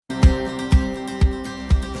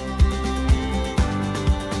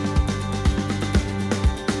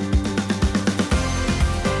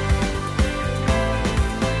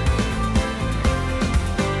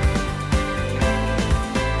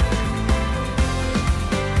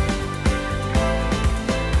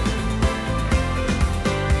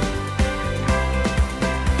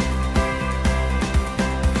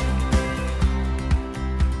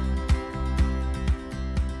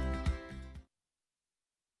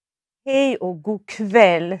Hej och god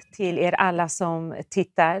kväll till er alla som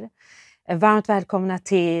tittar. Varmt välkomna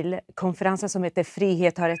till konferensen som heter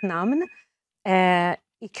Frihet har ett namn.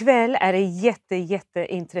 Ikväll är det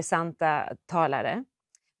jätteintressanta talare.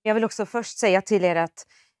 Jag vill också först säga till er att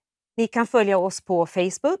ni kan följa oss på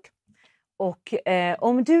Facebook. Och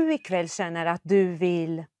om du ikväll känner att du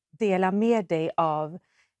vill dela med dig av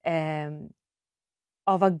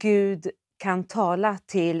vad Gud kan tala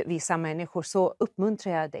till vissa människor, så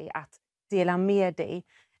uppmuntrar jag dig att dela med dig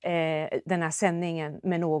den här sändningen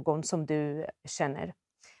med någon som du känner.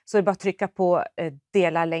 Så det är bara att trycka på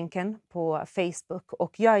dela länken på Facebook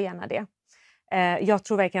och gör gärna det. Jag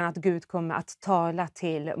tror verkligen att Gud kommer att tala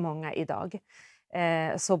till många idag.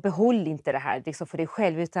 Så behåll inte det här liksom för dig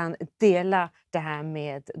själv, utan dela det här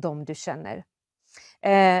med dem du känner.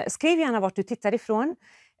 Skriv gärna vart du tittar ifrån.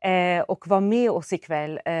 Och var med oss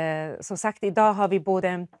ikväll. Som sagt, idag har vi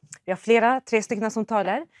tre stycken som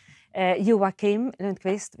talar. Joakim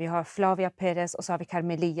Lundqvist, vi har Flavia Perez och så har vi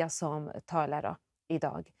Carmelia som talar då,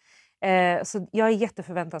 idag. Så jag är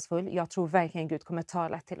jätteförväntansfull. Jag tror verkligen Gud kommer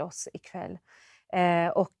tala till oss ikväll.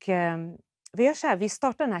 Vi gör så här, vi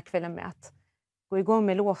startar den här kvällen med att gå igång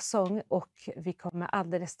med lovsång och vi kommer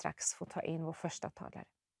alldeles strax få ta in vår första talare.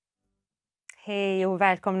 Hej och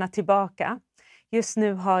välkomna tillbaka. Just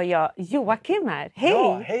nu har jag Joakim här. Hej!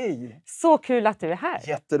 Ja, hej! Så kul att du är här.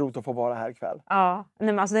 Jätteroligt att få vara här ikväll. Ja,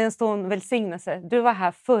 men alltså det är en stor välsignelse. Du var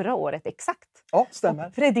här förra året, exakt. Ja, stämmer.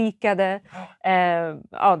 Och predikade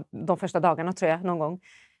de första dagarna tror jag, någon gång.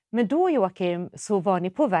 Men då Joakim, så var ni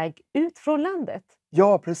på väg ut från landet.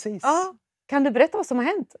 Ja, precis. Ja, kan du berätta vad som har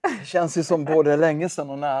hänt? Det känns ju som både länge sedan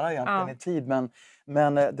och nära egentligen i tid.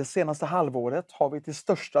 Men det senaste halvåret har vi till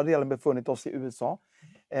största delen befunnit oss i USA.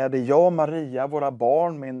 Det är jag, Maria, våra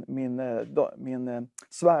barn, min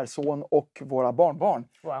svärson och våra barnbarn.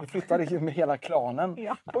 Wow. Vi flyttade ju med hela klanen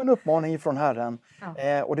på en uppmaning från Herren.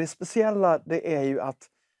 Ja. Och det speciella det är ju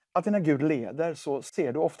att när Gud leder så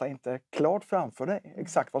ser du ofta inte klart framför dig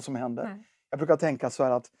exakt vad som händer. Nej. Jag brukar tänka så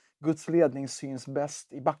här att Guds ledning syns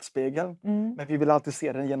bäst i backspegeln. Men vi vill alltid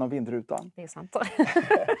se den genom vindrutan. Det är sant.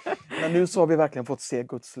 Men nu så har vi verkligen fått se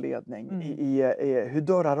Guds ledning i hur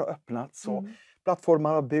dörrar har öppnats och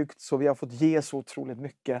plattformar har byggts. Och vi har fått ge så otroligt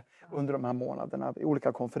mycket under de här månaderna. I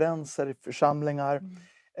olika konferenser, församlingar,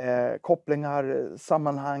 kopplingar,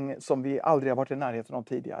 sammanhang som vi aldrig har varit i närheten av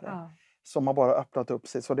tidigare. Ja. Som har bara öppnat upp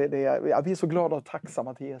sig. Så vi är så glada och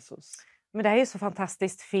tacksamma till Jesus. Men det här är ju så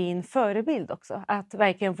fantastiskt fin förebild också. Att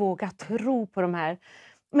verkligen våga tro på de här,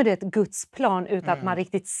 men det är ett Guds plan utan att man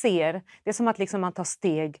riktigt ser. Det är som att liksom man tar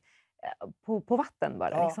steg på vatten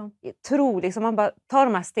bara. Ja. Liksom. Tro, liksom man bara tar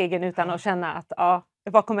de här stegen utan att känna att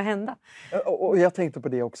vad kommer hända. Och jag tänkte på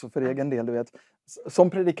det också för egen del. Du vet, som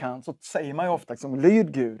predikant så säger man ju ofta liksom,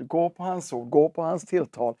 lyd Gud, gå på hans ord, gå på hans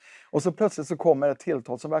tilltal. Och så plötsligt så kommer ett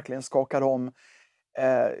tilltal som verkligen skakar om.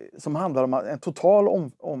 Som handlar om en total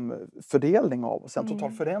omfördelning av oss, en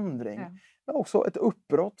total förändring. Ja. Men också ett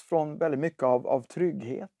uppbrott från väldigt mycket av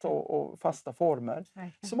trygghet och fasta former.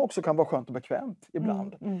 Verkligen. Som också kan vara skönt och bekvämt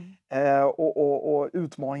ibland. Och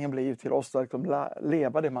utmaningen blir ju till oss att liksom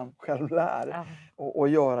leva det man själv lär. Och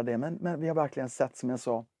göra det. Men vi har verkligen sett, som jag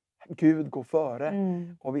sa, Gud går före.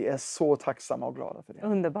 Och vi är så tacksamma och glada för det.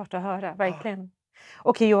 Underbart att höra, verkligen.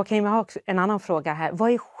 Okej Joakim, jag har också en annan fråga här.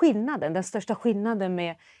 Vad är skillnaden, den största skillnaden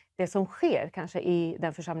med det som sker kanske i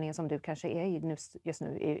den församlingen som du kanske är i just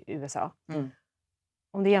nu i USA?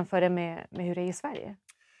 Om du jämför det med hur det är i Sverige?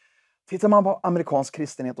 Tittar man på amerikansk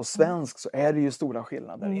kristenhet och svensk så är det ju stora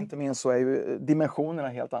skillnader. Inte minst så är ju dimensionerna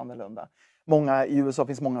helt annorlunda. I USA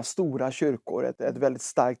finns många stora kyrkor, ett väldigt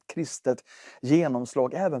starkt kristet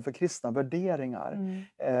genomslag även för kristna värderingar.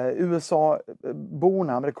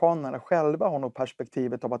 USA-borna, amerikanerna själva har nog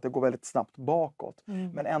perspektivet av att det går väldigt snabbt bakåt.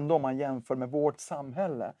 Men ändå om man jämför med vårt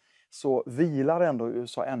samhälle så vilar ändå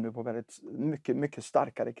USA ännu på väldigt mycket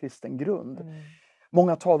starkare kristen grund.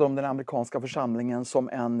 Många talar om den amerikanska församlingen som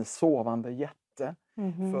en sovande jätte.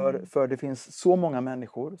 För det finns så många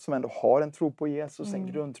människor som ändå har en tro på Jesus, en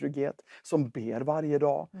grundtrygghet, som ber varje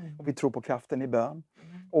dag. Och vi tror på kraften i bön.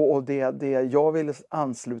 Och det jag vill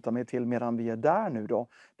ansluta mig till medan vi är där nu då,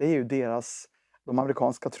 det är ju de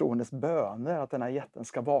amerikanska troendes böner att den här jätten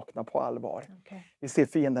ska vakna på allvar. Vi ser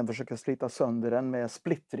fienden försöka slita sönder den med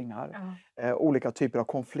splittringar, olika typer av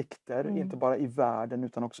konflikter, inte bara i världen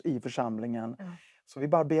utan också i församlingen. Så vi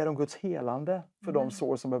bara ber om Guds helande för de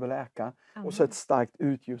sår som behöver läka. Och så ett starkt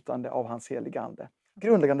utgjutande av hans heliga ande.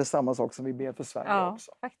 Grundläggande samma sak som vi ber för Sverige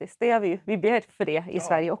också. Ja, faktiskt. Det gör vi ju. Vi ber för det i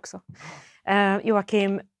Sverige också.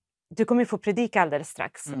 Joakim, du kommer ju få predika alldeles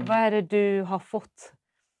strax. Vad är det du har fått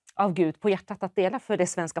av Gud på hjärtat att dela för det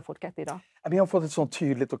svenska folket idag? Vi har fått ett sånt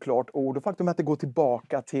tydligt och klart ord. Och faktum är att det går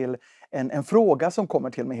tillbaka till en fråga som kommer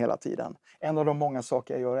till mig hela tiden. En av de många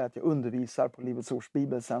saker jag gör är att jag undervisar på Livets Ords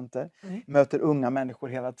Bibelcenter. Möter unga människor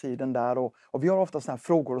hela tiden där. Och vi har ofta såna här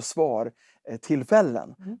frågor och svar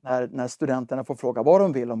tillfällen. När studenterna får fråga vad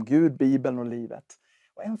de vill om Gud, Bibeln och livet.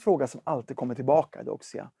 Och en fråga som alltid kommer tillbaka,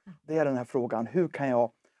 Doxia, det är den här frågan: hur kan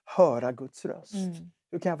jag höra Guds röst?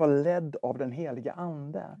 Hur kan jag vara ledd av den heliga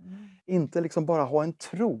ande? Inte liksom bara ha en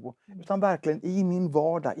tro, utan verkligen i min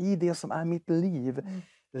vardag, i det som är mitt liv,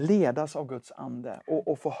 ledas av Guds ande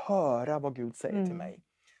och få höra vad Gud säger till mig.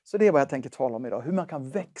 Så det är vad jag tänker tala om idag, hur man kan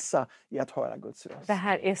växa i att höra Guds röst. Det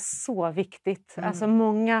här är så viktigt. Alltså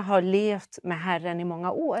många har levt med Herren i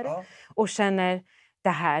många år och känner det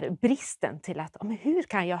här bristen till att men hur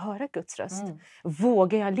kan jag höra Guds röst?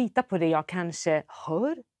 Vågar jag lita på det jag kanske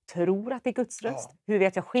hör? Tror att det är Guds röst. Hur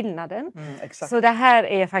vet jag skillnaden? Så det här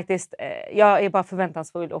är faktiskt, jag är bara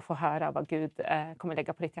förväntansfull att få höra vad Gud kommer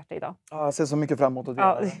lägga på ditt hjärta idag. Ja, jag ser så mycket fram emot att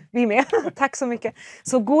göra det. Vi med. Tack så mycket.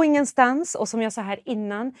 Så gå ingenstans, och som jag sa här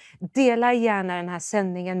innan, dela gärna den här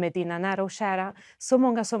sändningen med dina nära och kära. Så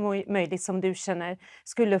många som möjligt som du känner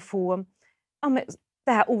skulle få, men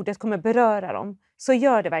det här ordet kommer beröra dem. Så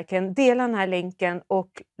gör det verkligen. Dela den här länken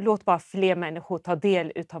och låt bara fler människor ta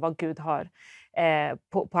del av vad Gud har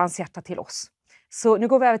på hans hjärta till oss. Så nu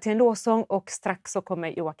går vi över till en lovsång och strax så kommer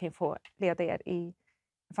Joakim få leda er i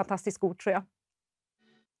en fantastisk ord, tror jag.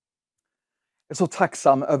 Jag är så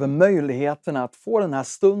tacksam över möjligheten att få den här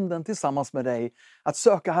stunden tillsammans med dig. Att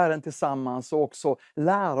söka Herren tillsammans och också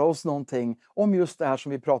lära oss någonting om just det här som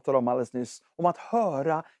vi pratade om alldeles nyss. Om att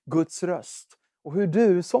höra Guds röst. Och hur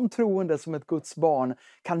du som troende, som ett Guds barn,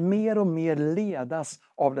 kan mer och mer ledas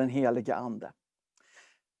av den heliga ande.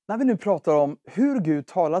 När vi nu pratar om hur Gud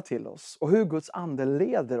talar till oss och hur Guds ande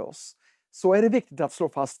leder oss, så är det viktigt att slå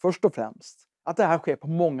fast först och främst att det här sker på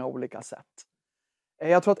många olika sätt.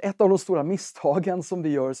 Jag tror att ett av de stora misstagen som vi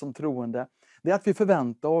gör som troende, det är att vi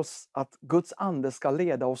förväntar oss att Guds ande ska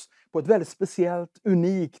leda oss på ett väldigt speciellt,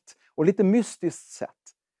 unikt och lite mystiskt sätt.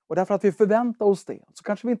 Och därför att vi förväntar oss det, så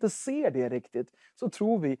kanske vi inte ser det riktigt, så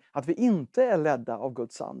tror vi att vi inte är ledda av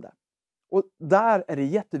Guds ande. Och där är det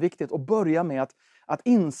jätteviktigt att börja med att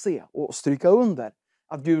inse och stryka under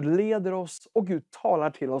att Gud leder oss och Gud talar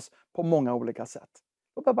till oss på många olika sätt.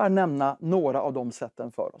 Låt mig bara nämna några av de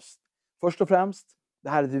sätten för oss. Först och främst, det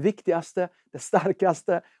här är det viktigaste, det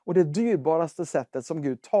starkaste och det dyrbaraste sättet som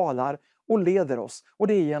Gud talar och leder oss. Och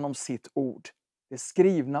det är genom sitt ord. Det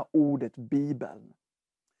skrivna ordet Bibeln.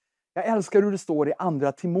 Jag älskar hur det står i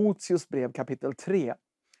andra Timoteus brev kapitel 3.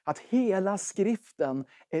 Att hela skriften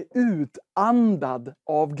är utandad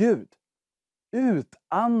av Gud.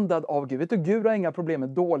 Utandad av Gud. Vet du, Gud har inga problem med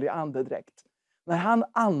dålig andedräkt. När han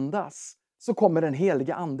andas så kommer den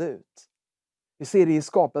heliga ande ut. Vi ser det i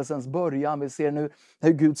skapelsens början. Vi ser nu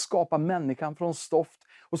hur Gud skapar människan från stoft.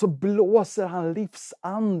 Och så blåser han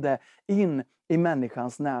livsande in i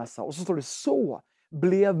människans näsa. Och så står det: så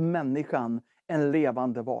blev människan en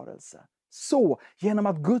levande varelse. Så, genom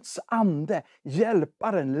att Guds ande,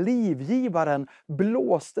 hjälparen, livgivaren,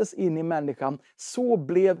 blåstes in i människan, så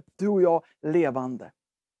blev du och jag levande.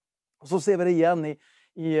 Och så ser vi det igen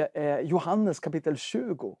i Johannes kapitel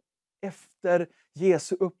 20. Efter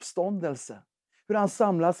Jesu uppståndelse. Hur han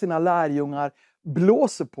samlar sina lärjungar,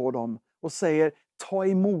 blåser på dem och säger: ta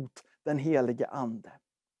emot den helige ande.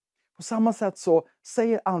 På samma sätt så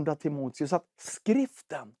säger andra Timoteus att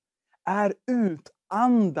skriften är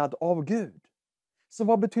utandad av Gud. Så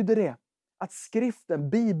vad betyder det? Att skriften,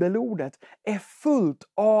 bibelordet, är fullt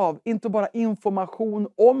av inte bara information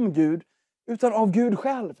om Gud, utan av Gud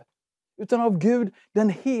själv. Utan av Gud, den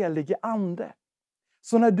helige ande.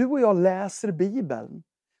 Så när du och jag läser Bibeln,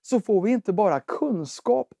 så får vi inte bara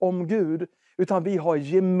kunskap om Gud, utan vi har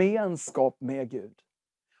gemenskap med Gud.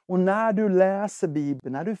 Och när du läser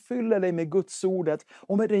Bibeln, när du fyller dig med Guds ordet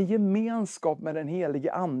och med den gemenskap med den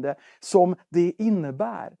helige ande som det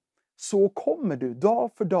innebär, så kommer du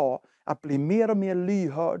dag för dag att bli mer och mer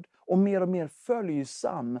lyhörd och mer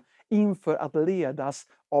följsam inför att ledas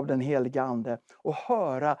av den helige ande och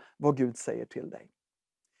höra vad Gud säger till dig.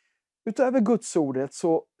 Utöver Guds ordet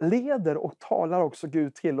så leder och talar också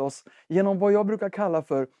Gud till oss genom vad jag brukar kalla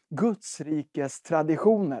för Guds rikes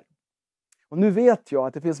traditioner. Och nu vet jag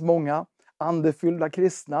att det finns många andefyllda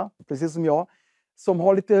kristna, precis som jag, som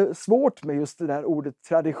har lite svårt med just det där ordet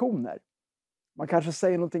traditioner. Man kanske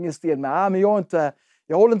säger någonting i stil med: men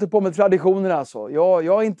jag håller inte på med traditioner alltså. Jag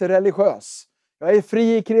är inte religiös. Jag är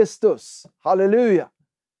fri i Kristus. Halleluja!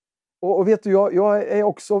 Och vet du, jag är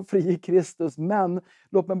också fri i Kristus, men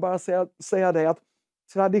låt mig bara säga dig att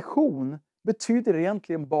tradition betyder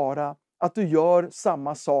egentligen bara att du gör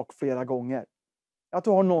samma sak flera gånger. Att du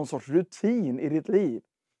har någon sorts rutin i ditt liv.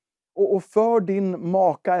 Och för din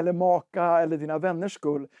maka eller dina vänners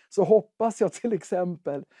skull så hoppas jag till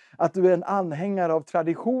exempel att du är en anhängare av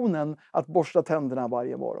traditionen att borsta tänderna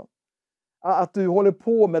varje morgon. Att du håller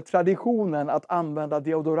på med traditionen att använda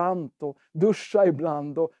deodorant och duscha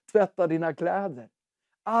ibland och tvätta dina kläder.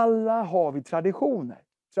 Alla har vi traditioner.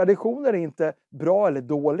 Traditioner är inte bra eller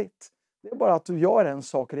dåligt. Det är bara att du gör en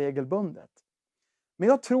sak regelbundet. Men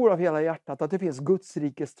jag tror av hela hjärtat att det finns Guds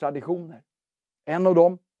rikes traditioner. En av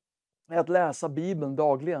dem är att läsa Bibeln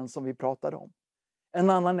dagligen, som vi pratade om. En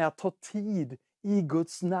annan är att ta tid i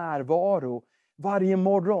Guds närvaro varje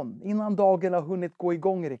morgon innan dagen har hunnit gå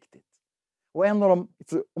igång riktigt. Och en av de,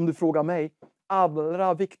 om du frågar mig,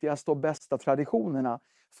 allra viktigaste och bästa traditionerna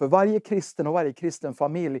för varje kristen och varje kristen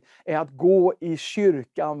familj är att gå i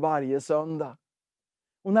kyrkan varje söndag.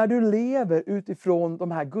 Och när du lever utifrån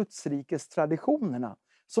de här Gudsrikes traditionerna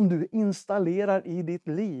som du installerar i ditt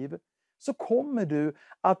liv, så kommer du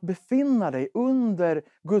att befinna dig under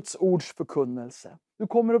Guds ords förkunnelse. Du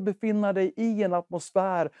kommer att befinna dig i en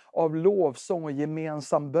atmosfär av lovsång och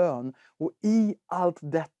gemensam bön. Och i allt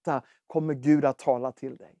detta kommer Gud att tala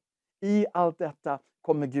till dig. I allt detta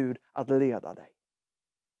kommer Gud att leda dig.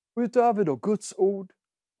 Och utöver då Guds ord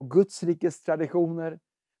och Guds rikes traditioner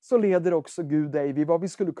så leder också Gud dig vid vad vi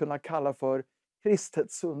skulle kunna kalla för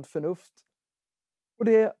kristet sunt förnuft. Och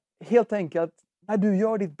det är helt enkelt när du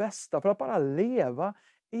gör ditt bästa för att bara leva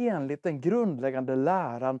enligt den grundläggande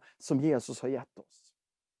läran som Jesus har gett oss.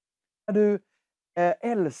 När du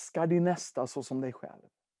älskar din nästa så som dig själv.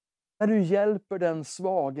 När du hjälper den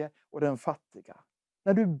svage och den fattiga.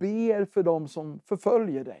 När du ber för dem som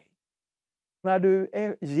förföljer dig. När du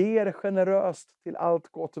ger generöst till allt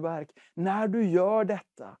gott verk. När du gör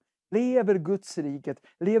detta, lever Guds riket,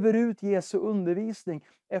 lever ut Jesu undervisning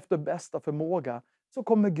efter bästa förmåga, så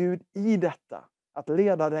kommer Gud i detta att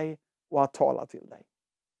leda dig och att tala till dig.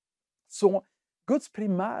 Så Guds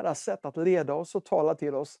primära sätt att leda oss och tala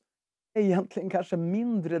till oss är egentligen kanske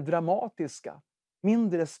mindre dramatiska,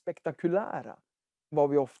 mindre spektakulära än vad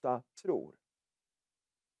vi ofta tror.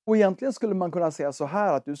 Och egentligen skulle man kunna säga så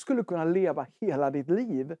här, att du skulle kunna leva hela ditt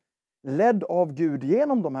liv ledd av Gud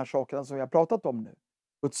genom de här sakerna som vi har pratat om nu.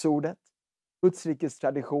 Guds ordet, Guds rikes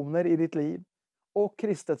traditioner i ditt liv och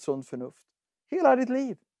kristet sunt förnuft. Hela ditt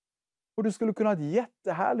liv. Och du skulle kunna ha ett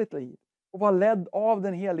jättehärligt liv och vara ledd av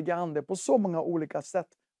den heliga ande på så många olika sätt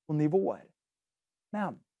och nivåer.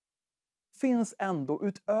 Men finns ändå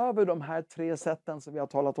utöver de här 3 sätten som vi har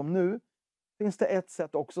talat om nu, finns det ett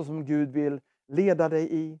sätt också som Gud vill leda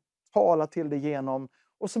dig i, tala till dig genom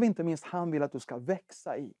och som inte minst han vill att du ska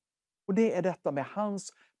växa i. Och det är detta med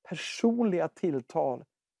hans personliga tilltal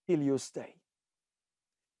till just dig.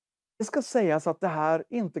 Det ska sägas att det här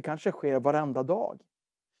inte kanske sker varenda dag.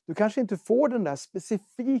 Du kanske inte får den där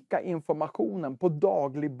specifika informationen på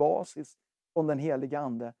daglig basis från den heliga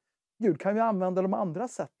ande. Gud kan ju använda de andra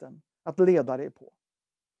sätten att leda dig på.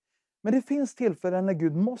 Men det finns tillfällen när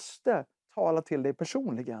Gud måste tala till dig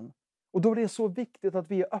personligen. Och då är det så viktigt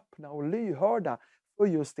att vi är öppna och lyhörda för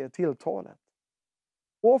just det tilltalet.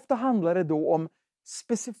 Och ofta handlar det då om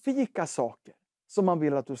specifika saker som man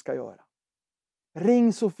vill att du ska göra.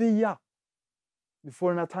 Ring Sofia. Du får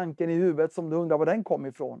den här tanken i huvudet som du undrar var den kom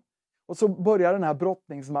ifrån. Och så börjar den här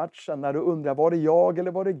brottningsmatchen när du undrar var det jag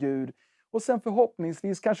eller var det Gud. Och sen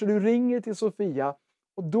förhoppningsvis kanske du ringer till Sofia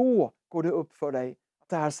och då går det upp för dig att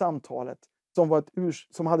det här samtalet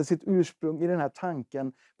som hade sitt ursprung i den här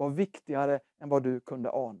tanken var viktigare än vad du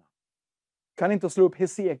kunde ana. Du kan inte slå upp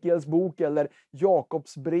Hesekiels bok eller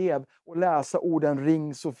Jakobs brev och läsa orden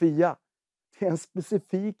ring Sofia. Det är en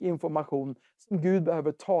specifik information som Gud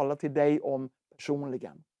behöver tala till dig om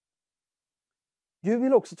personligen. Gud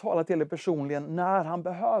vill också tala till dig personligen när han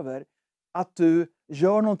behöver att du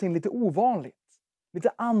gör någonting lite ovanligt,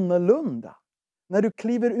 lite annorlunda. När du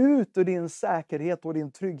kliver ut ur din säkerhet och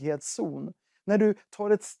din trygghetszon. När du tar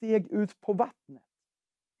ett steg ut på vattnet.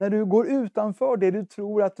 När du går utanför det du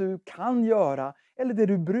tror att du kan göra eller det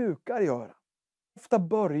du brukar göra. Ofta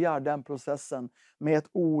börjar den processen med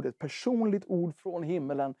ett personligt ord från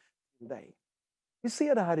himmelen till dig. Vi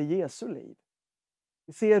ser det här i Jesu liv.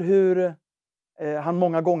 Vi ser hur han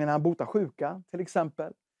många gånger när han botar sjuka till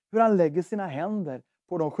exempel, hur han lägger sina händer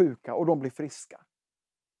på de sjuka och de blir friska.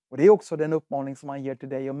 Och det är också den uppmaning som han ger till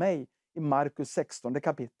dig och mig i Markus 16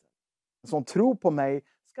 kapitel. Den som tror på mig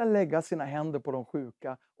ska lägga sina händer på de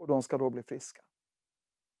sjuka och de ska då bli friska.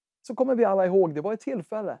 Så kommer vi alla ihåg, det var ett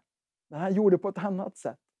tillfälle när han gjorde på ett annat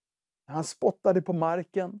sätt. När han spottade på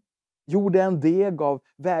marken, gjorde en deg av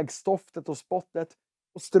vägstoftet och spottet,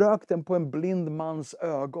 och strök den på en blind mans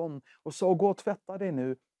ögon och sa: gå och tvätta dig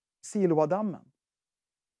nu, Siloadammen.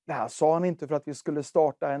 Det här sa han inte för att vi skulle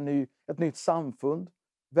starta ett nytt samfund,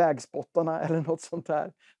 vägspottarna eller något sånt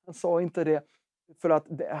där. Han sa inte det för att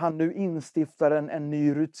han nu instiftar en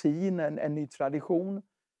ny rutin, en ny tradition.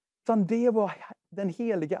 Utan det var den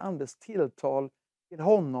heliga andes tilltal till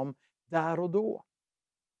honom där och då.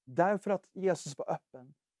 Därför att Jesus var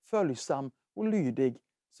öppen, följsam och lydig,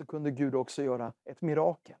 så kunde Gud också göra ett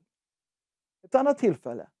mirakel. Ett annat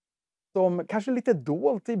tillfälle, som kanske är lite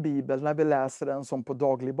dolt i Bibeln när vi läser den som på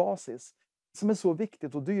daglig basis, som är så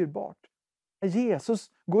viktigt och dyrbart. När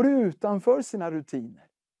Jesus går utanför sina rutiner.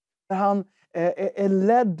 När han är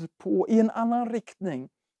ledd i en annan riktning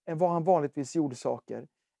än vad han vanligtvis gjorde saker.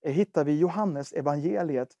 Hittar vi Johannes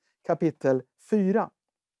evangeliet kapitel 4.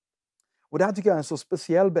 Och det här tycker jag är en så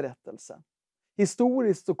speciell berättelse.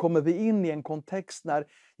 Historiskt så kommer vi in i en kontext när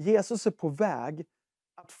Jesus är på väg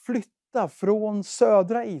att flytta från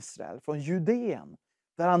södra Israel, från Judeen,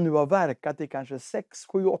 där han nu har verkat i kanske 6,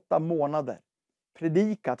 7, 8 månader.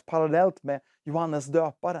 Predikat parallellt med Johannes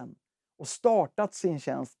döparen och startat sin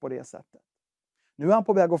tjänst på det sättet. Nu är han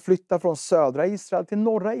på väg att flytta från södra Israel till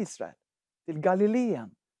norra Israel, till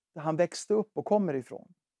Galileen, där han växte upp och kommer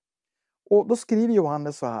ifrån. Och då skriver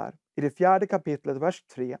Johannes så här i det 4:e kapitlet, vers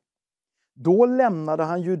 3. Då lämnade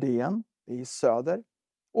han Judeen i söder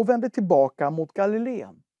och vände tillbaka mot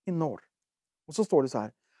Galileen i norr. Och så står det så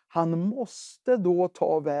här: han måste då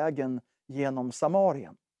ta vägen genom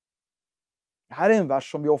Samarien. Det här är en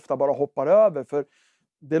vers som vi ofta bara hoppar över, för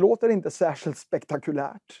det låter inte särskilt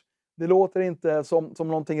spektakulärt. Det låter inte som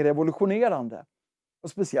någonting revolutionerande. Och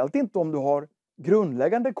speciellt inte om du har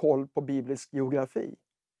grundläggande koll på biblisk geografi.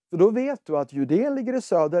 Så då vet du att Judeen ligger i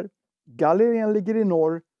söder, Galileen ligger i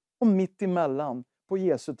norr och mitt emellan på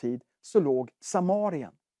Jesu tid så låg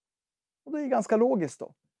Samarien. Och det är ganska logiskt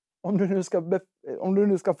då. Om du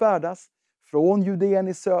nu ska färdas från Judeen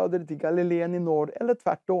i söder till Galileen i norr eller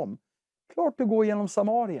tvärtom. Klart du går genom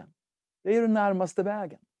Samarien. Det är den närmaste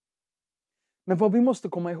vägen. Men vad vi måste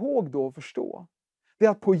komma ihåg då och förstå, det är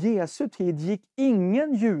att på Jesu tid gick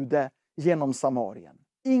ingen jude genom Samarien.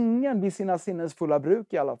 Ingen vid sina sinnesfulla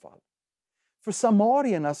bruk i alla fall. För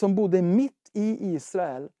samarierna som bodde mitt i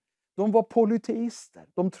Israel, de var polyteister.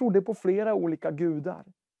 De trodde på flera olika gudar.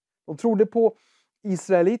 De trodde på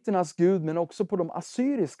israeliternas gud men också på de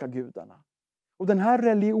assyriska gudarna. Och den här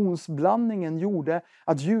religionsblandningen gjorde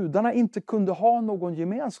att judarna inte kunde ha någon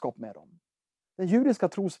gemenskap med dem. Den judiska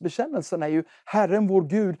trosbekännelsen är ju Herren vår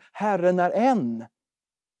Gud, Herren är en.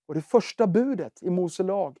 Och det första budet i Mose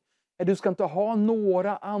lag är: du ska inte ha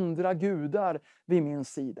några andra gudar vid min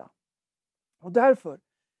sida. Och därför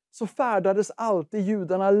så färdades alltid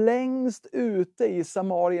judarna längst ute i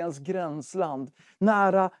Samariens gränsland,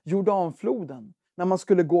 nära Jordanfloden, när man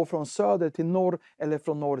skulle gå från söder till norr eller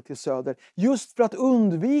från norr till söder, just för att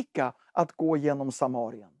undvika att gå genom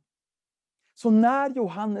Samarien. Så när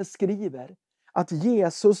Johannes skriver att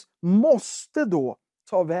Jesus måste då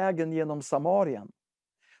ta vägen genom Samarien,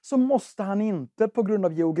 så måste han inte på grund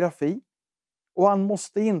av geografi och han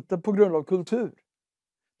måste inte på grund av kultur.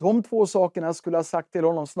 De två sakerna skulle ha sagt till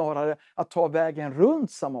honom snarare att ta vägen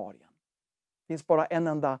runt Samarien. Det finns bara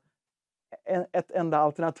ett enda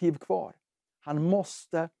alternativ kvar. Han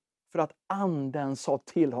måste, för att anden sa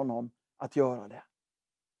till honom att göra det.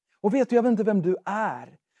 Och vet du, jag vet inte vem du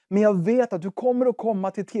är, men jag vet att du kommer att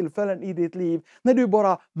komma till tillfällen i ditt liv när du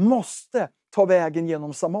bara måste ta vägen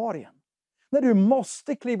genom Samarien. När du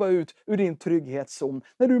måste kliva ut ur din trygghetszon.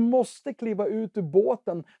 När du måste kliva ut ur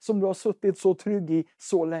båten som du har suttit så trygg i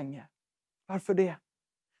så länge. Varför det?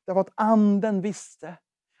 Därför att anden visste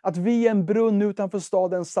att vid en brunn utanför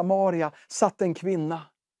staden Samaria satt en kvinna.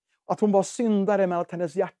 Att hon var syndare men att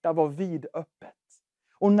hennes hjärta var vidöppet.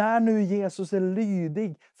 Och när nu Jesus är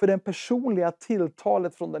lydig för det personliga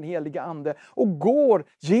tilltalet från den heliga ande och går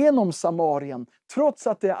genom Samarien, trots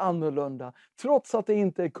att det är annorlunda, trots att det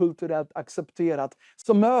inte är kulturellt accepterat,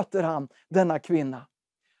 så möter han denna kvinna.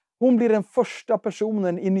 Hon blir den första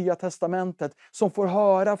personen i Nya testamentet som får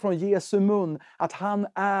höra från Jesu mun att han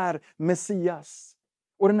är Messias.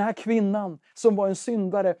 Och den här kvinnan som var en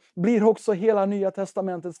syndare blir också hela Nya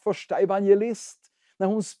testamentets första evangelist. När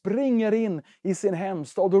hon springer in i sin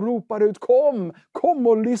hemstad och ropar ut: kom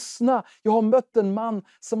och lyssna. Jag har mött en man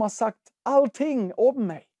som har sagt allting om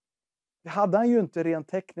mig. Det hade han ju inte rent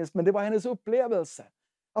tekniskt, men det var hennes upplevelse.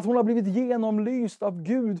 Att hon har blivit genomlyst av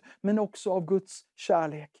Gud men också av Guds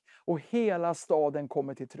kärlek. Och hela staden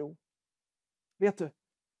kommer till tro. Vet du?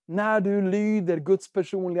 När du lyder Guds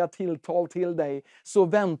personliga tilltal till dig så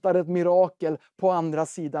väntar ett mirakel på andra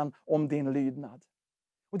sidan om din lydnad.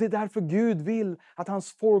 Och det är därför Gud vill att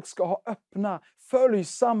hans folk ska ha öppna,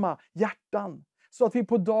 följsamma hjärtan. Så att vi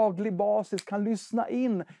på daglig basis kan lyssna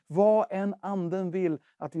in vad en anden vill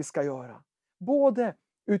att vi ska göra. Både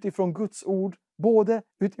utifrån Guds ord, både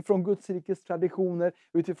utifrån Guds rikes traditioner,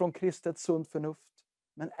 utifrån kristet sunt förnuft.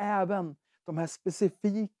 Men även de här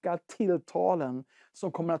specifika tilltalen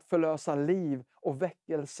som kommer att förlösa liv och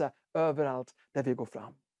väckelse överallt där vi går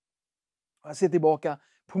fram. Jag ser tillbaka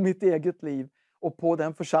på mitt eget liv och på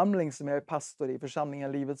den församling som jag är pastor i,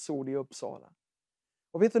 församlingen Livets Ord i Uppsala.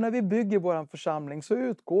 Och vet du, när vi bygger vår församling så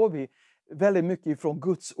utgår vi väldigt mycket ifrån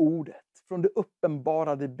Guds ordet, från det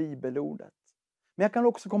uppenbarade bibelordet. Men jag kan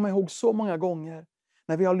också komma ihåg så många gånger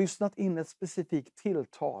när vi har lyssnat in ett specifikt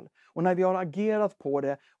tilltal och när vi har agerat på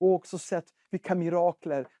det och också sett vilka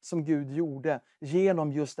mirakler som Gud gjorde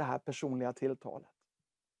genom just det här personliga tilltalet.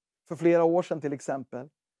 För flera år sedan till exempel,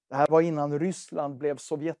 det här var innan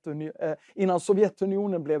innan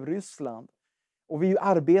Sovjetunionen blev Ryssland. Och vi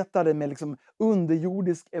arbetade med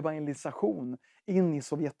underjordisk evangelisation in i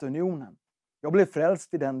Sovjetunionen. Jag blev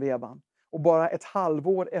frälst i den vevan. Och bara ett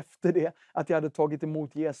halvår efter det att jag hade tagit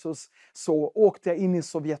emot Jesus så åkte jag in i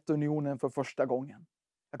Sovjetunionen för första gången.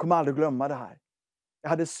 Jag kommer aldrig glömma det här. Jag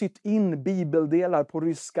hade sytt in bibeldelar på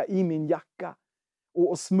ryska i min jacka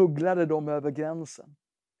och smugglade dem över gränsen.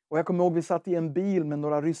 Och jag kommer ihåg vi satt i en bil med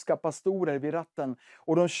några ryska pastorer vid ratten.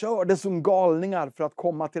 Och de körde som galningar för att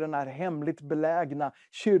komma till den här hemligt belägna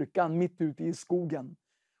kyrkan mitt ute i skogen.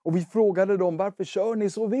 Och vi frågade dem, varför kör ni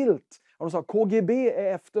så vilt? Och de sa, KGB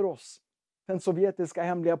är efter oss. Den sovjetiska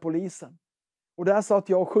hemliga polisen. Och där satt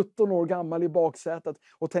jag 17 år gammal i baksätet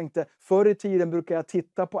och tänkte, förr i tiden brukar jag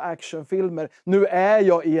titta på actionfilmer. Nu är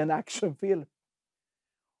jag i en actionfilm.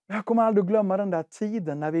 Jag kommer aldrig glömma den där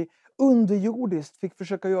tiden när vi underjordiskt fick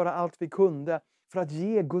försöka göra allt vi kunde för att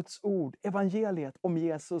ge Guds ord, evangeliet om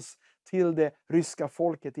Jesus till det ryska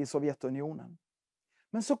folket i Sovjetunionen.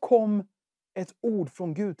 Men så kom ett ord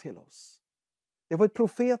från Gud till oss. Det var ett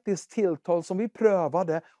profetiskt tilltal som vi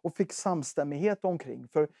prövade och fick samstämmighet omkring.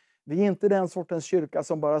 För vi är inte den sortens kyrka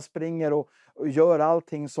som bara springer och gör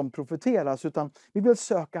allting som profeteras, utan vi vill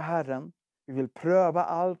söka Herren. Vi vill pröva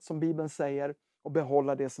allt som Bibeln säger och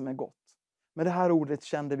behålla det som är gott. Men det här ordet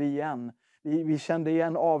kände vi igen. Vi kände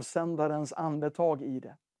igen avsändarens andetag i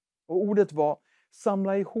det. Och ordet var,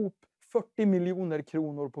 samla ihop 40 miljoner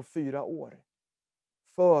kronor på 4 år.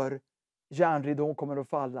 För järnridån kommer att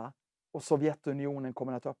falla och Sovjetunionen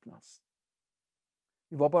kommer att öppnas.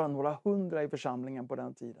 Vi var bara några hundra i församlingen på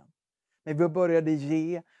den tiden. Men vi började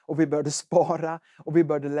ge och vi började spara och vi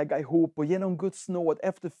började lägga ihop. Och genom Guds nåd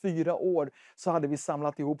efter 4 år så hade vi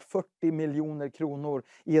samlat ihop 40 miljoner kronor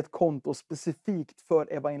i ett konto specifikt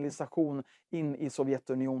för evangelisation in i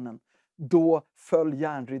Sovjetunionen. Då föll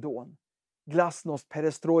järnridån. Glasnost,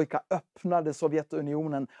 perestrojka öppnade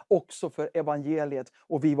Sovjetunionen också för evangeliet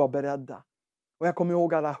och vi var beredda. Och jag kommer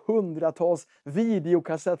ihåg alla hundratals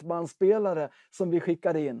videokassettbandspelare som vi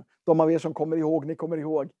skickade in. De av er som kommer ihåg, ni kommer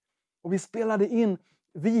ihåg. Och vi spelade in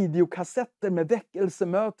videokassetter med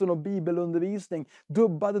väckelsemöten och bibelundervisning.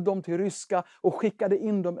 Dubbade dem till ryska och skickade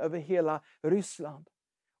in dem över hela Ryssland.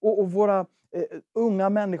 Och våra unga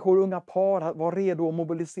människor, unga par var redo och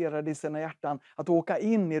mobiliserade i sina hjärtan att åka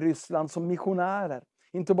in i Ryssland som missionärer.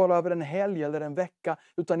 Inte bara över en helg eller en vecka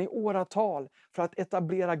utan i åratal för att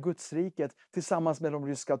etablera Guds riket tillsammans med de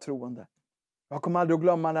ryska troende. Jag kommer aldrig att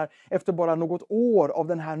glömma när efter bara något år av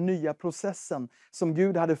den här nya processen som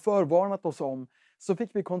Gud hade förvarnat oss om så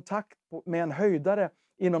fick vi kontakt med en höjdare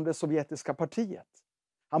inom det sovjetiska partiet.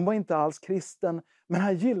 Han var inte alls kristen men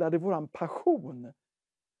han gillade våran passion.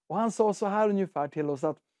 Och han sa så här ungefär till oss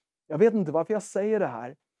att jag vet inte varför jag säger det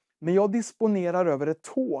här men jag disponerar över ett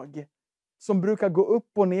tåg som brukar gå upp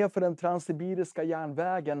och ner för den transsibiriska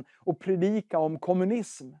järnvägen och predika om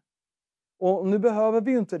kommunism. Och nu behöver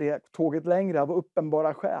vi ju inte det tåget längre av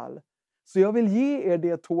uppenbara skäl. Så jag vill ge er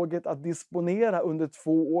det tåget att disponera under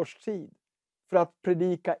 2 års tid. För att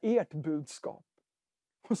predika ert budskap.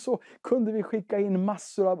 Och så kunde vi skicka in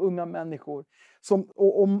massor av unga människor.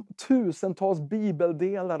 Om tusentals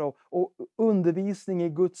bibeldelar och undervisning i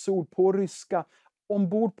Guds ord på ryska.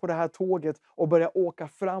 Ombord på det här tåget och börja åka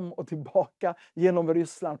fram och tillbaka genom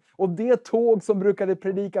Ryssland. Och det tåg som brukade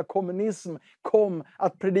predika kommunism kom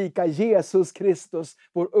att predika Jesus Kristus,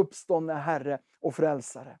 vår uppståndne Herre och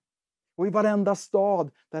frälsare. Och i varenda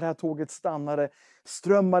stad där det här tåget stannade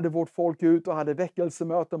strömmade vårt folk ut och hade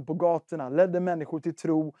väckelsemöten på gatorna, ledde människor till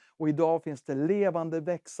tro. Och idag finns det levande,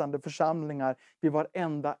 växande församlingar vid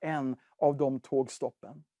varenda en av de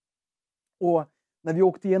tågstoppen. Och när vi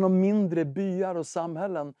åkte igenom mindre byar och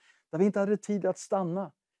samhällen där vi inte hade tid att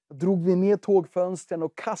stanna. drog vi ner tågfönstren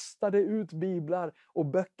och kastade ut biblar och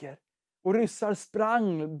böcker. Och ryssar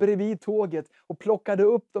sprang bredvid tåget och plockade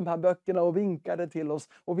upp de här böckerna och vinkade till oss.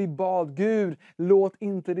 Och vi bad, Gud, låt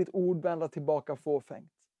inte ditt ord vända tillbaka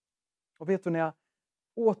fåfängt. Och vet du, när jag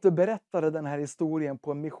återberättade den här historien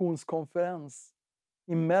på en missionskonferens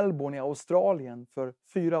i Melbourne i Australien för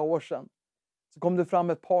 4 år sedan, så kom det fram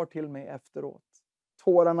ett par till mig efteråt.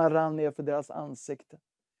 Tårarna rann ner för deras ansikte.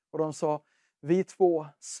 Och de sa, vi 2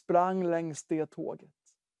 sprang längs det tåget.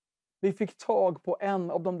 Vi fick tag på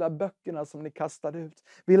en av de där böckerna som ni kastade ut.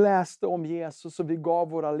 Vi läste om Jesus och vi gav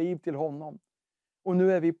våra liv till honom. Och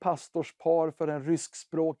nu är vi pastorspar för en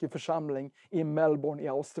ryskspråkig församling i Melbourne i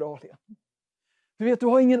Australien. Du vet, du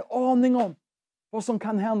har ingen aning om vad som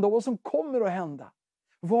kan hända och vad som kommer att hända.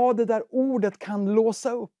 Vad det där ordet kan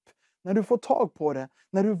låsa upp. När du får tag på det,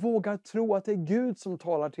 när du vågar tro att det är Gud som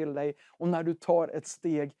talar till dig och när du tar ett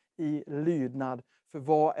steg i lydnad för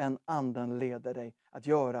vad en anden leder dig att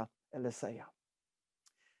göra eller säga.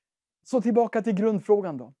 Så tillbaka till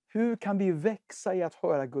grundfrågan då. Hur kan vi växa i att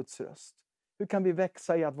höra Guds röst? Hur kan vi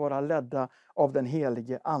växa i att vara ledda av den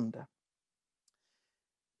helige ande?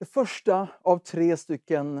 Det första av 3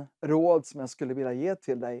 stycken råd som jag skulle vilja ge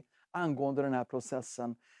till dig angående den här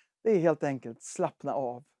processen, det är helt enkelt slappna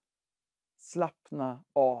av. Slappna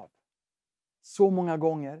av. Så många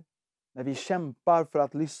gånger när vi kämpar för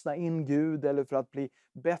att lyssna in Gud eller för att bli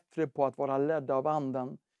bättre på att vara ledda av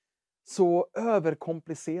anden, så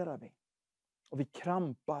överkomplicerar vi. Och vi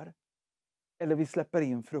krampar eller vi släpper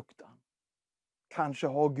in fruktan. Kanske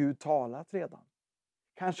har Gud talat redan.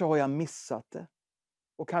 Kanske har jag missat det.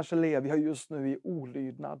 Och kanske lever jag just nu i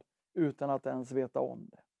olydnad utan att ens veta om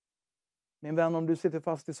det. Min vän, om du sitter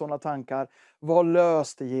fast i sådana tankar, var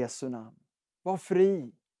löst i Jesu namn. Var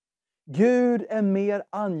fri. Gud är mer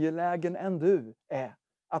angelägen än du är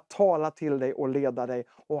att tala till dig och leda dig.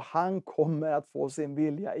 Och han kommer att få sin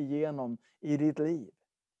vilja igenom i ditt liv.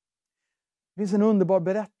 Det finns en underbar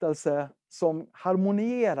berättelse som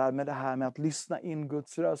harmonierar med det här med att lyssna in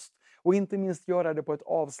Guds röst. Och inte minst göra det på ett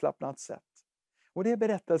avslappnat sätt. Och det är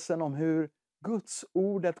berättelsen om hur Guds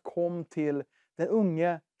ordet kom till den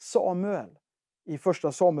unge Samuel i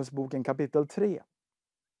första Samuelsboken kapitel 3.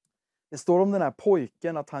 Det står om den här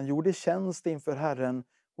pojken att han gjorde tjänst inför Herren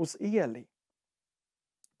hos Eli.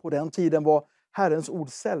 På den tiden var Herrens ord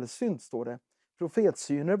sällsynt, står det.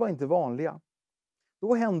 Profetsyner var inte vanliga.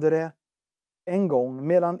 Då hände det en gång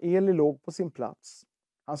medan Eli låg på sin plats.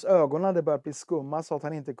 Hans ögon hade börjat bli skumma så att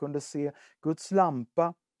han inte kunde se. Guds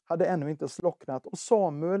lampa hade ännu inte slocknat och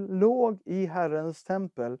Samuel låg i Herrens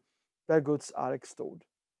tempel där Guds ark stod.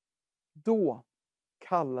 Då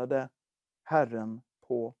kallade Herren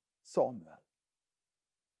på Samuel.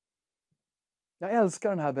 Jag älskar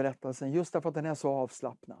den här berättelsen just därför att den är så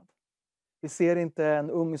avslappnad. Vi ser inte en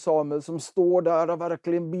ung Samuel som står där och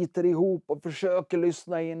verkligen biter ihop och försöker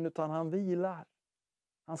lyssna in, utan han vilar.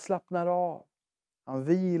 Han slappnar av. Han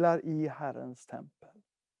vilar i Herrens tempel.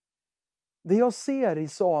 Det jag ser i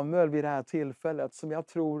Samuel vid det här tillfället, som jag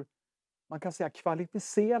tror man kan säga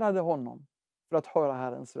kvalificerade honom för att höra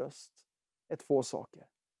Herrens röst, är 2 saker.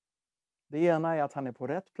 Det ena är att han är på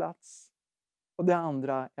rätt plats och det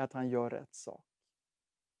andra är att han gör rätt sak.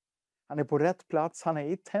 Han är på rätt plats, han är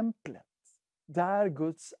i templet där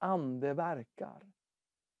Guds ande verkar.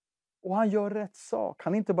 Och han gör rätt sak.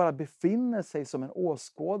 Han inte bara befinner sig som en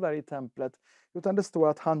åskådare i templet, utan det står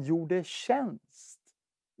att han gjorde tjänst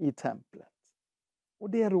i templet. Och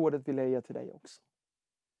det rådet vill jag ge till dig också.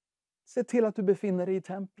 Se till att du befinner dig i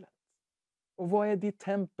templet. Och vad är ditt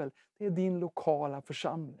tempel? Det är din lokala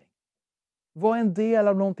församling. Var en del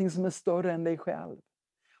av någonting som är större än dig själv.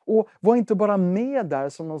 Och var inte bara med där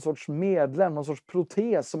som någon sorts medlem, någon sorts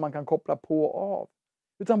protes som man kan koppla på och av.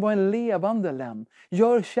 Utan var en levande lem.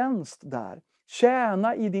 Gör tjänst där.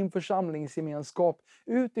 Tjäna i din församlingsgemenskap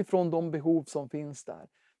utifrån de behov som finns där.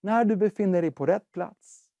 När du befinner dig på rätt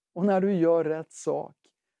plats och när du gör rätt sak,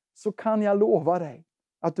 så kan jag lova dig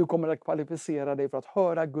att du kommer att kvalificera dig för att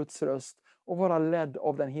höra Guds röst och vara ledd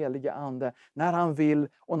av den helige ande när han vill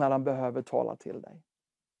och när han behöver tala till dig.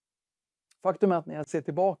 Faktum är att när jag ser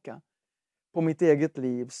tillbaka på mitt eget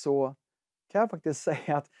liv så kan jag faktiskt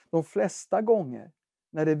säga att de flesta gånger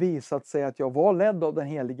när det visat sig att jag var ledd av den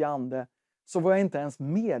helige ande, så var jag inte ens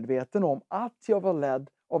medveten om att jag var ledd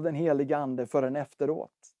av den helige ande förrän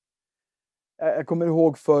efteråt. Jag kommer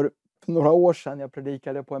ihåg för några år sedan jag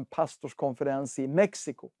predikade på en pastorskonferens i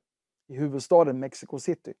Mexiko, i huvudstaden Mexico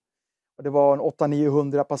City. Och det var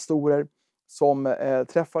 800-900 pastorer som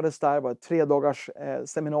träffades där. Det var ett 3 dagars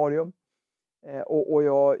seminarium. Och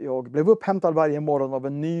jag blev upphämtad varje morgon av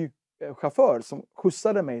en ny chaufför som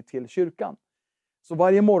skjutsade mig till kyrkan. Så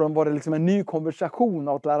varje morgon var det liksom en ny konversation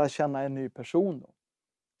och att lära känna en ny person. Då.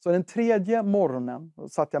 Så den tredje morgonen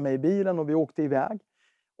satt jag mig i bilen och vi åkte iväg.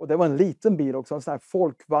 Och det var en liten bil också, en sån här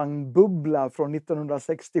folkvagnbubbla från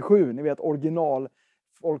 1967. Ni vet original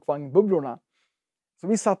folkvagnbubblorna. Så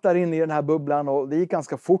vi satt där inne i den här bubblan och det gick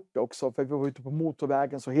ganska fort också. För vi var ute på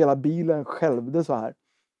motorvägen så hela bilen skälvde så här.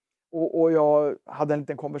 Och jag hade en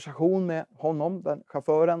liten konversation med honom, den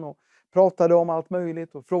chauffören. Och pratade om allt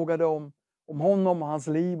möjligt och frågade om honom och hans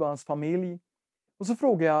liv och hans familj. Och så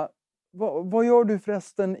frågade jag, vad gör du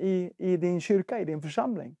förresten i din kyrka, i din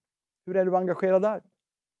församling? Hur är du engagerad där?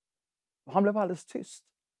 Och han blev alldeles tyst.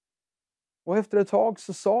 Och efter ett tag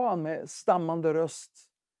så sa han med stammande röst,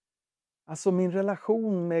 alltså min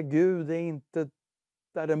relation med Gud är inte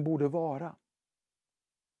där den borde vara.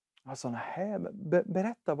 Alltså, nej,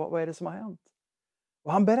 berätta, vad är det som har hänt?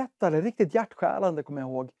 Och han berättade riktigt hjärtskärande, kommer jag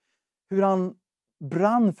ihåg, hur han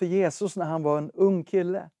brann för Jesus när han var en ung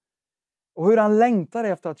kille. Och hur han längtade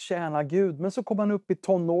efter att tjäna Gud. Men så kom han upp i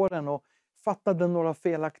tonåren och fattade några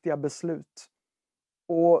felaktiga beslut.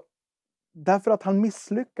 Och därför att han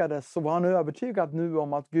misslyckades så var han övertygad nu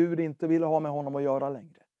om att Gud inte ville ha med honom att göra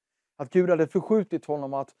längre. Att Gud hade förskjutit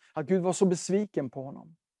honom, att Gud var så besviken på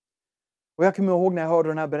honom. Och jag kommer ihåg när jag hörde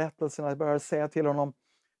den här berättelsen att jag började säga till honom,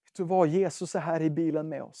 vet du vad, Jesus är här i bilen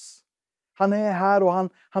med oss. Han är här och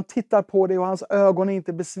han tittar på dig och hans ögon är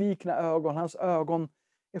inte besvikna ögon, hans ögon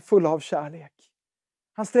är fulla av kärlek.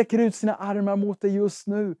 Han sträcker ut sina armar mot dig just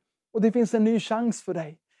nu och det finns en ny chans för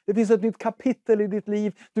dig. Det finns ett nytt kapitel i ditt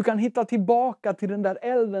liv. Du kan hitta tillbaka till den där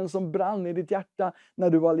elden som brann i ditt hjärta när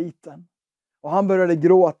du var liten. Och han började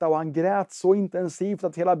gråta och han grät så intensivt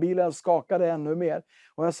att hela bilen skakade ännu mer.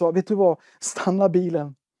 Och jag sa, vet du vad, stanna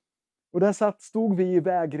bilen. Och där stod vi i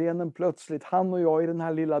vägrenen plötsligt, han och jag i den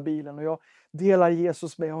här lilla bilen. Och jag delar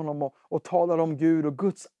Jesus med honom och talar om Gud. Och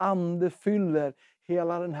Guds ande fyller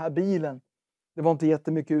hela den här bilen. Det var inte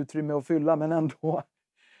jättemycket utrymme att fylla, men ändå.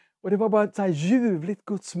 Och det var bara ett så här ljuvligt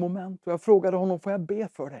Guds moment. Och jag frågade honom, får jag be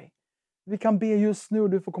för dig? Vi kan be just nu och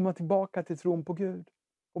du får komma tillbaka till tron på Gud.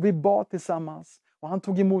 Och vi bad tillsammans. Och han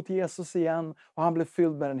tog emot Jesus igen och han blev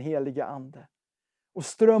fylld med den heliga ande. Och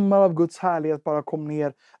strömmar av Guds härlighet bara kom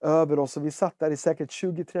ner över oss. Och vi satt där i säkert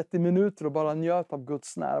 20-30 minuter och bara njöt av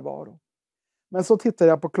Guds närvaro. Men så tittar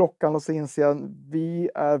jag på klockan och så inser jag att vi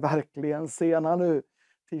är verkligen sena nu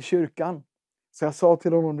till kyrkan. Så jag sa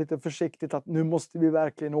till honom lite försiktigt att nu måste vi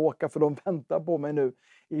verkligen åka för de väntar på mig nu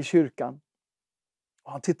i kyrkan.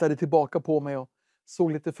 Och han tittade tillbaka på mig och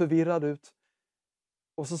såg lite förvirrad ut.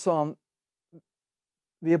 Och så sa han,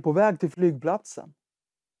 vi är på väg till flygplatsen.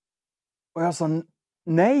 Och jag sa,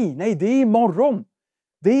 nej, det är imorgon.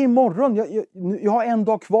 Det är imorgon. Jag har en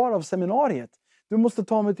dag kvar av seminariet. Du måste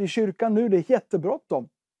ta mig till kyrkan nu, det är jättebråttom.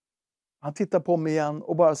 Han tittade på mig igen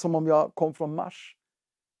och bara som om jag kom från Mars.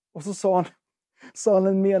 Och så sa han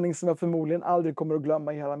en mening som jag förmodligen aldrig kommer att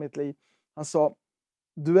glömma i hela mitt liv. Han sa,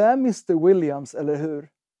 du är Mr. Williams, eller hur?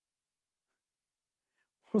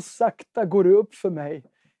 Och sakta går det upp för mig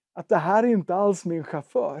att det här är inte alls min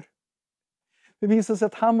chaufför. Det visade sig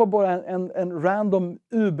att han var bara en random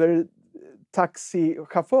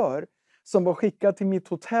Uber-taxichaufför som var skickad till mitt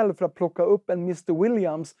hotell för att plocka upp en Mr.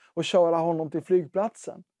 Williams och köra honom till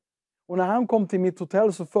flygplatsen. Och när han kom till mitt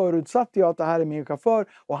hotell så förutsatte jag att det här är min chaufför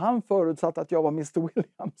och han förutsatte att jag var Mr.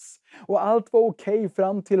 Williams. Och allt var okej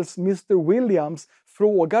fram tills Mr. Williams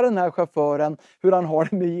frågar den här chauffören hur han har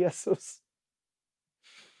det med Jesus.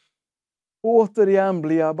 Återigen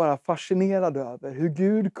blir jag bara fascinerad över hur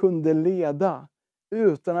Gud kunde leda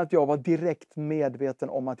utan att jag var direkt medveten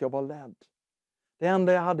om att jag var ledd. Det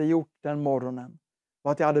enda jag hade gjort den morgonen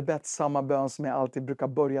var att jag hade bett samma bön som jag alltid brukar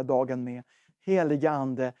börja dagen med. Heliga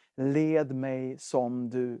ande, led mig som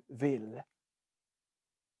du vill.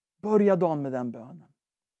 Börja dagen med den bönen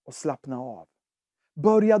och slappna av.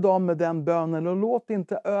 Börja dagen med den bönen och låt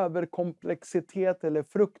inte överkomplexitet eller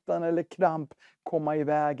fruktan eller kramp komma i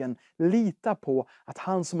vägen. Lita på att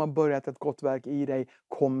han som har börjat ett gott verk i dig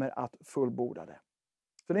kommer att fullborda det.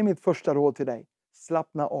 Så det är mitt första råd till dig.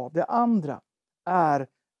 Slappna av. Det andra är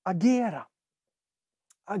agera.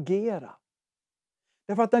 Agera.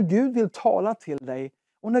 Därför att när Gud vill tala till dig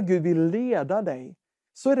och när Gud vill leda dig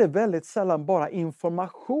så är det väldigt sällan bara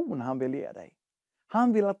information han vill ge dig.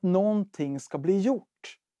 Han vill att någonting ska bli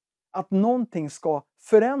gjort. Att någonting ska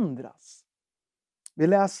förändras. Vi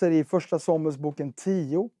läser i första Samuelsboken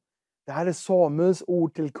 10. Det här är Samuels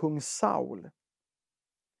ord till kung Saul.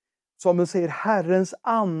 Samuel säger, Herrens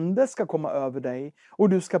ande ska komma över dig och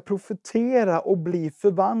du ska profetera och bli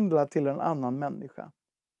förvandlad till en annan människa.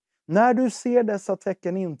 När du ser dessa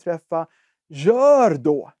tecken inträffa, gör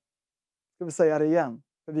då. Ska vi säga det igen.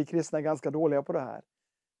 för vi kristna är ganska dåliga på det här.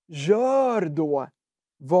 Gör då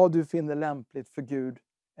vad du finner lämpligt, för Gud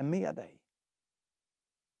är med dig.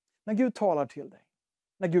 När Gud talar till dig,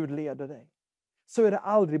 när Gud leder dig, så är det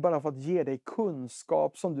aldrig bara för att ge dig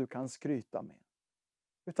kunskap som du kan skryta med.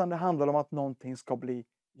 Utan det handlar om att någonting ska bli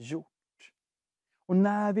gjort. Och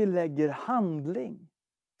när vi lägger handling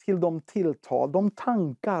till de tilltal, de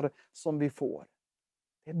tankar som vi får,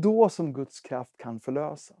 det är då som Guds kraft kan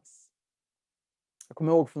förlösas. Jag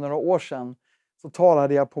kommer ihåg för några år sedan så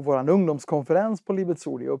talade jag på vår ungdomskonferens på Livets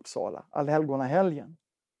Ord i Uppsala, Allhelgonahelgen.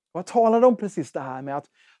 Och jag talade om precis det här med att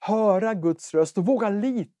höra Guds röst och våga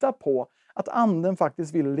lita på att anden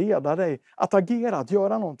faktiskt vill leda dig att agera, att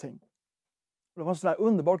göra någonting. Det var en sån här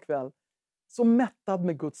underbar kväll, så mättad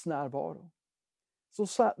med Guds närvaro.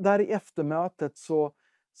 Så där i eftermötet så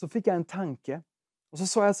fick jag en tanke. Och så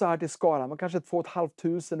sa jag så här till skaran, var kanske 2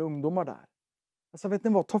 500 ungdomar där. Jag sa, vet ni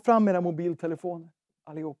vad, ta fram era mobiltelefoner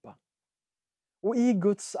allihopa. Och i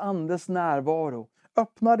Guds andes närvaro,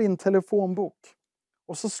 öppna din telefonbok.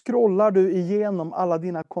 Och så scrollar du igenom alla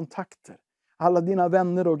dina kontakter. Alla dina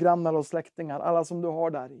vänner och grannar och släktingar, alla som du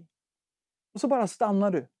har där i. Och så bara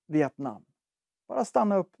stannar du vid ett namn. Bara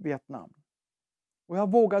stanna upp vid ett namn. Och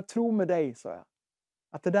jag vågar tro med dig, sa jag,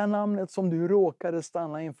 att det där namnet som du råkade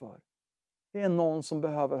stanna inför, det är någon som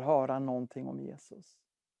behöver höra någonting om Jesus.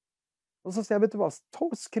 Och så säger jag, vet du vad,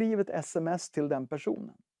 skriv ett sms till den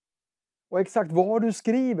personen. Och exakt vad du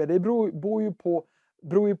skriver, det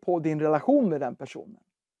beror ju på din relation med den personen.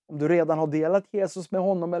 Om du redan har delat Jesus med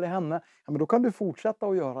honom eller henne, ja, men då kan du fortsätta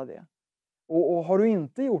att göra det. Och har du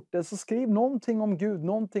inte gjort det, så skriv någonting om Gud,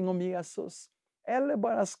 någonting om Jesus. Eller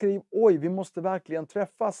bara skriv, oj, vi måste verkligen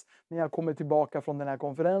träffas när jag kommer tillbaka från den här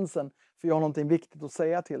konferensen, för jag har någonting viktigt att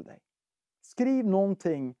säga till dig. Skriv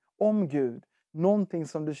någonting om Gud, någonting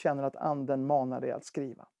som du känner att anden manar dig att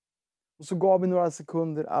skriva. Och så gav vi några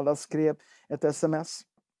sekunder, alla skrev ett sms.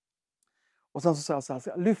 Och sen så sa jag så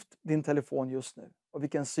här, lyft din telefon just nu. Och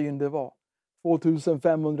vilken syn det var.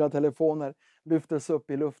 2500 telefoner lyftes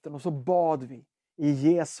upp i luften, och så bad vi i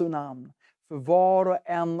Jesu namn för var och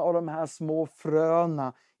en av de här små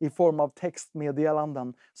fröna i form av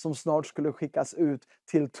textmeddelanden som snart skulle skickas ut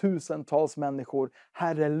till tusentals människor.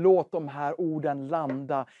 Herre, låt de här orden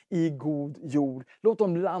landa i god jord. Låt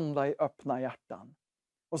dem landa i öppna hjärtan.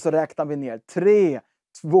 Och så räknar vi ner. 3,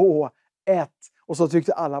 2, 1. Och så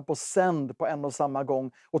tryckte alla på sänd på en och samma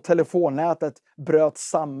gång. Och telefonnätet bröt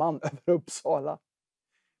samman över Uppsala.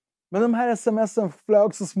 Men de här smsen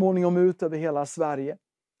flög så småningom ut över hela Sverige.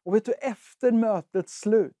 Och vet du, efter mötets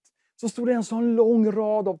slut så stod det en sån lång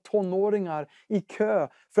rad av tonåringar i kö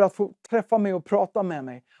för att få träffa mig och prata med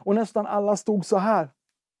mig. Och nästan alla stod så här.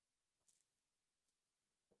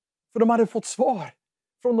 För de hade fått svar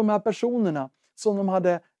från de här personerna som de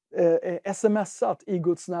hade smsat i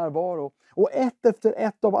Guds närvaro. Och ett efter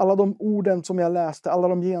ett av alla de orden som jag läste, alla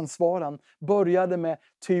de gensvaren, började med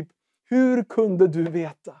typ, hur kunde du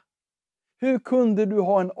veta? Hur kunde du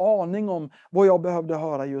ha en aning om vad jag behövde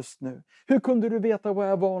höra just nu? Hur kunde du veta var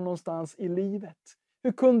jag var någonstans i livet?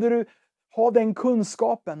 Hur kunde du ha den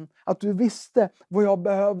kunskapen att du visste vad jag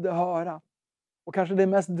behövde höra? Och kanske det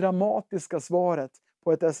mest dramatiska svaret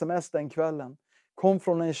på ett sms den kvällen kom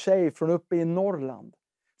från en tjej från uppe i Norrland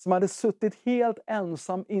som hade suttit helt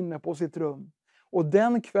ensam inne på sitt rum. Och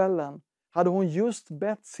den kvällen hade hon just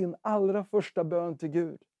bett sin allra första bön till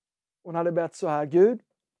Gud. Hon hade bett så här, Gud,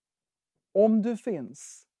 om du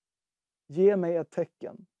finns, ge mig ett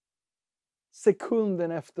tecken.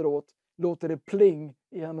 Sekunden efteråt låter det pling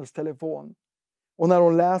i hennes telefon. Och när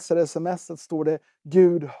hon läser smset står det,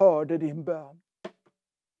 Gud hörde din bön.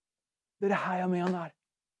 Det är det här jag menar.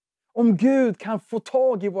 Om Gud kan få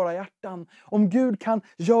tag i våra hjärtan, om Gud kan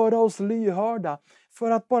göra oss lyhörda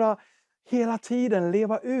för att bara hela tiden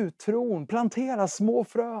leva ut tron, plantera små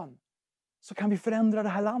frön, så kan vi förändra det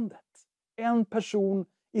här landet. En person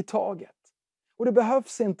i taget. Och det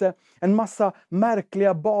behövs inte en massa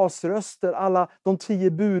märkliga basröster, alla de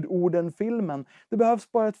 10 budorden-filmen. Det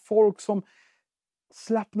behövs bara ett folk som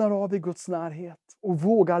slappnar av i Guds närhet och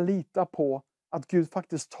vågar lita på att Gud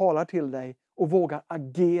faktiskt talar till dig och vågar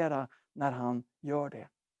agera när han gör det.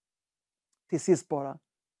 Till sist bara,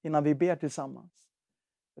 innan vi ber tillsammans.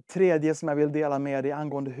 Det tredje som jag vill dela med dig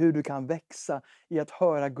angående hur du kan växa i att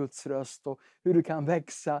höra Guds röst och hur du kan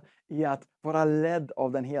växa i att vara ledd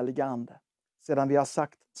av den heliga ande. Sedan vi har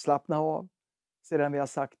sagt slappna av, sedan vi har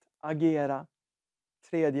sagt agera.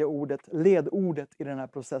 Tredje ordet, ledordet i den här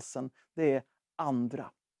processen, det är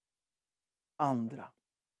andra. Andra.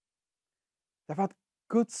 Därför att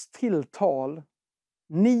Guds tilltal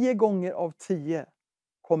 9 gånger av 10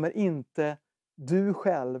 kommer inte du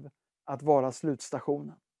själv att vara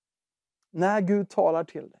slutstationen. När Gud talar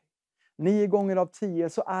till dig, 9 gånger av 10,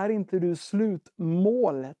 så är inte du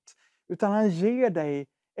slutmålet, utan han ger dig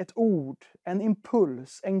ett ord, en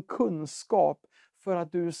impuls, en kunskap för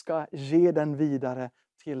att du ska ge den vidare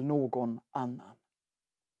till någon annan.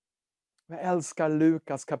 Jag älskar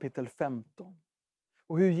Lukas kapitel 15.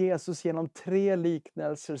 Och hur Jesus genom 3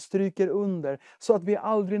 liknelser stryker under så att vi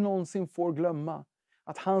aldrig någonsin får glömma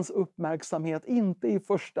att hans uppmärksamhet inte i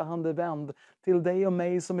första hand är vänd till dig och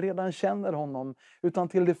mig som redan känner honom, utan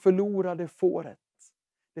till det förlorade fåret,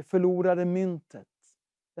 det förlorade myntet,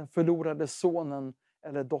 den förlorade sonen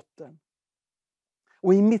eller dottern.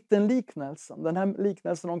 Och i mittenliknelsen, den här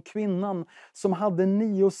liknelsen om kvinnan som hade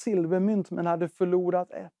 9 silvermynt men hade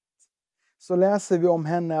förlorat 1, så läser vi om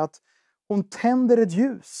henne att hon tänder ett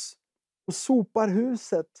ljus och sopar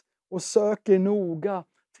huset och söker noga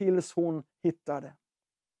tills hon hittar det.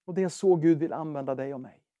 Och det är så Gud vill använda dig och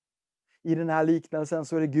mig. I den här liknelsen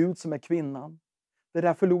så är det Gud som är kvinnan. Det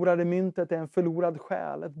där förlorade myntet är en förlorad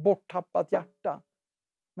själ, ett borttappat hjärta.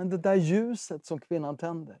 Men det där ljuset som kvinnan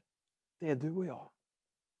tänder, det är du och jag.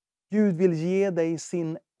 Gud vill ge dig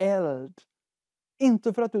sin eld.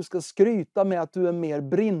 Inte för att du ska skryta med att du är mer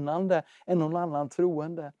brinnande än någon annan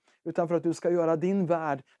troende, utan för att du ska göra din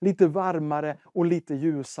värld lite varmare och lite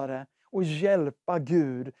ljusare och hjälpa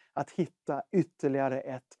Gud att hitta ytterligare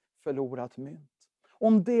ett förlorat mynt.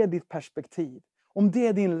 Om det är ditt perspektiv, om det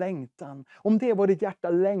är din längtan, om det är vad ditt hjärta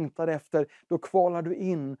längtar efter, då kvalar du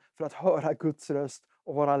in för att höra Guds röst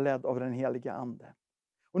och vara ledd av den heliga Ande.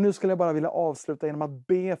 Och nu skulle jag bara vilja avsluta genom att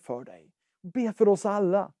be för dig. Be för oss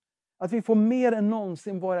alla. Att vi får mer än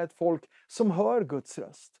någonsin vara ett folk som hör Guds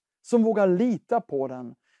röst. Som vågar lita på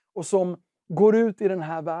den. Och som går ut i den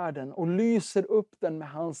här världen och lyser upp den med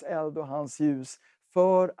hans eld och hans ljus.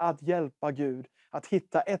 För att hjälpa Gud att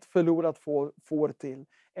hitta ett förlorat får till.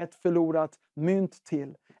 Ett förlorat mynt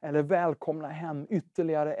till. Eller välkomna hem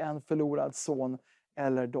ytterligare en förlorad son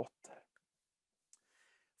eller dotter.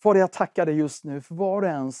 Fader, jag tackar dig just nu för var och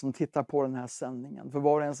en som tittar på den här sändningen. För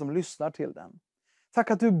var och en som lyssnar till den.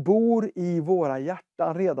 Tack att du bor i våra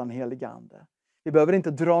hjärtan redan, helige Ande. Vi behöver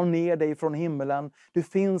inte dra ner dig från himmelen. Du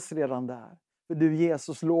finns redan där. För du,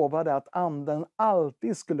 Jesus, lovade att anden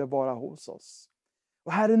alltid skulle vara hos oss.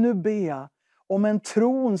 Och Herre, nu ber jag om en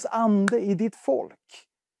trons ande i ditt folk.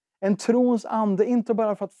 En trons ande, inte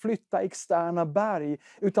bara för att flytta externa berg,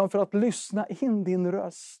 utan för att lyssna in din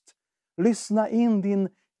röst. Lyssna in din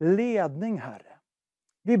ledning, Herre.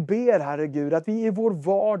 Vi ber, Herre Gud, att vi i vår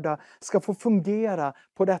vardag ska få fungera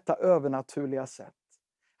på detta övernaturliga sätt.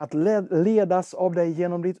 Att ledas av dig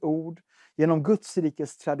genom ditt ord, genom Guds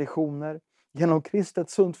rikes traditioner, genom kristet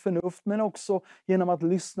sunt förnuft, men också genom att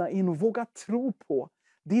lyssna in och våga tro på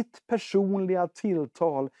ditt personliga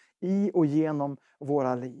tilltal i och genom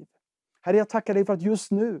våra liv. Herre, jag tackar dig för att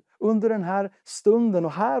just nu, under den här stunden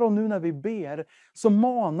och här och nu när vi ber, så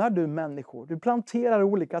manar du människor. Du planterar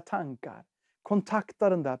olika tankar. Kontakta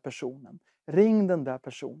den där personen. Ring den där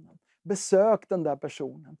personen. Besök den där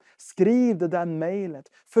personen. Skriv det där mejlet.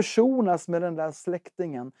 Försonas med den där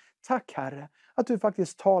släktingen. Tack, Herre, att du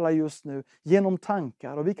faktiskt talar just nu genom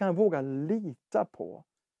tankar. Och vi kan våga lita på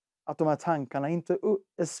att de här tankarna inte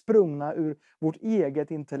är sprungna ur vårt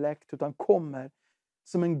eget intellekt, utan kommer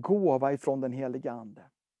som en gåva ifrån den heliga Ande.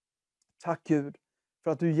 Tack Gud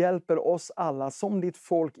för att du hjälper oss alla som ditt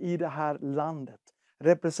folk i det här landet.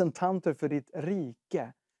 Representanter för ditt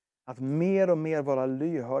rike. Att mer och mer vara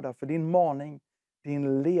lyhörda för din maning,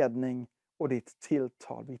 din ledning och ditt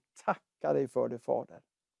tilltal. Vi tackar dig för det, Fader.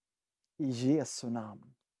 I Jesu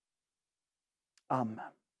namn.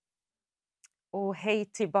 Amen. Och hej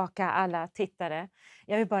tillbaka alla tittare.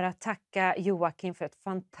 Jag vill bara tacka Joakim för ett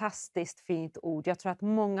fantastiskt fint ord. Jag tror att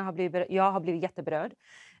många jag har blivit jätteberörd.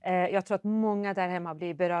 Jag tror att många där hemma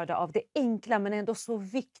blir berörda av det enkla men ändå så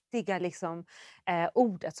viktiga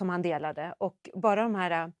ordet som han delade. Och bara de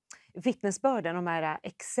här vittnesbörden, de här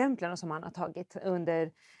exemplen som han har tagit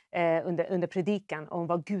under predikan om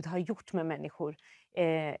vad Gud har gjort med människor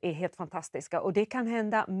är helt fantastiska. Och det kan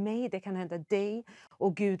hända mig, det kan hända dig.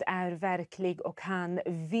 Och Gud är verklig och han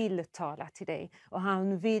vill tala till dig. Och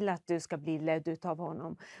han vill att du ska bli ledd utav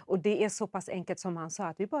honom. Och det är så pass enkelt som han sa,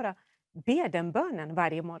 att vi bara ber den bönen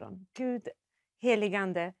varje morgon. Gud,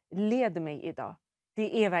 heligande, led mig idag.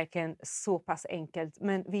 Det är verkligen så pass enkelt,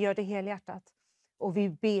 men vi gör det helhjärtat. Och vi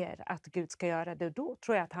ber att Gud ska göra det. Då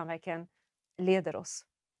tror jag att han verkligen leder oss.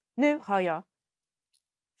 Nu har jag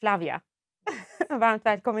Flavia. Varmt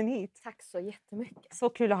välkommen hit. Tack så jättemycket. Så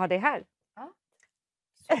kul att ha dig här. Ja.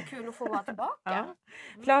 Så kul att få vara tillbaka. Ja.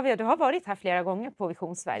 Flavia, du har varit här flera gånger på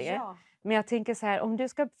Vision Sverige. Ja. Men jag tänker så här, om du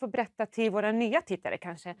ska få berätta till våra nya tittare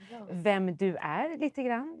kanske, vem du är lite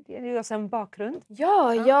grann. Ge oss en bakgrund.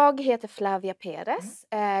 Ja, jag heter Flavia Perez.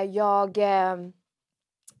 Jag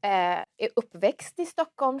är uppväxt i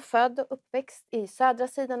Stockholm, född och uppväxt i södra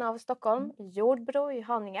sidan av Stockholm, i Jordbro i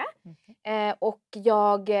Haninge. Och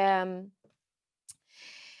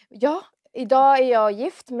idag är jag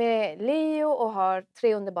gift med Leo och har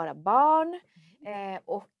 3 underbara barn.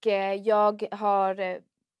 Och jag har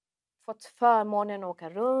fått förmånen att åka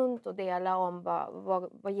runt och dela om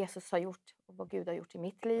vad Jesus har gjort och vad Gud har gjort i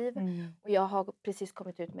mitt liv. Och jag har precis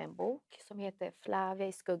kommit ut med en bok som heter Flavia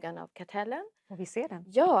i skuggan av kartellen. Och vi ser den.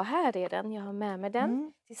 Ja, här är den. Jag har med mig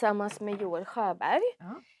den tillsammans med Joel Sjöberg.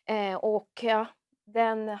 Och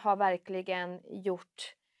den har verkligen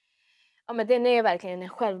gjort... Ja, men den är verkligen en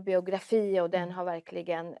självbiografi och den har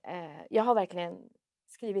verkligen... jag har verkligen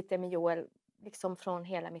skrivit det med Joel liksom från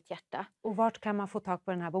hela mitt hjärta. Och vart kan man få tag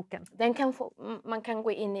på den här boken? Man kan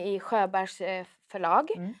gå in i Sjöbergs förlag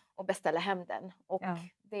och beställa hem den. Och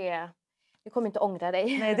du kommer inte ångra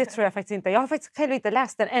dig. Nej, det tror jag faktiskt inte. Jag har faktiskt själv inte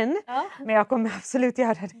läst den än. Men jag kommer absolut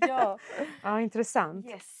göra det. Ja, intressant.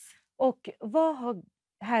 Yes. Och vad har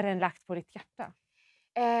Herren lagt på ditt hjärta?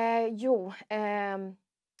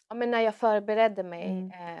 Men när jag förberedde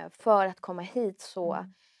mig för att komma hit så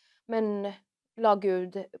la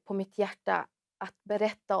Gud på mitt hjärta att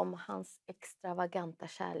berätta om hans extravaganta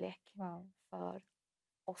kärlek för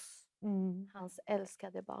oss. Hans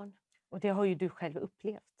älskade barn. Och det har ju du själv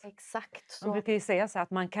upplevt. Exakt. Så. Man brukar ju säga så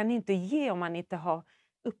att man kan inte ge om man inte har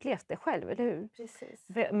upplevt det själv, eller hur? Precis.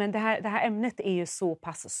 Men det här ämnet är ju så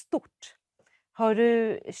pass stort. Har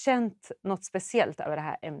du känt något speciellt över det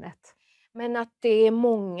här ämnet? Men att det är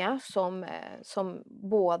många som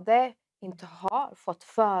både inte har fått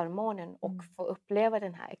förmånen och få uppleva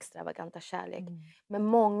den här extravaganta kärleken. Men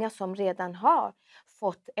många som redan har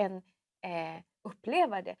fått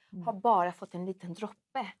uppleva det har bara fått en liten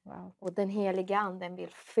droppe. Wow. Och den heliga anden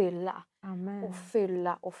vill fylla. Amen. Och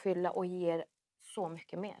fylla och fylla och ger så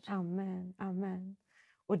mycket mer. Amen, amen.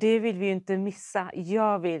 Och det vill vi ju inte missa.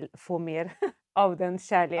 Jag vill få mer av den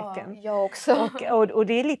kärleken. Ja, jag också. Och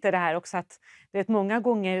det är lite det här också att många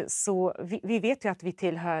gånger så vi vet ju att vi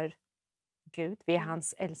tillhör Gud, vi är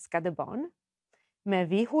hans älskade barn. Men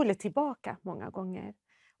vi håller tillbaka många gånger.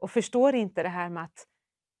 Och förstår inte det här med att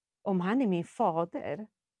om han är min fader,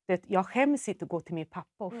 jag skäms inte att gå till min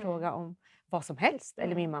pappa och fråga om vad som helst.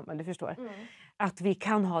 Eller min mamma, du förstår. Att vi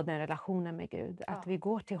kan ha den relationen med Gud. Att vi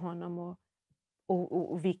går till honom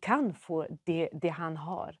och vi kan få det han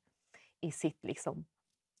har i sitt liksom...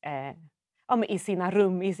 i sina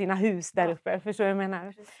rum, i sina hus där uppe. Förstår du vad jag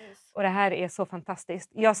menar? Precis. Och det här är så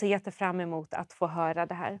fantastiskt. Jag ser jättefram emot att få höra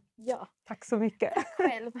det här. Ja. Tack så mycket.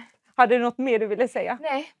 Själv. Hade du något mer du ville säga?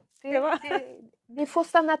 Nej, ni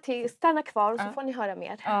får stanna kvar och så får ni höra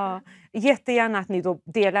mer. Ja, jättegärna att ni då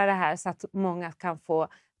delar det här så att många kan få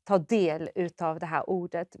ta del av det här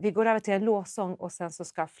ordet. Vi går över till en lovsång och sen så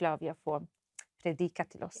ska Flavia få predika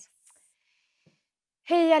till oss.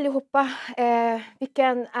 Hej allihopa!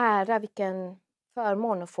 Vilken ära, vilken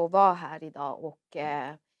förmån att få vara här idag och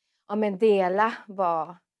dela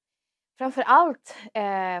framför allt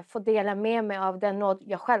få dela med mig av den nåd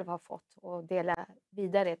jag själv har fått och dela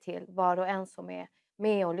vidare till var och en som är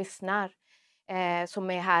med och lyssnar.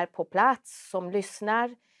 Som är här på plats, som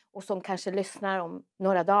lyssnar och som kanske lyssnar om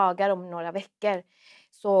några dagar, om några veckor.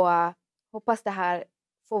 Så hoppas det här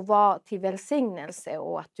får vara till välsignelse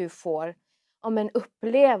och att du får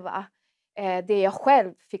uppleva det jag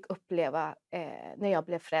själv fick uppleva när jag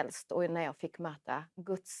blev frälst och när jag fick möta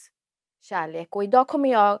Guds kärlek. Och idag kommer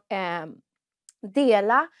jag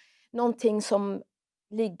dela någonting som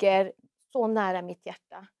ligger så nära mitt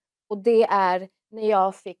hjärta. Och det är när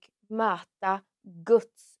jag fick möta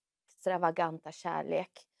Guds extravaganta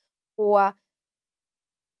kärlek. Och jag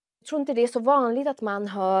tror inte det är så vanligt att man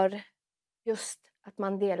hör just att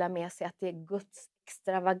man delar med sig att det är Guds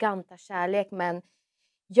extravaganta kärlek. Men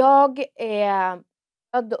jag är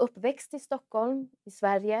född och uppväxt i Stockholm, i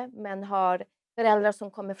Sverige, men har föräldrar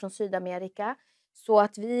som kommer från Sydamerika. Så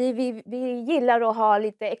att vi gillar att ha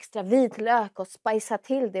lite extra vitlök och spicea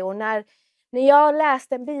till det. Och när jag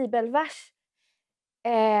läste en bibelvers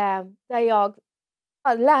där jag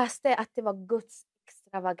läste att det var Guds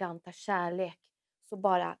extravaganta kärlek, så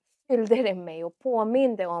bara fyllde det mig och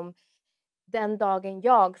påminde om den dagen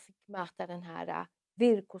jag fick möta den här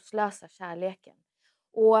villkorslösa kärleken.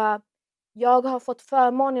 Och jag har fått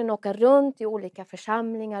förmånen att åka runt i olika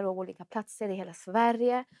församlingar och olika platser i hela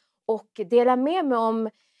Sverige och dela med mig om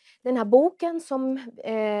Den här boken som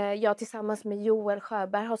jag tillsammans med Joel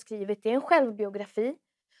Sjöberg har skrivit, det är en självbiografi.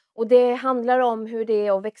 Och det handlar om hur det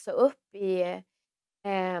är att växa upp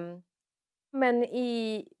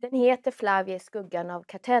den heter Flavia i skuggan av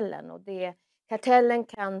kartellen. Och kartellen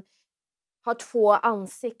kan ha två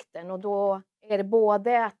ansikten, och då är det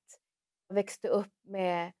både att jag växte upp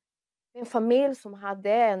med en familj som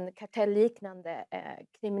hade en kartellliknande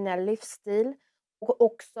kriminell livsstil, och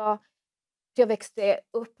också att jag växte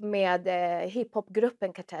upp med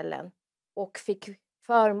hiphopgruppen Kartellen och fick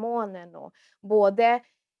förmånen att både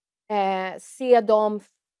se dem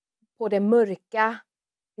på det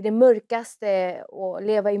mörkaste och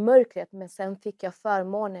leva i mörkret, men sen fick jag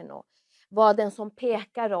förmånen att vara den som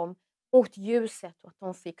pekar dem mot ljuset, och att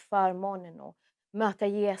de fick förmånen att möta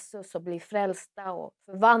Jesus och bli frälsta och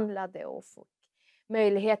förvandlade och få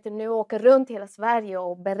möjligheten nu att åka runt hela Sverige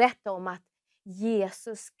och berätta om att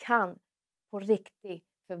Jesus kan på riktigt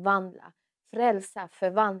frälsa,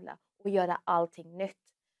 förvandla och göra allting nytt.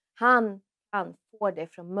 Han kan få det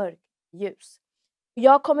från mörkt till ljus.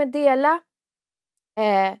 Jag kommer dela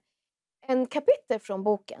en kapitel från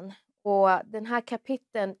boken, och den här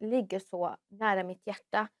kapiteln ligger så nära mitt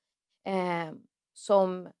hjärta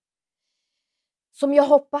som jag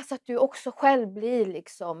hoppas att du också själv blir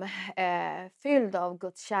liksom fylld av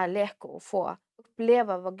Guds kärlek och få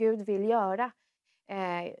uppleva vad Gud vill göra.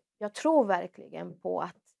 Jag tror verkligen på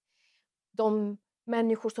att de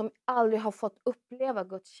människor som aldrig har fått uppleva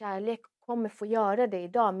Guds kärlek kommer få göra det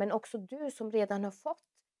idag. Men också du som redan har fått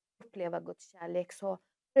uppleva Guds kärlek, så har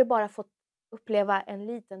du bara fått uppleva en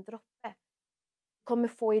liten droppe. Du kommer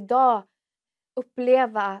få idag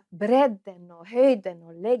uppleva bredden och höjden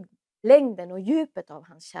och längden och djupet av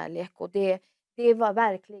hans kärlek. Och det var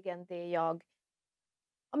verkligen det jag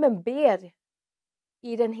ber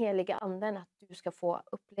i den heliga anden, att du ska få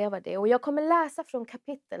uppleva det. Och jag kommer läsa från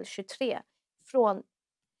kapitel 23 från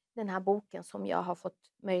den här boken som jag har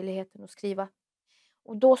fått möjligheten att skriva.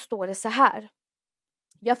 Och då står det så här: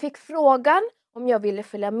 jag fick frågan om jag ville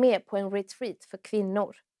följa med på en retreat för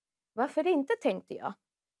kvinnor. Varför inte, tänkte jag.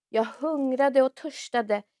 Jag hungrade och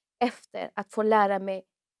törstade efter att få lära mig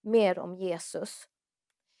mer om Jesus.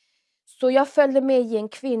 Så jag följde med en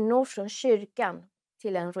kvinnor från kyrkan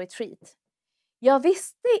till en retreat. Jag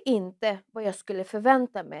visste inte vad jag skulle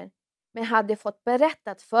förvänta mig, men hade fått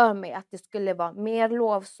berättat för mig att det skulle vara mer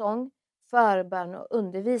lovsång, förbön och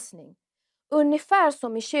undervisning. Ungefär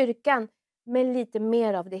som i kyrkan, men lite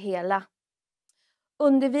mer av det hela.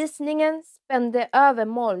 Undervisningen spände över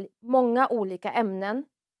många olika ämnen.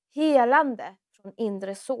 Helande från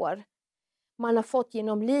inre sår man har fått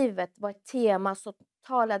genom livet var ett tema som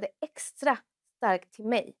talade extra starkt till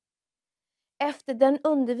mig. Efter den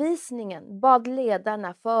undervisningen bad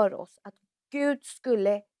ledarna för oss att Gud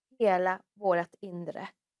skulle hela våra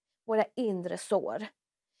inre sår.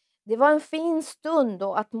 Det var en fin stund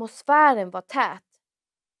och atmosfären var tät.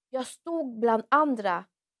 Jag stod bland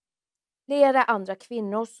flera andra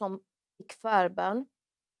kvinnor som fick förbön.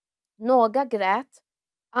 Några grät,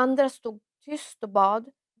 andra stod tyst och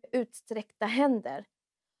bad med utsträckta händer.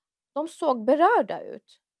 De såg berörda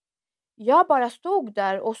ut. Jag bara stod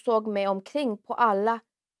där och såg mig omkring på alla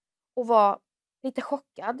och var lite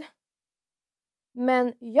chockad.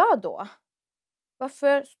 Men jag då?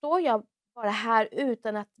 Varför står jag bara här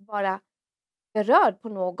utan att vara berörd på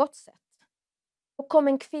något sätt? Och kom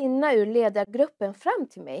en kvinna ur ledargruppen fram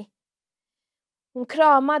till mig. Hon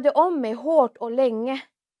kramade om mig hårt och länge.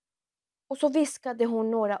 Och så viskade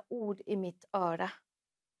hon några ord i mitt öra.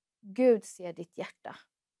 Gud ser ditt hjärta.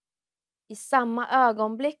 I samma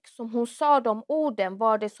ögonblick som hon sa de orden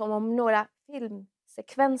var det som om några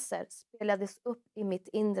filmsekvenser spelades upp i mitt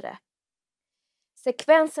inre.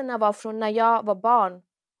 Sekvenserna var från när jag var barn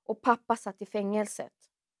och pappa satt i fängelset.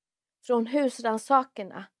 Från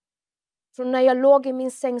husrannsakerna. Från när jag låg i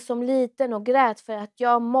min säng som liten och grät för att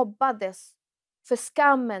jag mobbades. För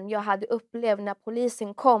skammen jag hade upplevt när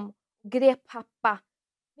polisen kom och grep pappa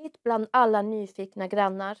mitt bland alla nyfikna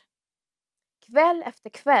grannar. Kväll efter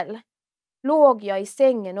kväll låg jag i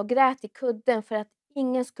sängen och grät i kudden för att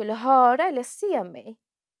ingen skulle höra eller se mig.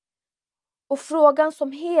 Och frågan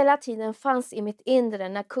som hela tiden fanns i mitt inre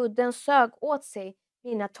när kudden sög åt sig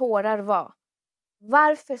mina tårar var: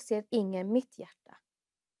 varför ser ingen mitt hjärta?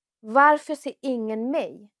 Varför ser ingen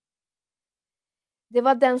mig? Det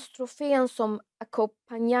var den strofen som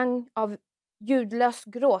ackompanjang av ljudlös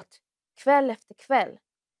gråt kväll efter kväll.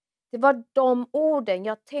 Det var de orden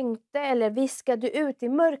jag tänkte eller viskade ut i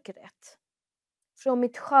mörkret. Från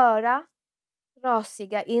mitt sköra,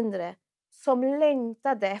 rasiga inre som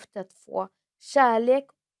längtade efter att få kärlek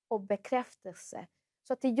och bekräftelse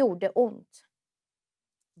så att det gjorde ont.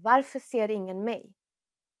 Varför ser ingen mig?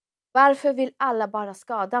 Varför vill alla bara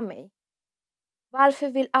skada mig? Varför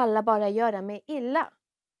vill alla bara göra mig illa?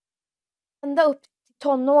 Ända upp till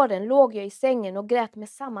tonåren låg jag i sängen och grät med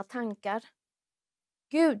samma tankar.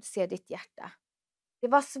 Gud ser ditt hjärta. Det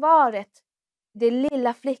var svaret. Det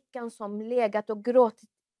lilla flickan som legat och gråtit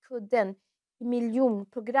i kudden i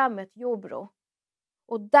miljonprogrammet Jobro.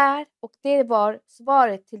 Och det var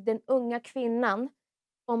svaret till den unga kvinnan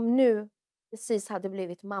som nu precis hade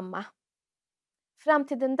blivit mamma. Fram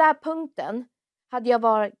till den där punkten hade jag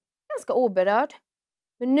varit ganska oberörd.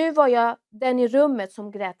 Men nu var jag den i rummet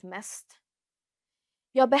som grät mest.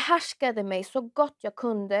 Jag behärskade mig så gott jag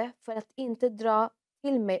kunde för att inte dra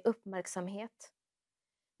till mig uppmärksamhet.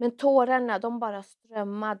 Men tårarna, de bara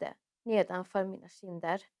strömmade nedanför mina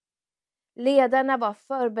kinder. Ledarna var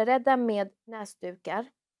förberedda med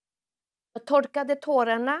näsdukar. Jag torkade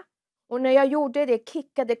tårarna och när jag gjorde det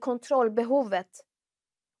kickade kontrollbehovet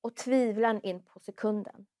och tvivlan in på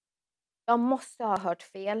sekunden. Jag måste ha hört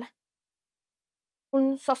fel.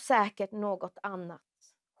 Hon sa säkert något annat.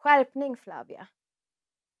 Skärpning, Flavia.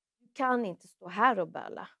 Du kan inte stå här och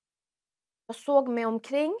böla. Jag såg mig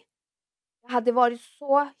omkring. Jag hade varit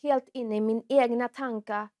så helt inne i min egna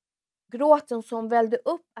tankar. Gråten som vällde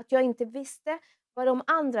upp att jag inte visste vad de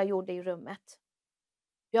andra gjorde i rummet.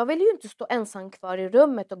 Jag ville ju inte stå ensam kvar i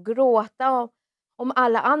rummet och gråta om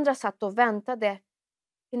alla andra satt och väntade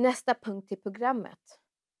till nästa punkt i programmet.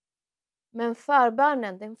 Men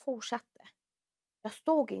förbönen, den fortsatte. Jag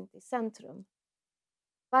stod inte i centrum.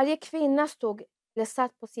 Varje kvinna stod eller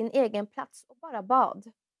satt på sin egen plats och bara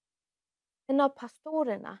bad. En av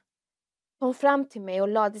pastorerna kom fram till mig och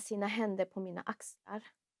lade sina händer på mina axlar.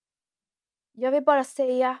 Jag vill bara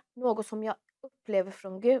säga något som jag upplever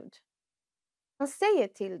från Gud. Han säger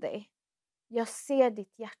till dig, jag ser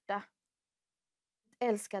ditt hjärta,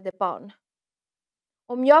 älskade barn.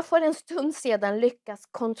 Om jag för en stund sedan lyckas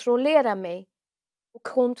kontrollera mig och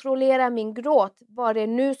kontrollera min gråt var det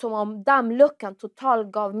nu som om dammluckan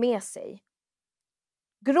totalt gav med sig.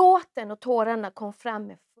 Gråten och tårarna kom fram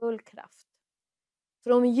med full kraft.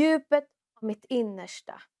 Från djupet av mitt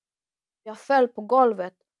innersta. Jag föll på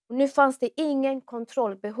golvet och nu fanns det ingen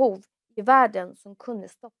kontrollbehov i världen som kunde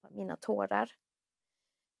stoppa mina tårar.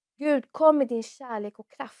 Gud, kom med din kärlek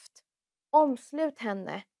och kraft. Omslut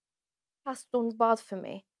henne. Pastorn bad för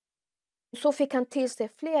mig. Så fick han till sig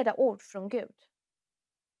flera ord från Gud.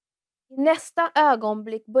 I nästa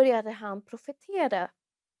ögonblick började han profetera.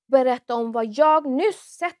 Berätta om vad jag nyss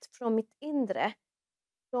sett från mitt inre.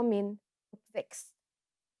 Från min uppväxt.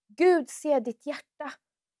 Gud ser ditt hjärta.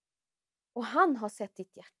 Och han har sett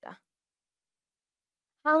ditt hjärta.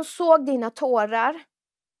 Han såg dina tårar.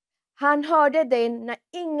 Han hörde dig när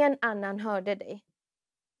ingen annan hörde dig.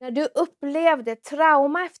 När du upplevde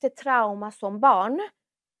trauma efter trauma som barn.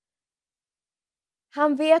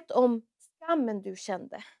 Han vet om skammen du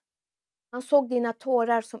kände. Han såg dina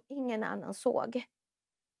tårar som ingen annan såg.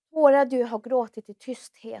 Tårar du har gråtit i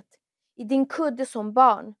tysthet. I din kudde som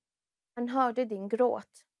barn. Han hörde din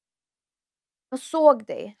gråt. Han såg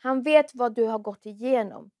dig. Han vet vad du har gått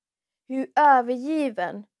igenom. Hur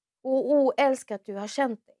övergiven och oälskad du har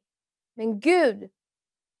känt dig. Men Gud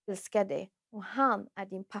älskar dig. Och han är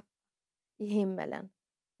din pappa i himmelen.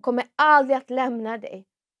 Han kommer aldrig att lämna dig.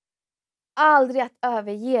 Aldrig att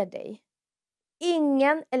överge dig.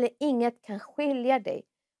 Ingen eller inget kan skilja dig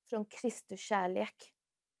från Kristus kärlek.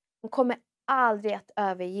 Han kommer aldrig att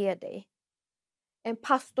överge dig. En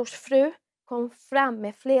pastorsfru kom fram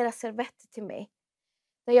med flera servetter till mig.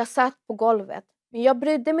 När jag satt på golvet. Men jag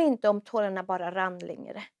brydde mig inte om tårarna bara rann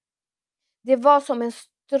längre. Det var som en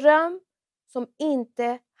ström som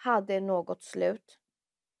inte hade något slut.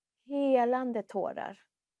 Helande tårar.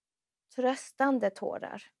 Tröstande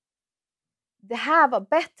tårar. Det här var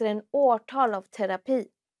bättre än årtal av terapi.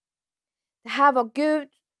 Det här var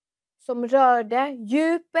Gud som rörde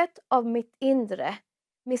djupet av mitt inre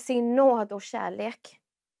med sin nåd och kärlek.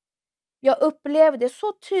 Jag upplevde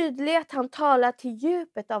så tydligt att han talade till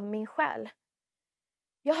djupet av min själ.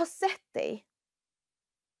 Jag har sett dig.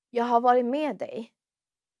 Jag har varit med dig.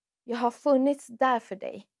 Jag har funnits där för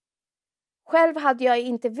dig. Själv hade jag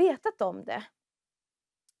inte vetat om det.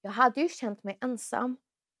 Jag hade ju känt mig ensam.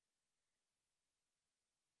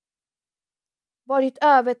 Varit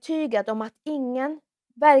övertygad om att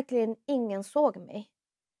verkligen ingen såg mig.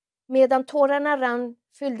 Medan tårarna rann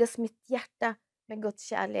fylldes mitt hjärta med Guds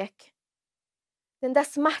kärlek. Den där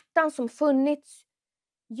smärtan som funnits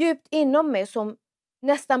djupt inom mig som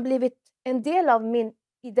nästan blivit en del av min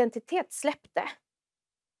identitet släppte.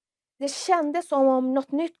 Det kändes som om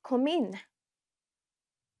något nytt kom in.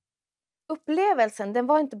 Upplevelsen, den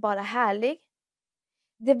var inte bara härlig.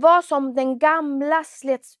 Det var som den gamla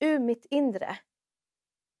slets ur mitt inre.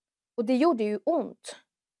 Och det gjorde ju ont.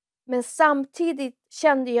 Men samtidigt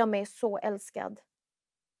kände jag mig så älskad.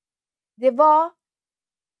 Det var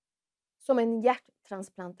som en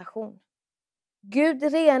hjärttransplantation. Gud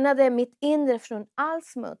renade mitt inre från all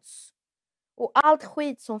smuts och allt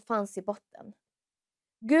skit som fanns i botten.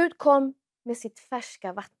 Gud kom med sitt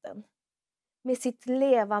färska vatten, med sitt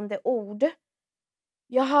levande ord.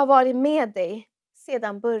 Jag har varit med dig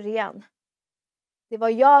sedan början. Det var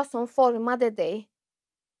jag som formade dig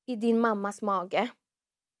i din mammas mage.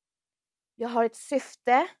 Jag har ett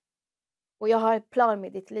syfte och jag har ett plan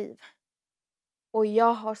med ditt liv. Och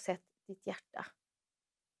jag har sett ditt hjärta.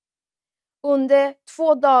 Under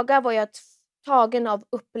 2 dagar var jag tagen av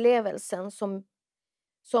upplevelsen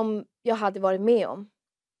som jag hade varit med om.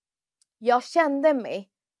 Jag kände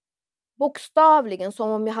mig bokstavligen som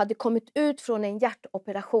om jag hade kommit ut från en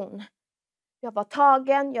hjärtoperation. Jag var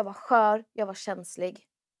tagen, jag var skör, jag var känslig.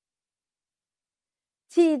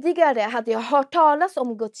 Tidigare hade jag hört talas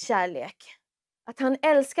om Guds kärlek. Att han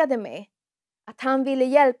älskade mig. Att han ville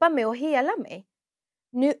hjälpa mig och hela mig.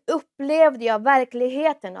 Nu upplevde jag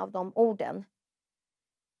verkligheten av de orden.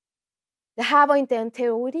 Det här var inte en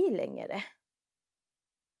teori längre.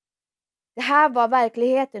 Det här var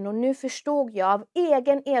verkligheten och nu förstod jag av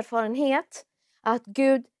egen erfarenhet att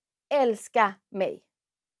Gud älskar mig.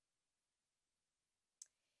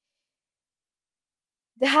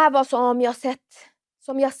 Det här var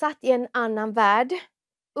som jag satt i en annan värld,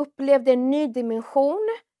 upplevde en ny dimension.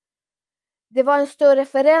 Det var en större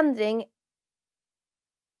förändring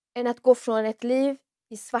än att gå från ett liv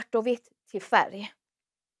i svart och vitt till färg.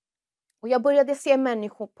 Och jag började se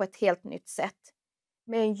människor på ett helt nytt sätt.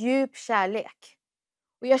 Med en djup kärlek.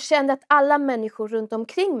 Och jag kände att alla människor runt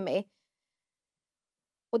omkring mig.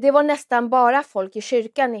 Och det var nästan bara folk i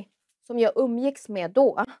kyrkan som jag umgicks med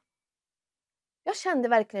då. Jag kände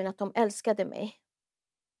verkligen att de älskade mig.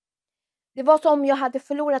 Det var som om jag hade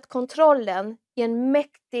förlorat kontrollen i en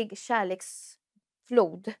mäktig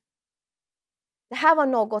kärleksflod. Det här var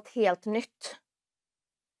något helt nytt.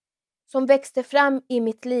 Som växte fram i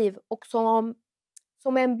mitt liv och som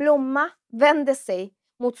en blomma vände sig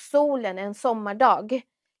mot solen en sommardag.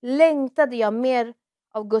 Längtade jag mer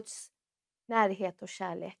av Guds närhet och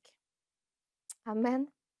kärlek.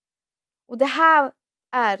 Amen. Och det här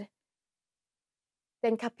är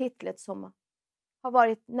den kapitlet som har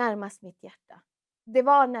varit närmast mitt hjärta. Det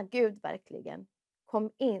var när Gud verkligen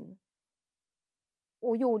kom in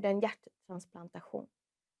och gjorde en hjärttransplantation.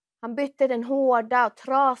 Han bytte den hårda och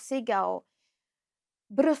trasiga och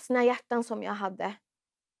brustna hjärtan som jag hade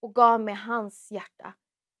och gav mig hans hjärta,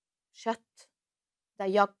 kött, där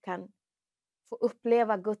jag kan få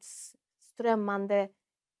uppleva Guds strömmande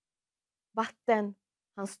vatten,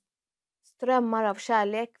 hans strömmar av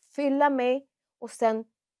kärlek, fylla mig och sen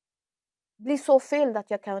bli så fylld att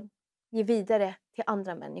jag kan ge vidare till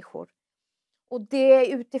andra människor. Och det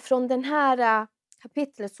är utifrån den här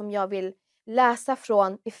kapitlet som jag vill läsa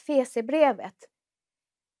från Efesierbrevet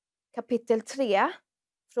kapitel 3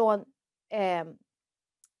 från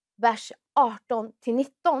vers 18 till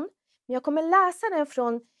 19. Men jag kommer läsa den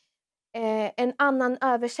från en annan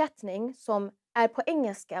översättning som är på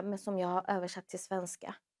engelska men som jag har översatt till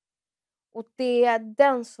svenska. Och det är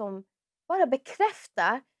den som bara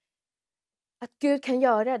bekräftar att Gud kan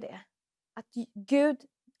göra det. Att Gud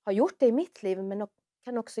har gjort det i mitt liv men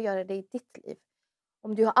kan också göra det i ditt liv.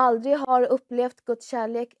 Om du aldrig har upplevt Guds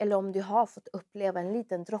kärlek eller om du har fått uppleva en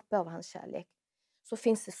liten droppe av hans kärlek så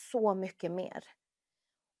finns det så mycket mer.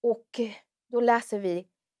 Och då läser vi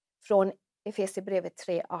från Efesierbrevet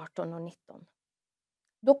 3, 18 och 19.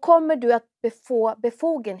 Då kommer du att få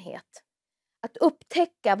befogenhet att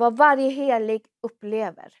upptäcka vad varje helig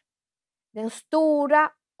upplever. Den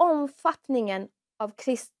stora omfattningen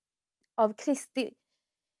av Kristi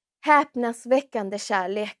häpnadsväckande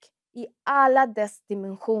kärlek i alla dess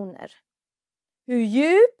dimensioner. Hur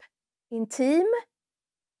djup, intim,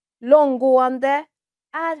 långgående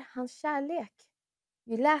är hans kärlek.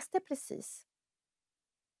 Vi läste precis.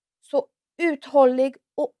 Så uthållig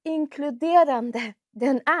och inkluderande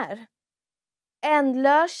den är.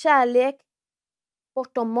 Ändlös kärlek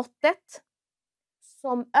bortom måttet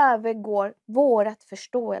som övergår vårat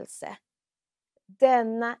förståelse.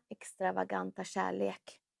 Denna extravaganta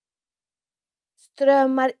kärlek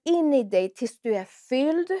strömmar in i dig tills du är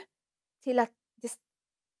fylld till att det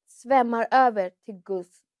svämmar över till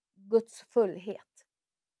Guds fullhet.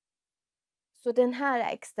 Så den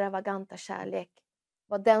här extravaganta kärlek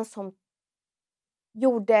var den som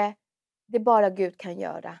gjorde det bara Gud kan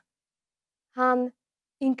göra. Han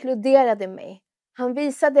inkluderade mig. Han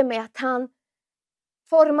visade mig att han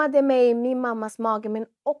formade mig i min mammas mage, men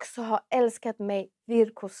också har älskat mig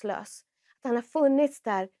villkorslöst. Att han har funnits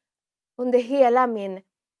där under hela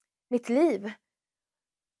mitt liv.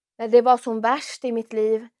 När det var som värst i mitt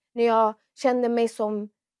liv, när jag kände mig som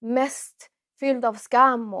mest fylld av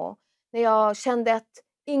skam och när jag kände att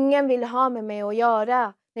ingen ville ha med mig att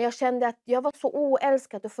göra. När jag kände att jag var så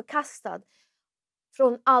oälskad och förkastad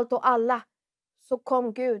från allt och alla, så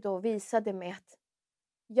kom Gud och visade mig att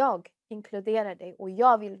jag inkluderar dig och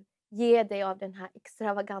jag vill ge dig av den här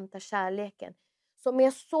extravaganta kärleken som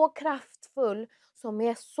är så kraftfull, som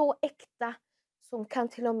är så äkta, som kan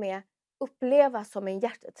till och med upplevas som en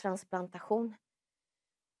hjärttransplantation.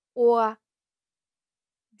 Och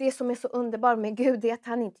det som är så underbart med Gud är att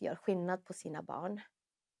han inte gör skillnad på sina barn.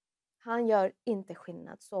 Han gör inte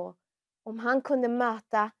skillnad. Så om han kunde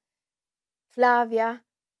möta Flavia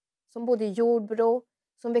som bodde i Jordbro,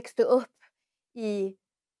 som växte upp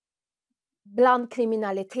bland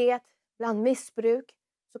kriminalitet, bland missbruk,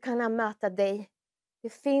 så kan han möta dig. Det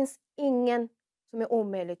finns ingen som är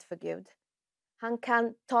omöjligt för Gud. Han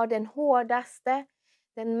kan ta den hårdaste,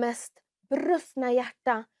 den mest brustna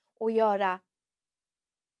hjärta och göra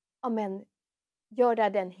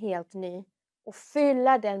den helt ny. Och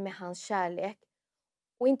fylla den med hans kärlek.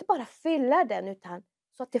 Och inte bara fylla den, utan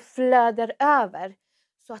så att det flödar över.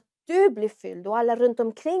 Så att du blir fylld och alla runt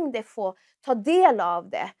omkring dig får ta del av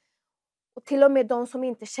det. Och till och med de som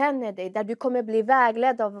inte känner dig, där du kommer bli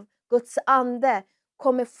vägledd av Guds ande,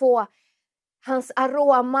 kommer få hans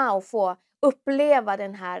aroma och få uppleva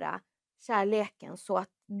den här kärleken. Så att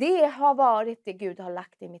det har varit det Gud har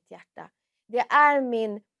lagt i mitt hjärta. Det är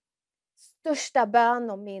min största bön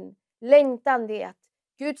och min längtan, det är att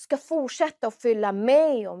Gud ska fortsätta att fylla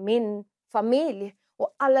mig och min familj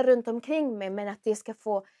och alla runt omkring mig, men att det ska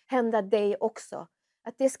få hända dig också.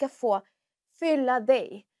 Att det ska få fylla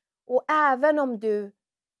dig. Och även om du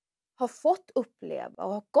har fått uppleva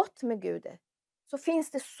och har gått med Gud, så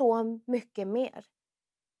finns det så mycket mer.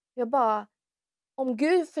 Om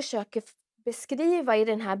Gud försöker beskriva i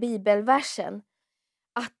den här bibelversen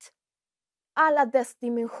att alla dess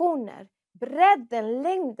dimensioner, bredden,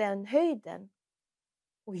 längden, höjden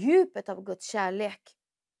och djupet av Guds kärlek,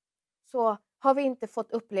 så har vi inte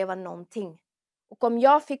fått uppleva någonting. Och om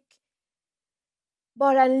jag fick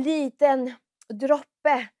bara en liten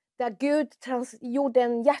droppe där Gud gjorde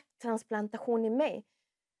en hjärttransplantation i mig,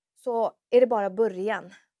 så är det bara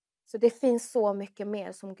början. Så det finns så mycket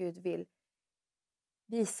mer som Gud vill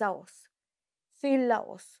visa oss, fylla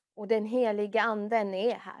oss, och den heliga anden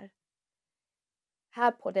är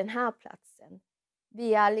här på den här platsen.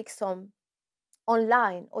 Vi är liksom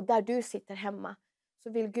online, och där du sitter hemma så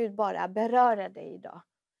vill Gud bara beröra dig idag.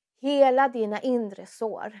 Hela dina inre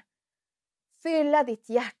sår. Fylla ditt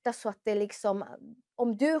hjärta så att det liksom,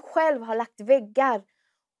 om du själv har lagt väggar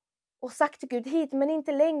och sagt till Gud hit men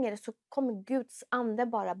inte längre, så kommer Guds ande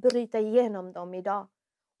bara bryta igenom dem idag.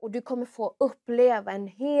 Och du kommer få uppleva en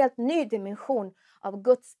helt ny dimension av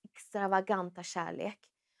Guds extravaganta kärlek.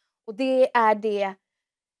 Och det är det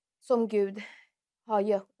som Gud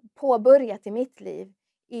har påbörjat i mitt liv,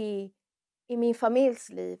 i min familjs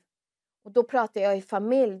liv. Och då pratar jag i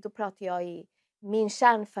familj, då pratar jag i min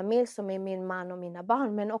kärnfamilj som är min man och mina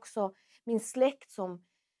barn, men också min släkt som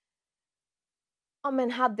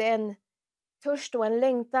hade en törst och en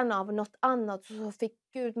längtan av något annat, så fick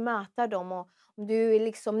Gud möta dem. Och om du är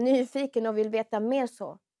liksom nyfiken och vill veta mer,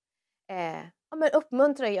 så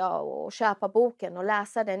uppmuntrar jag att köpa boken och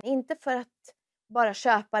läsa den. Inte för att bara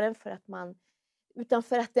köpa den utan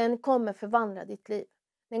för att den kommer förvandla ditt liv.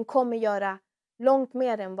 Den kommer göra långt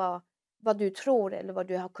mer än vad du tror eller vad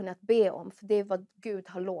du har kunnat be om. För det är vad Gud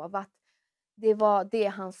har lovat. Det var det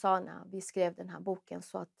han sa när vi skrev den här boken.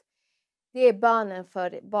 Så att det är bönen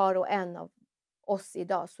för var och en av oss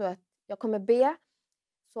idag. Så att jag kommer be.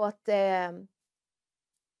 Så att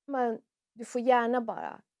du får gärna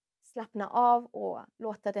bara slappna av och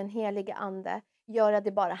låta den heliga ande göra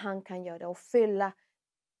det bara han kan göra. Och fylla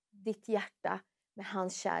ditt hjärta med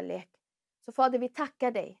hans kärlek. Så Fader, vi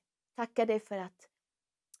tackar dig. Tackar dig för att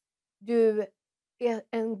du är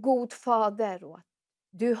en god fader och att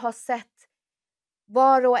du har sett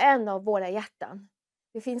var och en av våra hjärtan.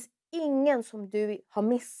 Det finns ingen som du har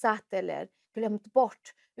missat eller glömt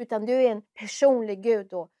bort, utan du är en personlig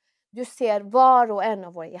Gud och du ser var och en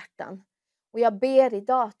av våra hjärtan. Och jag ber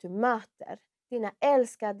idag att du möter dina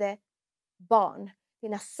älskade barn,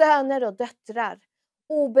 dina söner och döttrar.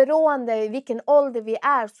 Oberoende i vilken ålder vi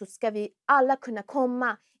är, så ska vi alla kunna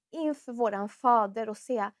komma inför våran fader och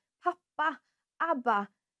säga: pappa, Abba,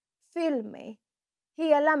 fyll mig,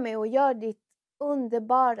 hela mig och gör ditt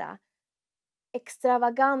underbara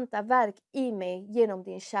extravaganta verk i mig genom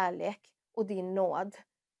din kärlek och din nåd.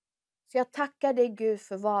 Så jag tackar dig Gud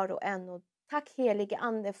för var och en, och tack helige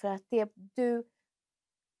Ande för att det du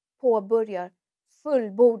påbörjar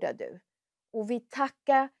fullbordar du. Och vi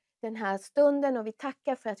tackar den här stunden, och vi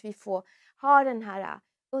tackar för att vi får ha den här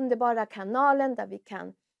underbara kanalen där vi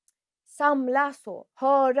kan samlas och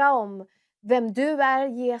höra om vem du är,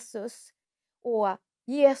 Jesus. Och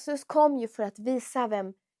Jesus kom ju för att visa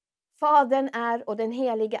vem Fadern är, och den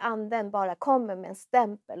helige anden bara kommer med en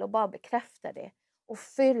stämpel och bara bekräftar det och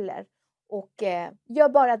fyller och gör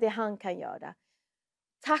bara det han kan göra.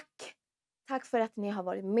 Tack för att ni har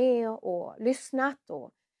varit med och lyssnat,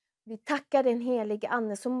 och vi tackar den helige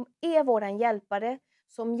ande som är våran hjälpare,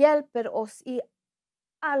 som hjälper oss i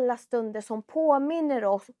alla stunder, som påminner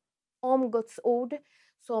oss om Guds ord,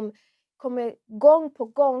 som kommer gång på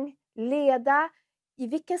gång leda i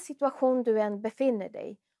vilken situation du än befinner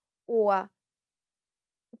dig, och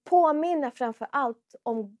påminna framför allt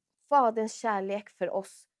om Faderns kärlek för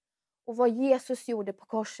oss och vad Jesus gjorde på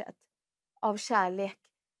korset av kärlek,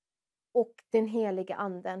 och den heliga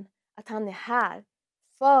anden, att han är här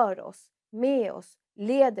för oss, med oss,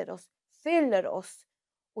 leder oss, fyller oss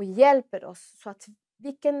och hjälper oss, så att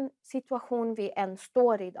vilken situation vi än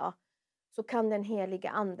står i idag, så kan den heliga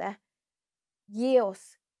ande ge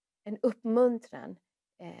oss en uppmuntran,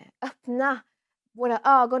 öppna våra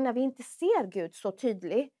ögon när vi inte ser Gud så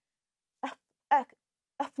tydligt,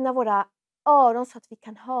 öppna våra öron så att vi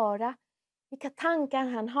kan höra vilka tankar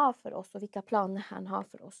han har för oss och vilka planer han har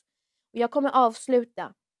för oss. Och jag kommer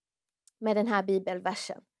avsluta med den här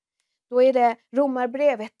bibelversen. Då är det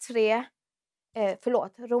Romarbrevet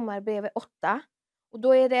 8, och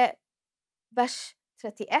då är det vers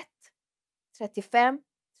 31, 35,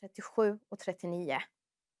 37 och 39.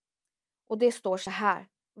 Och det står så här: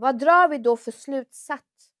 vad drar vi då för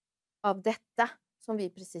slutsats av detta som vi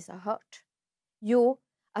precis har hört? Jo,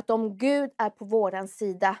 att om Gud är på våran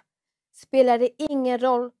sida spelar det ingen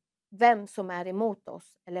roll vem som är emot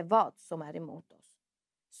oss eller vad som är emot oss.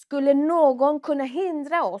 Skulle någon kunna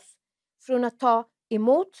hindra oss från att ta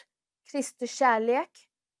emot Kristi kärlek?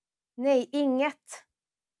 Nej, inget.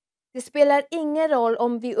 Det spelar ingen roll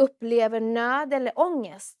om vi upplever nöd eller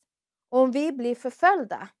ångest, om vi blir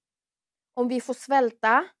förföljda, om vi får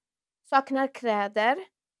svälta, saknar kläder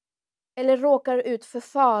eller råkar ut för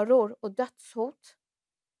faror och dödshot.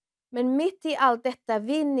 Men mitt i allt detta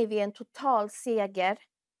vinner vi en total seger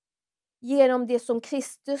genom det som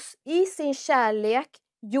Kristus i sin kärlek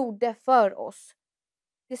gjorde för oss.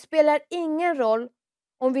 Det spelar ingen roll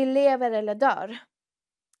om vi lever eller dör.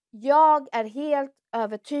 Jag är helt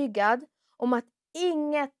övertygad om att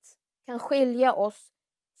inget kan skilja oss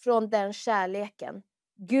från den kärleken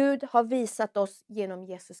Gud har visat oss genom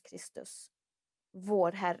Jesus Kristus,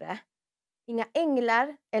 vår Herre. Inga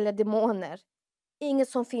änglar eller demoner. Inget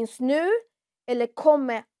som finns nu eller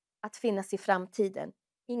kommer att finnas i framtiden.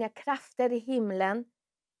 Inga krafter i himlen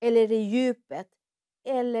eller i djupet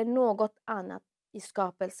eller något annat i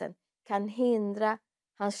skapelsen kan hindra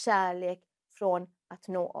hans kärlek från att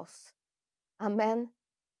nå oss. Amen.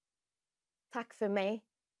 Tack för mig.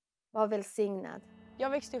 Var välsignad. Jag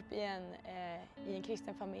växte upp i en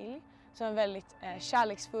kristen familj som är väldigt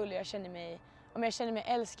kärleksfull. Jag känner mig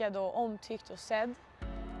älskad och omtyckt och sedd.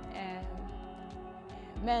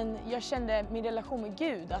 Men jag kände min relation med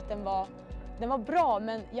Gud, att den var bra,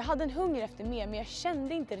 men jag hade en hunger efter mer, men jag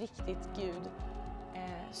kände inte riktigt Gud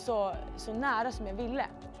så nära som jag ville.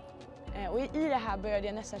 Och i det här började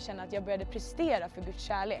jag nästan känna att jag började prestera för Guds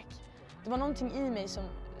kärlek. Det var någonting i mig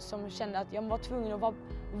som kände att jag var tvungen att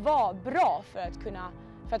vara bra för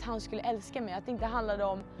att han skulle älska mig. Att det inte handlade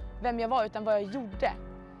om vem jag var utan vad jag gjorde.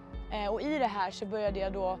 Och i det här så började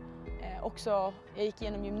jag då jag gick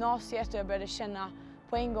igenom gymnasiet och jag började känna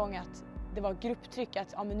på en gång att det var grupptryck,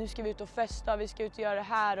 att men nu ska vi ut och festa, vi ska ut och göra det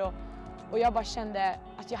här, och jag bara kände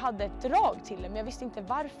att jag hade ett drag till det, men jag visste inte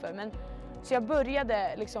varför. Så jag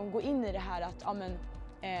började liksom gå in i det här att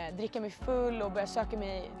dricka mig full och börja söka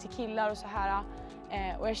mig till killar och så här.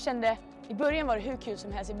 Och jag kände, i början var det hur kul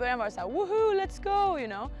som helst, i början var det så här woohoo, let's go, you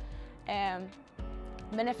know.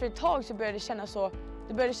 Men efter ett tag så började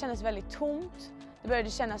det började kännas väldigt tomt. Det började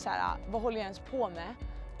kännas så här, vad håller jag ens på med?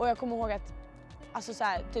 Och jag kommer ihåg att så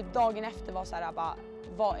här, typ dagen efter var så här, bara,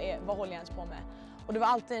 vad håller jag ens på med? Och det var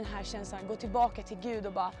alltid den här känslan, gå tillbaka till Gud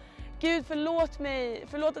och bara, Gud förlåt mig,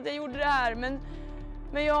 förlåt att jag gjorde det här. Men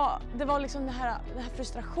det var liksom den här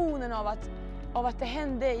frustrationen av att det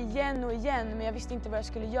hände igen och igen, men jag visste inte vad jag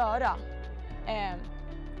skulle göra.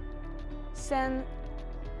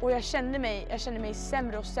 Och jag kände mig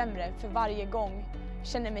sämre och sämre för varje gång. Jag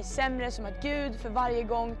kände mig sämre, som att Gud för varje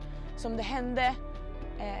gång som det hände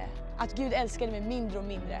att Gud älskade mig mindre och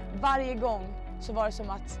mindre. Varje gång så var det som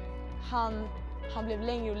att han blev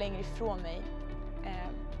längre och längre ifrån mig.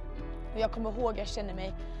 Och jag kommer ihåg, jag känner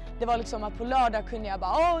mig, det var liksom att på lördag kunde jag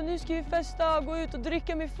bara nu ska vi festa, gå ut och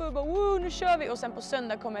dricka mig full, nu kör vi. Och sen på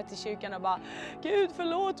söndag kom jag till kyrkan och bara Gud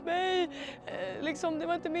förlåt mig, liksom det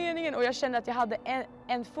var inte meningen. Och jag kände att jag hade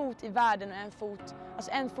en fot i världen och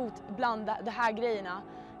en fot bland de här grejerna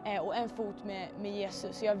och en fot med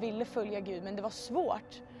Jesus. Så jag ville följa Gud, men det var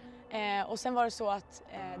svårt. Och sen var det så att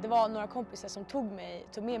det var några kompisar som tog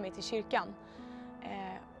med mig till kyrkan.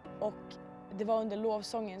 Och det var under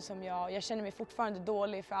lovsången som jag kände mig fortfarande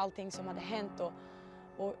dålig för allting som hade hänt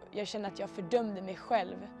och jag kände att jag fördömde mig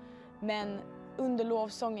själv. Men under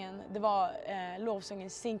lovsången, det var lovsången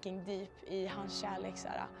Sinking Deep i hans kärlek.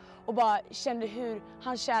 Och bara kände hur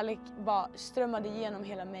hans kärlek bara strömmade igenom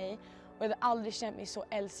hela mig. Och jag hade aldrig känt mig så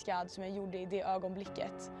älskad som jag gjorde i det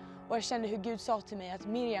ögonblicket. Och jag kände hur Gud sa till mig att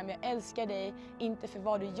Miriam, jag älskar dig inte för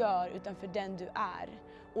vad du gör utan för den du är.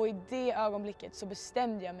 Och i det ögonblicket så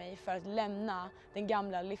bestämde jag mig för att lämna den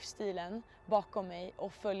gamla livsstilen bakom mig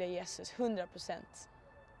och följa Jesus 100%.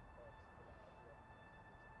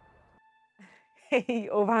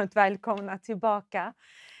 Hej och varmt välkomna tillbaka.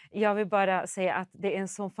 Jag vill bara säga att det är en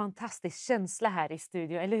sån fantastisk känsla här i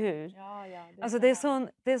studion, eller hur? Ja, Alltså det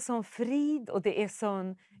är sån frid och det är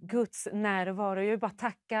sån Guds närvaro. Jag vill bara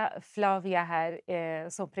tacka Flavia här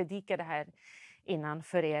som predikade här innan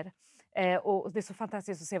för er. Och det är så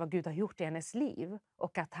fantastiskt att se vad Gud har gjort i hennes liv.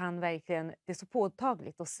 Och att han verkligen, det är så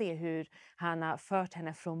påtagligt att se hur han har fört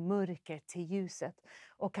henne från mörker till ljuset.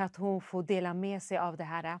 Och att hon får dela med sig av det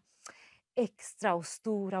här extra och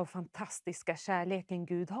stora och fantastiska kärleken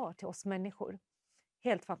Gud har till oss människor.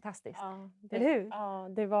 Helt fantastiskt. Ja, eller hur? Ja,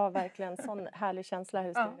 det var verkligen en sån härlig känsla här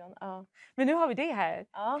i studion. Ja. Men nu har vi det här,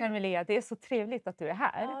 Ja. Carmelia. Det är så trevligt att du är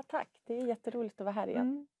här. Ja, tack. Det är jätteroligt att vara här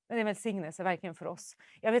igen. Det är en välsignelse verkligen för oss.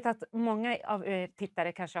 Jag vet att många av er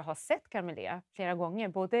tittare kanske har sett Carmelia flera gånger.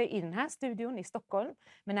 Både i den här studion i Stockholm,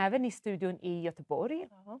 men även i studion i Göteborg.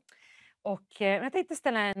 Ja. Och jag tänkte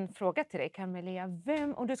ställa en fråga till dig, Carmelia.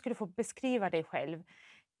 Om du skulle få beskriva dig själv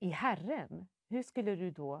i Herren, vad skulle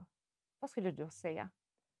du då säga?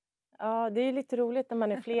 Ja, det är lite roligt när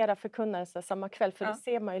man är flera förkunnare samma kväll. För då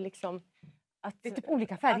ser man ju liksom att Det är typ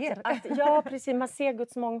olika färger. ja, precis. Man ser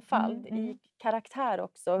Guds mångfald i karaktär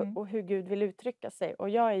också. Och hur Gud vill uttrycka sig. Och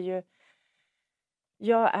jag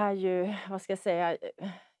är ju, vad ska jag säga,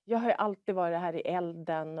 jag har ju alltid varit här i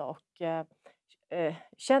elden och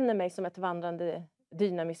känner mig som ett vandrande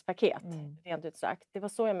dynamispaket, rent ut sagt. Det var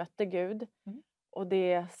så jag mötte Gud. Och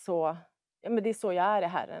det är så, men det är så jag är i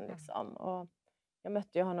Herren liksom. Och jag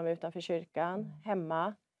mötte ju honom utanför kyrkan, hemma.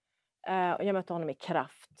 Och jag mötte honom i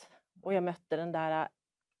kraft. Och jag mötte den där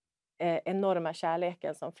enorma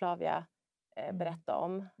kärleken som Flavia berättade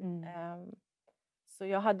om. Så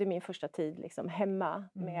jag hade min första tid liksom hemma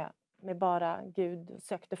med bara Gud och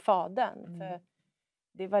sökte Fadern. För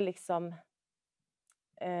det var liksom,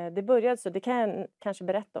 det började så, det kan jag kanske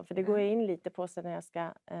berätta om. För det går jag in lite på sen när jag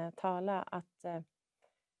ska tala. Att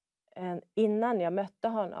innan jag mötte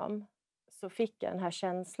honom så fick jag den här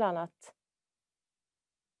känslan att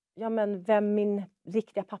vem min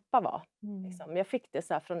riktiga pappa var. Liksom. Jag fick det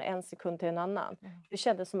så här från en sekund till en annan. Det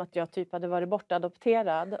kändes som att jag typ hade varit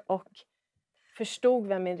bortadopterad och förstod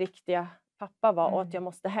vem min riktiga pappa var och att jag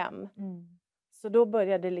måste hem. Så då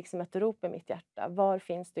började liksom ett rop i mitt hjärta. Var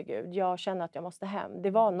finns du Gud? Jag känner att jag måste hem.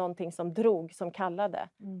 Det var någonting som drog, som kallade.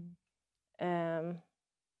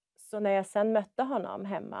 Så när jag sen mötte honom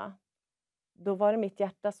hemma, då var det mitt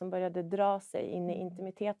hjärta som började dra sig in i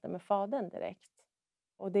intimiteten med Fadern direkt.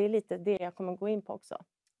 Och det är lite det jag kommer gå in på också.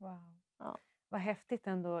 Wow. Ja. Vad häftigt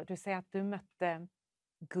ändå. Du säger att du mötte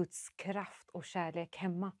Guds kraft och kärlek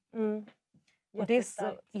hemma. Och det är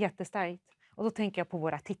så jättestarkt. Och då tänker jag på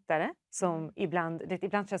våra tittare som ibland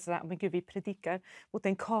känns det så här, men gud, vi predikar mot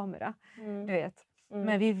en kamera, du vet.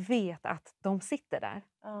 Men vi vet att de sitter där.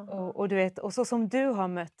 Och du vet, och så som du har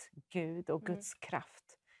mött Gud och Guds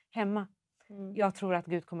kraft hemma. Jag tror att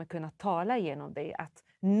Gud kommer kunna tala genom dig, att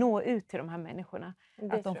nå ut till de här människorna.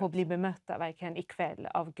 Att de får bli bemötta verkligen ikväll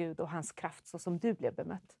av Gud och hans kraft så som du blev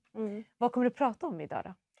bemött. Vad kommer du prata om idag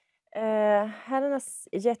då? Herren har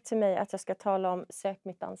gett till mig att jag ska tala om sök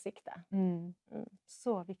mitt ansikte.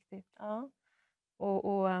 Så viktigt. Ja.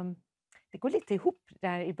 Och det går lite ihop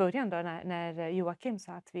där i början då när Joakim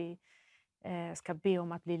sa att vi ska be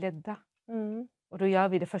om att bli ledda. Och då gör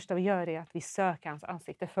vi det första vi gör är att vi söker hans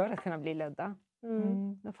ansikte för att kunna bli ledda.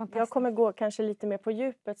 Jag kommer gå kanske lite mer på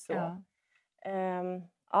djupet så.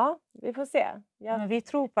 Ja, vi får se. Men vi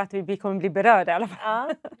tror på att vi kommer bli berörda i alla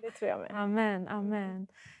fall. Ja, det tror jag med. Amen, amen.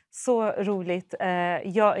 Så roligt.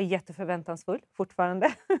 Jag är jätteförväntansfull fortfarande.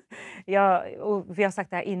 Och vi har sagt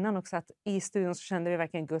det här innan också, att i studion så kände vi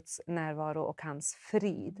verkligen Guds närvaro och hans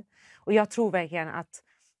frid. Och jag tror verkligen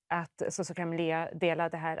att så kan Lea dela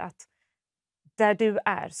det här, att där du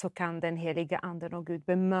är så kan den heliga anden och Gud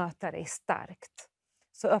bemöta dig starkt.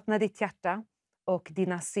 Så öppna ditt hjärta och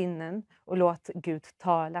dina sinnen och låt Gud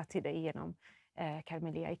tala till dig genom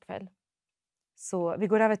Carmelia ikväll. Så vi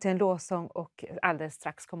går över till en lovsång och alldeles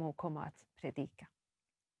strax kommer hon komma att predika.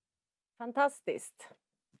 Fantastiskt.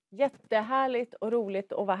 Jättehärligt och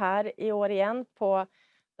roligt att vara här i år igen på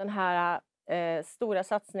den här stora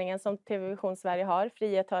satsningen som TV Vision Sverige har.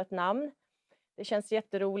 Frihet har ett namn. Det känns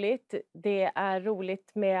jätteroligt. Det är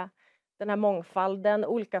roligt med den här mångfalden,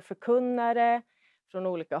 olika förkunnare från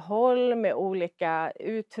olika håll med olika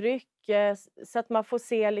uttryck, så att man får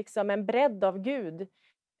se liksom en bredd av Gud.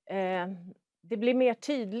 Det blir mer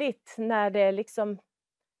tydligt när det liksom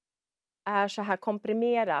är så här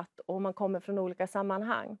komprimerat och man kommer från olika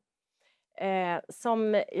sammanhang.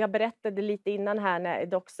 Som jag berättade lite innan här när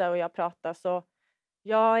Doxa och jag pratade, så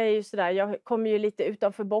jag är ju sådär, jag kommer ju lite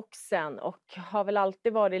utanför boxen och har väl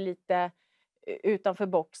alltid varit lite utanför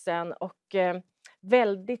boxen och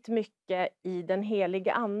väldigt mycket i den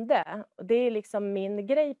heliga ande. Det är liksom min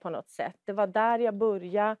grej på något sätt. Det var där jag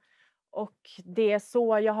började och det är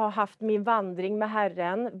så jag har haft min vandring med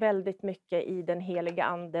Herren, väldigt mycket i den heliga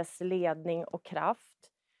andes ledning och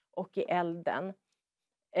kraft och i elden.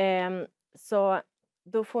 Så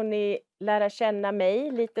då får ni lära känna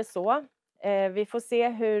mig lite så. Vi får se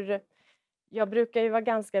hur, jag brukar ju vara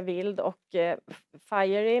ganska vild och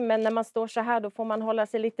fiery, men när man står så här då får man hålla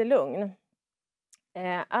sig lite lugn.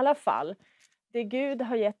 I alla fall, det Gud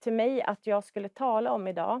har gett till mig att jag skulle tala om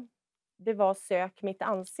idag, det var sök mitt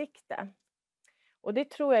ansikte. Och det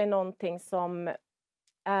tror jag är någonting som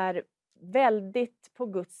är väldigt på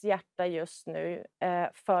Guds hjärta just nu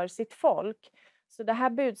för sitt folk. Så det här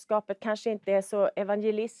budskapet kanske inte är så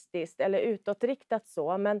evangelistiskt eller utåtriktat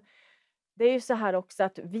så, men det är ju så här också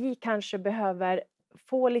att vi kanske behöver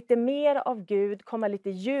få lite mer av Gud, komma lite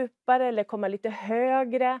djupare eller komma lite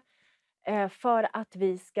högre för att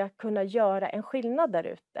vi ska kunna göra en skillnad där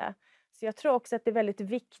ute. Så jag tror också att det är väldigt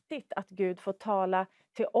viktigt att Gud får tala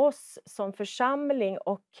till oss som församling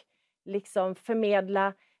och liksom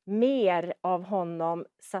förmedla mer av honom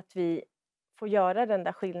så att vi får göra den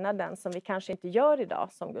där skillnaden som vi kanske inte gör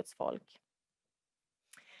idag som Guds folk.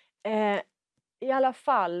 I alla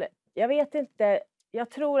fall, jag vet inte, jag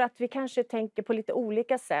tror att vi kanske tänker på lite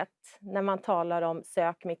olika sätt när man talar om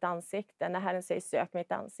sök mitt ansikte, när Herren säger sök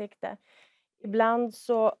mitt ansikte. Ibland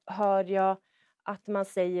så hör jag att man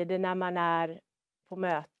säger det när man är på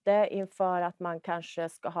möte inför att man kanske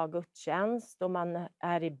ska ha gudstjänst och man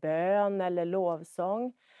är i bön eller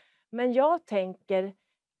lovsång. Men jag tänker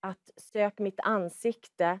att sök mitt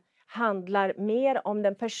ansikte handlar mer om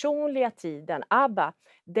den personliga tiden, Abba,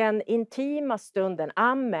 den intima stunden,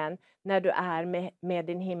 amen, när du är med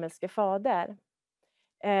din himmelske fader.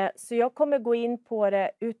 Så jag kommer gå in på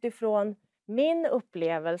det utifrån min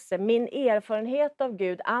upplevelse, min erfarenhet av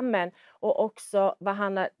Gud, amen, och också vad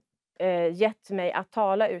han har gett mig att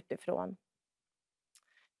tala utifrån.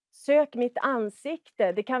 Sök mitt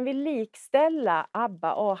ansikte, det kan vi likställa,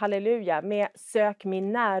 Abba och halleluja, med sök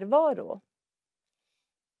min närvaro.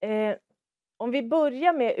 Om vi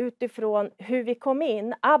börjar med utifrån hur vi kom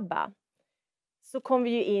in, Abba, så kom vi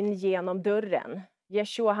ju in genom dörren.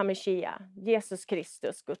 Yeshua HaMashiach, Jesus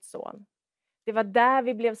Kristus, Guds son. Det var där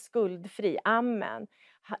vi blev skuldfri, amen.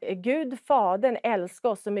 Gud, Fadern, älskar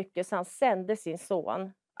oss så mycket så han sände sin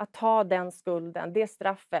son att ta den skulden, det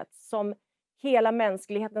straffet som hela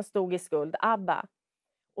mänskligheten stod i skuld, Abba.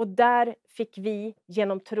 Och där fick vi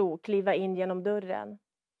genom tro kliva in genom dörren.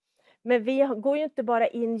 Men vi går ju inte bara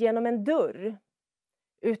in genom en dörr,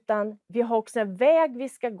 utan vi har också en väg vi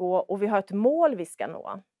ska gå och vi har ett mål vi ska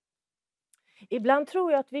nå. Ibland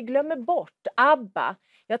tror jag att vi glömmer bort, Abba.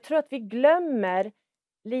 Jag tror att vi glömmer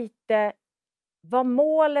lite vad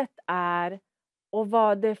målet är och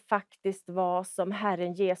vad det faktiskt var som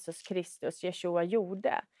Herren Jesus Kristus, Jeshua,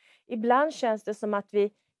 gjorde. Ibland känns det som att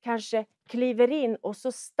vi kanske kliver in och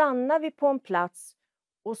så stannar vi på en plats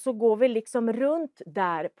och så går vi liksom runt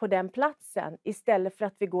där på den platsen istället för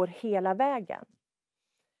att vi går hela vägen.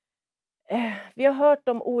 Vi har hört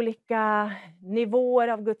om olika nivåer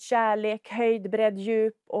av Guds kärlek, höjd, bredd,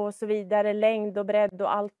 djup och så vidare, längd och bredd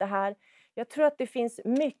och allt det här. Jag tror att det finns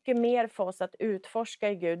mycket mer för oss att utforska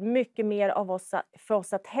i Gud, mycket mer för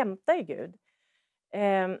oss att hämta i Gud.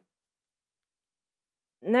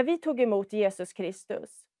 När vi tog emot Jesus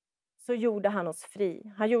Kristus så gjorde han oss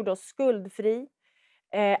fri. Han gjorde oss skuldfri.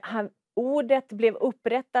 Ordet blev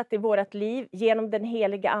upprättat i vårt liv genom den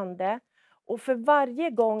heliga ande. Och för varje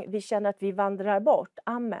gång vi känner att vi vandrar bort,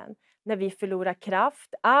 amen, när vi förlorar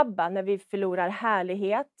kraft, Abba, när vi förlorar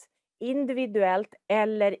härlighet, individuellt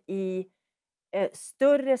eller i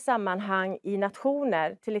större sammanhang i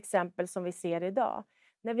nationer, till exempel som vi ser idag.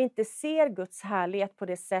 När vi inte ser Guds härlighet på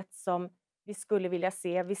det sätt som vi skulle vilja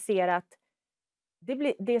se, vi ser att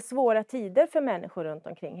det är svåra tider för människor runt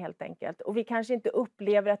omkring helt enkelt. Och vi kanske inte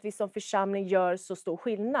upplever att vi som församling gör så stor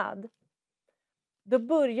skillnad. Då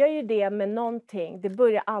börjar ju det med någonting. Det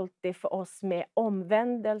börjar alltid för oss med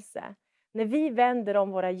omvändelse. När vi vänder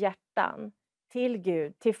om våra hjärtan till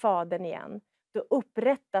Gud, till Fadern igen, då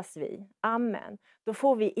upprättas vi. Amen. Då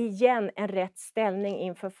får vi igen en rätt ställning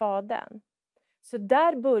inför Fadern. Så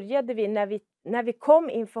där började vi när vi kom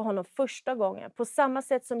inför honom första gången. På samma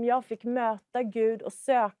sätt som jag fick möta Gud och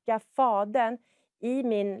söka Fadern i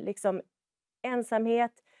min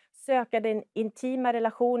ensamhet. Söka den intima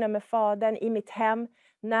relationen med Fadern i mitt hem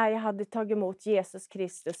när jag hade tagit emot Jesus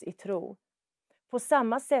Kristus i tro. På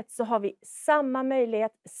samma sätt så har vi samma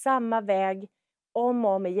möjlighet, samma väg om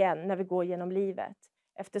och om igen när vi går genom livet.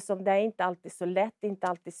 Eftersom det är inte alltid så lätt, inte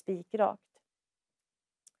alltid spikrakt.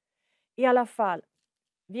 I alla fall,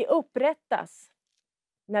 vi upprättas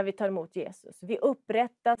när vi tar emot Jesus. Vi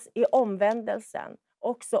upprättas i omvändelsen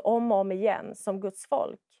också om och om igen som Guds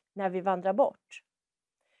folk när vi vandrar bort.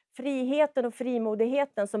 Friheten och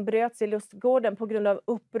frimodigheten som bröts i lustgården på grund av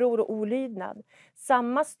uppror och olydnad.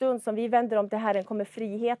 Samma stund som vi vänder om till Herren kommer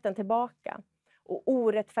friheten tillbaka. Och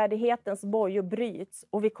orättfärdighetens bojor bryts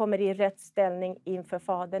och vi kommer i rätt ställning inför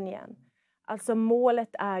Fadern igen. Alltså målet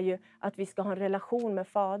är ju att vi ska ha en relation med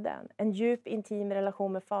Fadern. En djup intim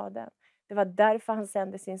relation med Fadern. Det var därför han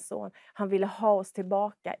sände sin son. Han ville ha oss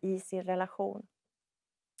tillbaka i sin relation.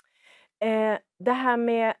 Det här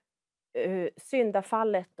med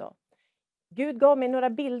syndafallet då. Gud gav mig några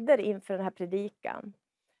bilder inför den här predikan.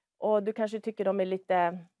 Och du kanske tycker de är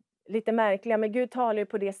lite märkliga. Men Gud talar ju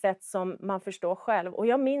på det sätt som man förstår själv. Och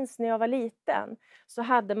jag minns när jag var liten. Så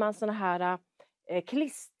hade man såna här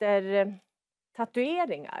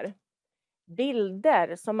klistertatueringar.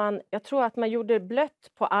 Bilder som jag tror att man gjorde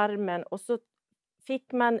blött på armen. Och så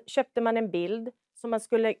köpte man en bild som man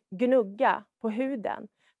skulle gnugga på huden.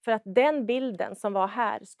 För att den bilden som var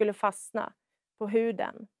här skulle fastna på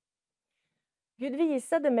huden. Gud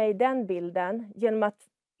visade mig den bilden genom att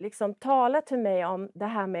tala till mig om det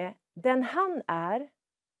här med den han är.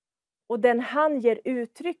 Och den han ger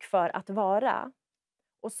uttryck för att vara.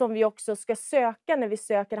 Och som vi också ska söka när vi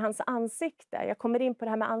söker hans ansikte. Jag kommer in på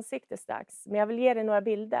det här med ansikte strax. Men jag vill ge dig några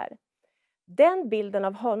bilder. Den bilden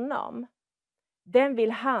av honom. Den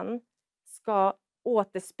vill han ska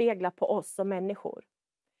återspegla på oss som människor.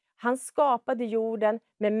 Han skapade jorden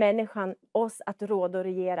med människan oss att råda och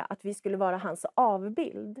regera. Att vi skulle vara hans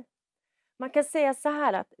avbild. Man kan säga så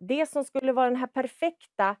här att det som skulle vara den här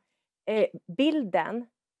perfekta bilden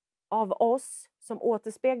av oss som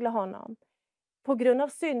återspeglar honom. På grund av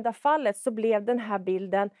syndafallet så blev den här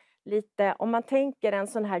bilden lite, om man tänker en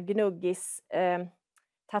sån här gnuggis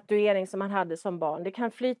tatuering som man hade som barn. Det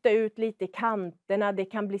kan flyta ut lite i kanterna, det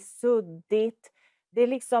kan bli suddigt. Det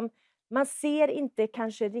är man ser inte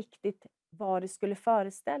kanske riktigt vad det skulle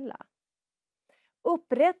föreställa.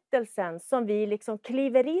 Upprättelsen som vi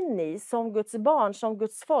kliver in i som Guds barn, som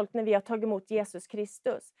Guds folk när vi har tagit emot Jesus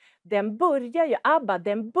Kristus. Den börjar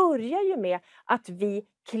ju med att vi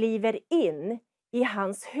kliver in i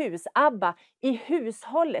hans hus. Abba, i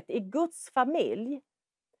hushållet, i Guds familj.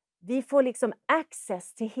 Vi får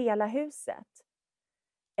access till hela huset.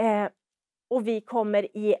 Och vi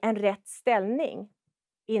kommer i en rätt ställning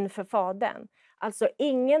inför Fadern. Alltså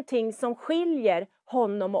ingenting som skiljer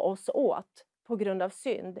honom och oss åt på grund av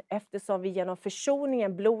synd. Eftersom vi genom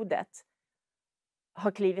försoningen, blodet,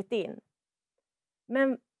 har klivit in.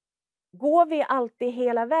 Men går vi alltid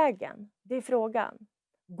hela vägen? Det är frågan.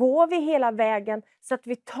 Går vi hela vägen så att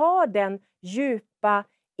vi tar den djupa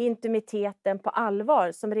intimiteten på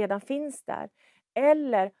allvar som redan finns där?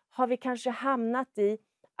 Eller har vi kanske hamnat i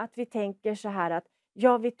att vi tänker så här att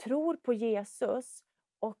ja, vi tror på Jesus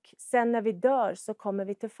och sen när vi dör så kommer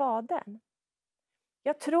vi till Fadern.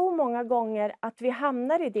 Jag tror många gånger att vi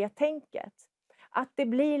hamnar i det tänket. Att det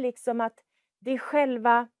blir att det är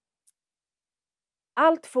själva,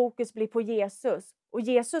 allt fokus blir på Jesus. Och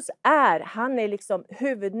Jesus han är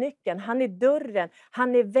huvudnyckeln, han är dörren,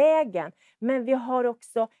 han är vägen. Men vi har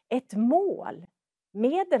också ett mål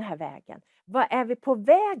med den här vägen. Vad är vi på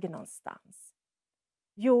väg någonstans?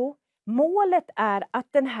 Jo, målet är att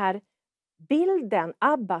den här bilden,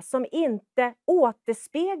 Abba, som inte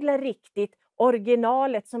återspeglar riktigt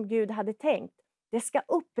originalet som Gud hade tänkt. Det ska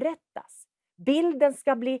upprättas. Bilden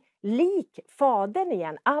ska bli lik Fadern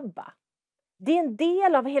igen, Abba. Det är en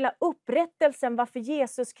del av hela upprättelsen varför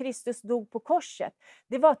Jesus Kristus dog på korset.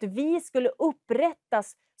 Det var att vi skulle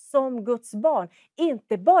upprättas som Guds barn.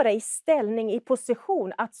 Inte bara i ställning, i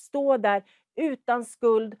position, att stå där utan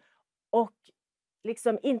skuld och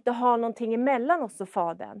liksom inte ha någonting emellan oss och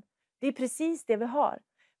Fadern. Det är precis det vi har.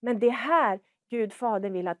 Men det är här Gud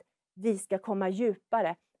Fadern vill att vi ska komma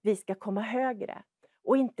djupare, vi ska komma högre.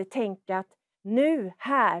 Och inte tänka att nu,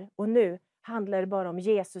 här och nu handlar det bara om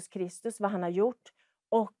Jesus Kristus, vad han har gjort,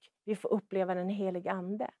 och vi får uppleva den heliga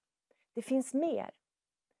ande. Det finns mer.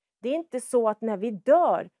 Det är inte så att när vi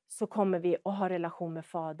dör så kommer vi att ha relation med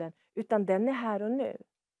Fadern, utan den är här och nu.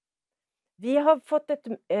 Vi har fått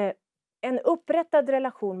en upprättad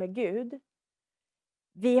relation med Gud.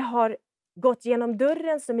 Vi har gått genom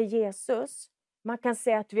dörren som är Jesus. Man kan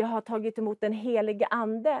säga att vi har tagit emot den heliga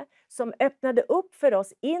ande som öppnade upp för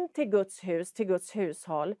oss in till Guds hus, till Guds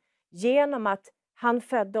hushåll, genom att han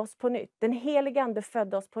födde oss på nytt. Den heliga ande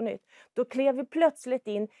födde oss på nytt. Då klev vi plötsligt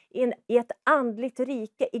in i ett andligt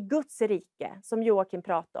rike, i Guds rike, som Joakim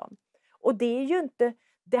pratade om. Och det är ju inte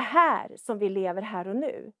det här som vi lever här och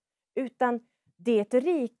nu, utan det är ett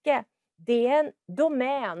rike, det är en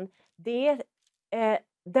domän, det är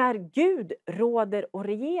där Gud råder och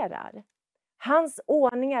regerar. Hans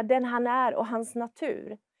ordning är den han är och hans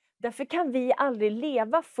natur. Därför kan vi aldrig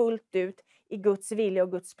leva fullt ut i Guds vilja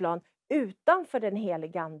och Guds plan utanför den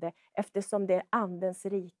helige ande, eftersom det är andens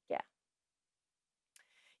rike.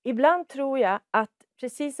 Ibland tror jag att,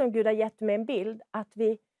 precis som Gud har gett mig en bild, att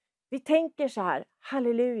vi tänker så här: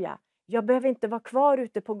 halleluja, jag behöver inte vara kvar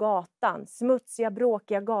ute på gatan, smutsiga,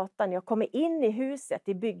 bråkiga gatan. Jag kommer in i huset,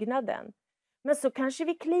 i byggnaden. Men så kanske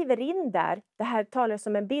vi kliver in där, det här talar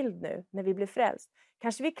som en bild nu när vi blir frälst.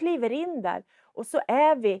 Kanske vi kliver in där och så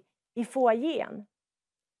är vi i foajén.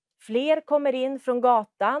 Fler kommer in från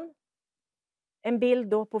gatan, en bild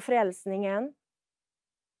då på frälsningen.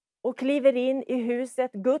 Och kliver in i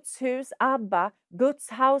huset, Guds hus, Abba, Guds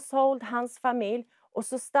household, hans familj. Och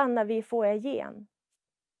så stannar vi i foajén.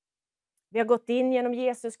 Vi har gått in genom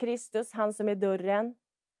Jesus Kristus, han som är dörren.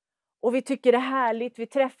 Och vi tycker det är härligt, vi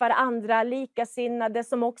träffar andra likasinnade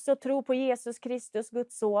som också tror på Jesus Kristus,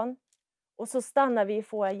 Guds son. Och så stannar vi i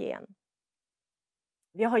foajén.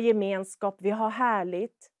 Vi har gemenskap, vi har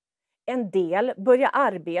härligt. En del börjar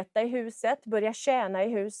arbeta i huset, börjar tjäna i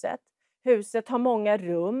huset. Huset har många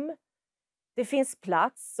rum. Det finns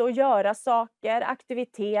plats att göra saker,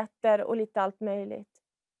 aktiviteter och lite allt möjligt.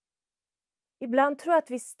 Ibland tror jag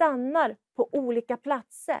att vi stannar på olika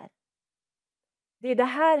platser. Det är det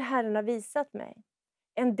här Herren har visat mig.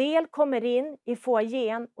 En del kommer in i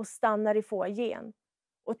foajén och stannar i foajén.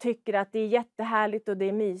 Och tycker att det är jättehärligt och det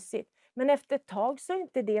är mysigt. Men efter ett tag så är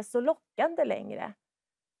inte det så lockande längre.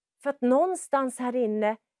 För att någonstans här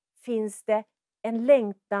inne finns det en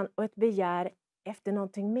längtan och ett begär efter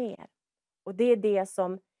någonting mer. Och det är det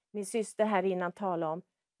som min syster här innan talade om.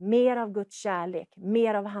 Mer av Guds kärlek,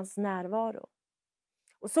 mer av hans närvaro.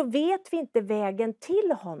 Och så vet vi inte vägen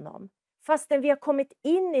till honom. Fastän vi har kommit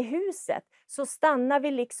in i huset så stannar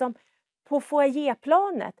vi liksom på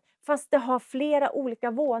foajéplanet. Fast det har flera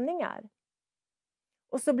olika våningar.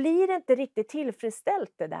 Och så blir det inte riktigt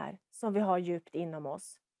tillfredsställt det där som vi har djupt inom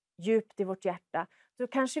oss. Djupt i vårt hjärta. Så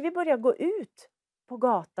kanske vi börjar gå ut på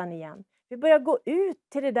gatan igen. Vi börjar gå ut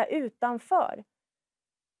till det där utanför.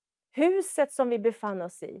 Huset som vi befann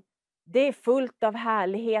oss i. Det är fullt av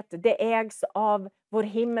härlighet. Det ägs av vår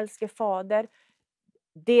himmelske fader.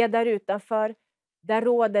 Det där utanför, där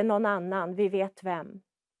råder någon annan. Vi vet vem.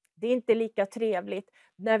 Det är inte lika trevligt.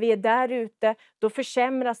 När vi är där ute, då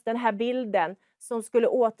försämras den här bilden som skulle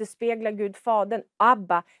återspegla Gud Fadern,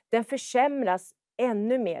 Abba. Den försämras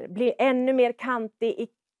ännu mer. Blir ännu mer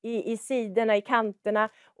kantig i sidorna, i kanterna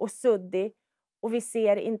och suddig. Och vi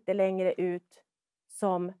ser inte längre ut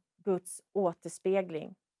som Guds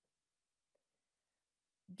återspegling.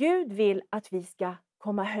 Gud vill att vi ska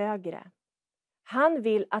komma högre. Han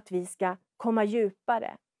vill att vi ska komma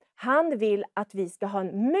djupare. Han vill att vi ska ha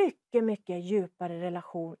en mycket, mycket djupare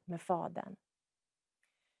relation med Fadern.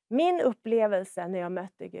 Min upplevelse när jag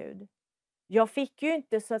mötte Gud. Jag fick ju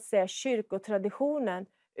inte så att säga kyrkotraditionen,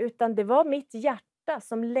 utan det var mitt hjärta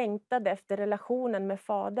som längtade efter relationen med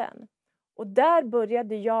Fadern. Och där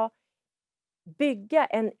började jag bygga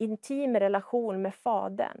en intim relation med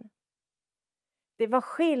Fadern. Det var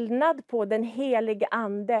skillnad på den helige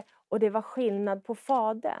ande och det var skillnad på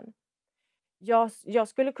Fadern. Jag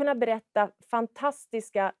skulle kunna berätta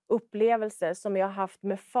fantastiska upplevelser som jag har haft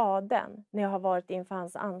med Fadern när jag har varit inför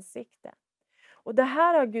hans ansikte. Och det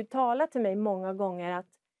här har Gud talat till mig många gånger, att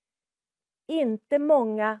inte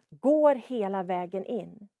många går hela vägen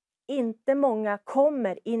in. Inte många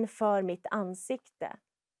kommer inför mitt ansikte.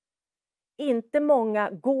 Inte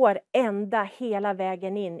många går ända hela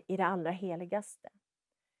vägen in i det allra heligaste.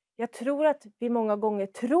 Jag tror att vi många gånger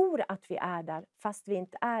tror att vi är där fast vi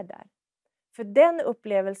inte är där. För den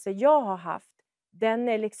upplevelse jag har haft, den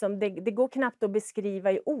är liksom, det går knappt att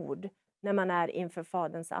beskriva i ord när man är inför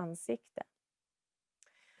Faderns ansikte.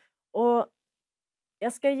 Och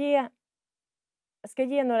jag ska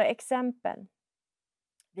ge några exempel.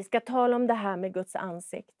 Vi ska tala om det här med Guds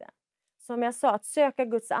ansikte. Som jag sa, att söka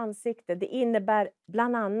Guds ansikte, det innebär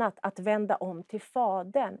bland annat att vända om till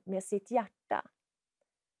Fadern med sitt hjärta.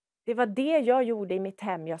 Det var det jag gjorde i mitt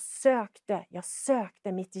hem. Jag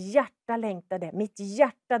sökte, mitt hjärta längtade. Mitt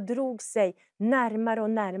hjärta drog sig närmare och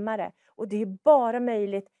närmare. Och det är bara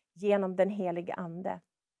möjligt genom den helige Ande.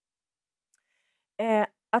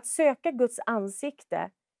 Att söka Guds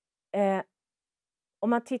ansikte, om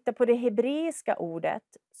man tittar på det hebreiska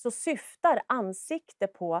ordet, så syftar ansikte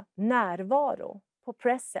på närvaro, på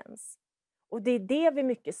presence. Och det är det vi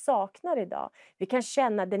mycket saknar idag. Vi kan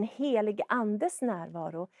känna den helige Andes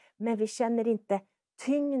närvaro, men vi känner inte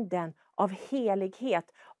tyngden av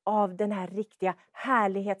helighet, av den här riktiga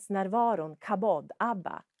härlighetsnärvaron, kabod,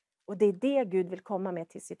 Abba. Och det är det Gud vill komma med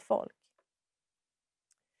till sitt folk.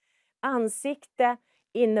 Ansikte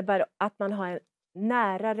innebär att man har en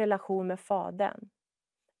nära relation med Fadern.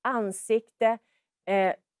 Ansikte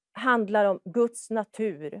handlar om Guds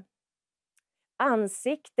natur.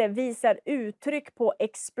 Ansikte visar uttryck på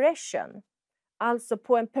expression, alltså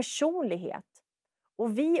på en personlighet.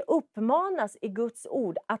 Och vi uppmanas i Guds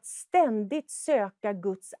ord att ständigt söka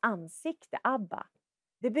Guds ansikte, Abba.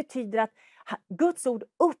 Det betyder att Guds ord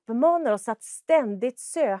uppmanar oss att ständigt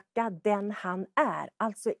söka den han är,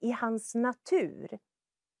 alltså i hans natur.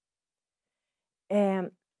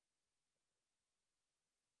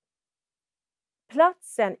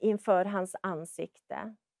 Platsen inför hans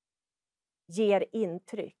ansikte ger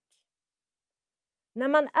intryck. När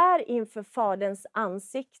man är inför Faderns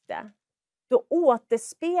ansikte, då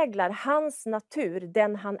återspeglar hans natur,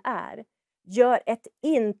 den han är, gör ett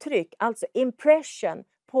intryck, alltså impression,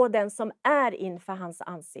 på den som är inför hans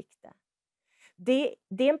ansikte. Det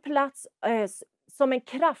är en plats som en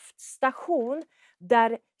kraftstation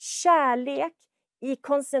där kärlek i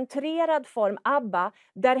koncentrerad form, Abba,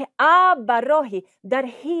 Abba Rohi, där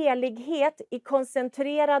helighet i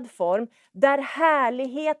koncentrerad form, där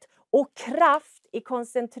härlighet och kraft i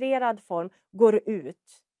koncentrerad form går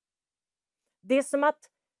ut. Det är som att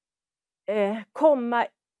komma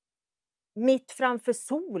mitt framför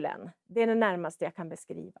solen. Det är det närmaste jag kan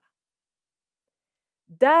beskriva.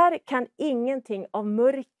 Där kan ingenting av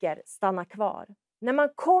mörker stanna kvar. När man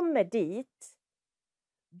kommer dit,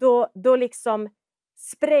 då liksom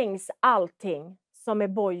sprängs allting som är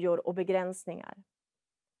bojor och begränsningar.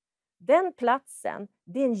 Den platsen,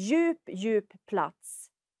 det är en djup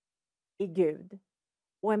plats i Gud.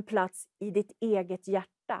 Och en plats i ditt eget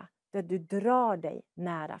hjärta där du drar dig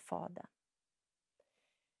nära Fadern.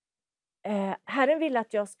 Herren ville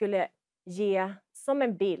att jag skulle ge som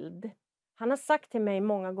en bild. Han har sagt till mig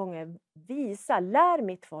många gånger, lär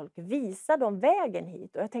mitt folk, visa dem vägen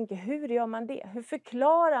hit. Och jag tänker, hur gör man det? Hur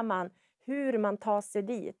förklarar man hur man tar sig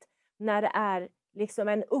dit när det är liksom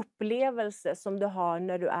en upplevelse som du har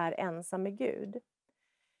när du är ensam med Gud?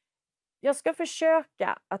 Jag ska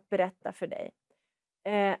försöka att berätta för dig.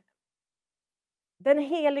 Den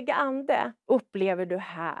heliga Ande upplever du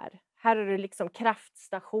här. Här är det liksom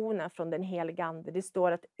kraftstationen från den heliga Ande. Det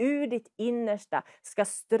står att ur ditt innersta ska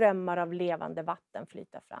strömmar av levande vatten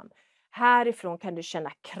flyta fram. Härifrån kan du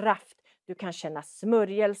känna kraft, du kan känna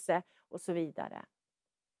smörjelse och så vidare.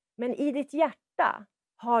 Men i ditt hjärta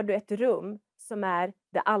har du ett rum som är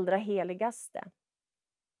det allra heligaste.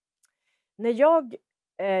 När jag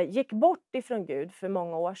gick bort ifrån Gud för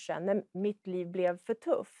många år sedan, när mitt liv blev för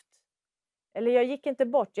tufft. Eller jag gick inte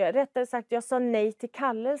bort, rättare sagt jag sa nej till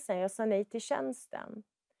kallelsen, jag sa nej till tjänsten.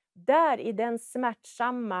 Där i den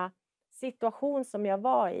smärtsamma situation som jag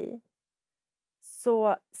var i,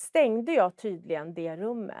 så stängde jag tydligen det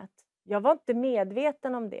rummet. Jag var inte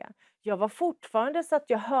medveten om det. Jag var fortfarande så att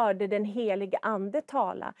jag hörde den helige Ande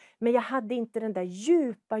tala. Men jag hade inte den där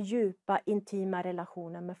djupa intima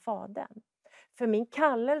relationen med Fadern. För min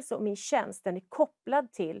kallelse och min tjänst, den är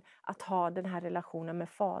kopplad till att ha den här relationen med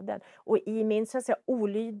Fadern. Och i min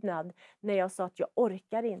olydnad, när jag sa att jag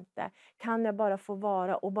orkar inte, kan jag bara få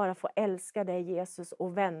vara och bara få älska dig Jesus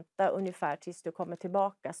och vänta ungefär tills du kommer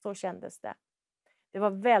tillbaka. Så kändes det. Det var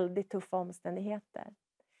väldigt tuffa omständigheter.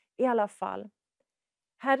 I alla fall,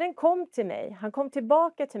 Herren kom till mig. Han kom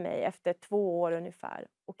tillbaka till mig efter 2 år ungefär.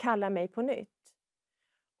 och kallar mig på nytt.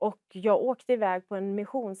 Och jag åkte iväg på en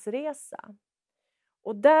missionsresa.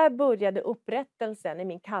 Och där började upprättelsen i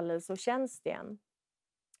min kallelse och tjänst igen.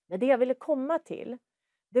 Men det jag ville komma till,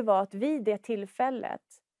 det var att vid det tillfället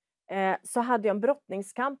så hade jag en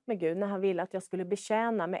brottningskamp med Gud när han ville att jag skulle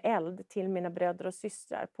betjäna med eld till mina bröder och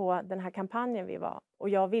systrar på den här kampanjen vi var. Och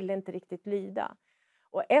jag ville inte riktigt lyda.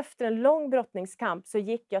 Och efter en lång brottningskamp så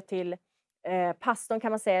gick jag till pastorn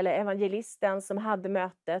kan man säga, eller evangelisten som hade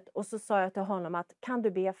mötet. Och så sa jag till honom att kan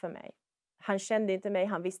du be för mig? Han kände inte mig,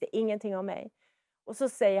 han visste ingenting om mig. Och så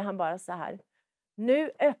säger han bara så här: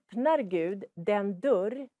 nu öppnar Gud den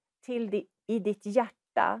dörr i ditt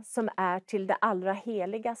hjärta som är till det allra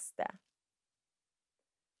heligaste.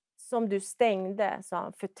 Som du stängde, sa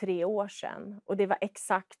han, för 3 år sedan. Och det var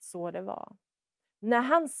exakt så det var. När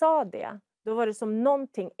han sa det, då var det som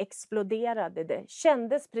någonting exploderade. Det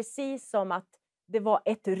kändes precis som att det var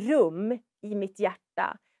ett rum i mitt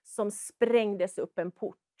hjärta som sprängdes upp en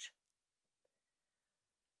port.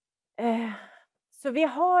 Så vi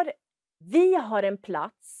har en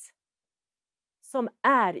plats som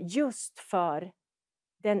är just för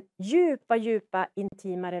den djupa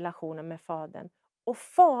intima relationen med Fadern. Och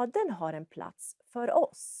Fadern har en plats för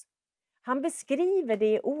oss. Han beskriver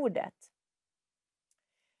det i ordet.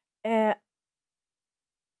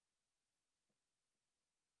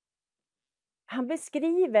 Han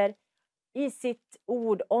beskriver i sitt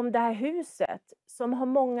ord om det här huset som har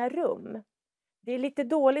många rum. Det är lite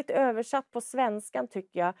dåligt översatt på svenskan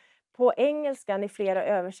tycker jag. På engelskan i flera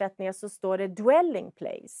översättningar så står det dwelling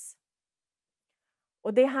place.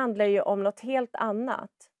 Och det handlar ju om något helt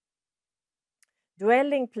annat.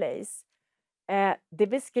 Dwelling place, det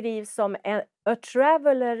beskrivs som a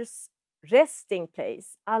traveler's resting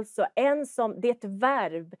place. Alltså det är ett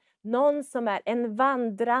verb, någon som är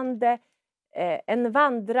en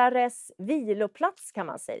vandrares viloplats kan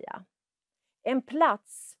man säga. En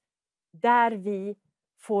plats där vi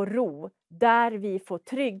får ro, där vi får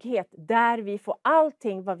trygghet, där vi får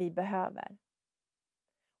allting vad vi behöver.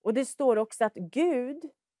 Och det står också att Gud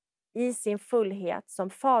i sin fullhet som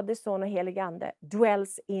Fader, Son och Helig Ande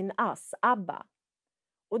dwells in us, Abba.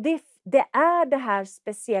 Och det är det här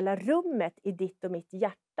speciella rummet i ditt och mitt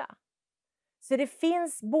hjärta. Så det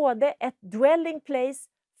finns både ett dwelling place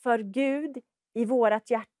för Gud i vårat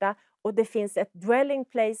hjärta och det finns ett dwelling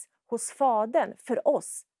place hos Fadern för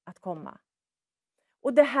oss att komma.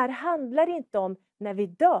 Och det här handlar inte om när vi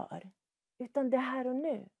dör, utan det här och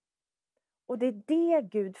nu. Och det är det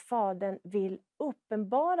Gud, Fadern, vill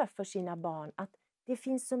uppenbara för sina barn, att det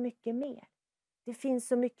finns så mycket mer. Det finns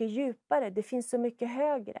så mycket djupare, det finns så mycket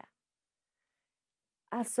högre.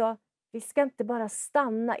 Alltså, vi ska inte bara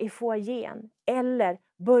stanna i foajén eller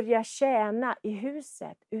börja tjäna i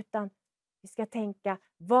huset, utan vi ska tänka,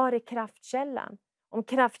 var är kraftkällan? Om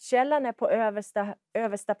kraftkällan är på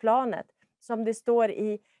översta planet, som det står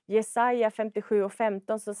i Jesaja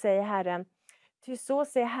 57:15 så säger Herren, ty så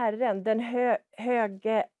säger Herren,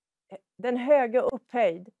 den höge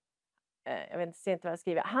upphöjd, jag vet inte vad jag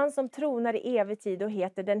skriver, han som tronar i evig tid och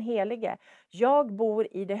heter den helige. Jag bor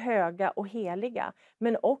i det höga och heliga,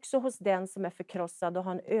 men också hos den som är förkrossad och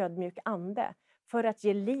har en ödmjuk ande, för att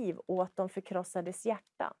ge liv åt de förkrossades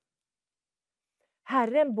hjärta.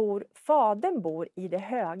 Fadern bor i det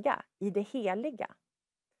höga, i det heliga.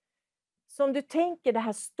 Så om du tänker den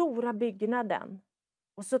här stora byggnaden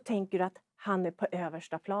och så tänker du att han är på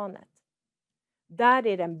översta planet. Där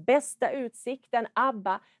är den bästa utsikten,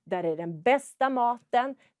 Abba, där är den bästa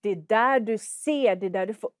maten. Det är där du ser, det är där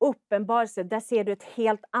du får uppenbarelse. Där ser du ett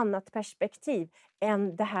helt annat perspektiv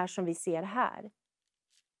än det här som vi ser här.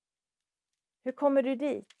 Hur kommer du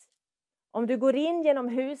dit? Om du går in genom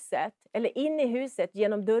huset, eller in i huset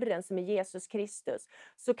genom dörren som är Jesus Kristus,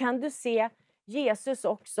 så kan du se Jesus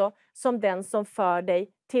också som den som för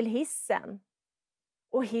dig till hissen.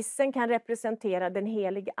 Och hissen kan representera den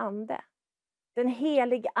helige ande. Den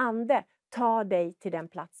helige ande tar dig till den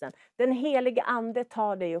platsen. Den helige ande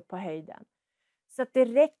tar dig upp på höjden. Så att det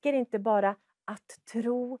räcker inte bara att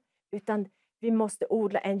tro, utan vi måste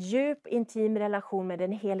odla en djup, intim relation med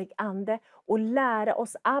den helige ande och lära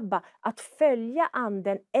oss, Abba, att följa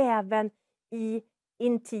anden även i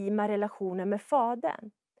intima relationer med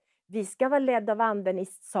Fadern. Vi ska vara ledda av anden i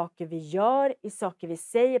saker vi gör, i saker vi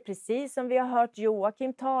säger, precis som vi har hört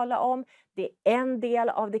Joakim tala om. Det är en del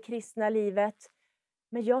av det kristna livet.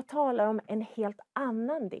 Men jag talar om en helt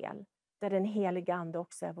annan del, där den heliga ande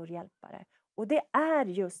också är vår hjälpare. Och det är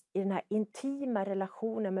just i den här intima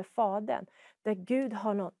relationen med Fadern, där Gud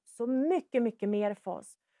har något så mycket, mycket mer för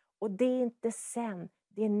oss. Och det är inte sen,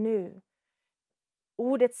 det är nu.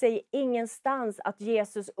 Ordet säger ingenstans att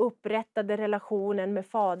Jesus upprättade relationen med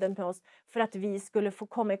Fadern med oss för att vi skulle få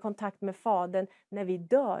komma i kontakt med Fadern när vi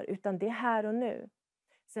dör, utan det är här och nu.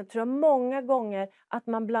 Sen tror jag många gånger att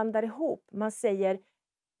man blandar ihop. Man säger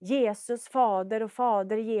Jesus fader och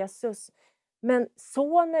fader Jesus. Men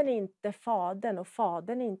sonen är inte fadern och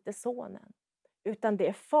fadern är inte sonen. Utan det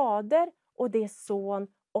är fader och det är son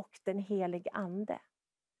och den helige ande.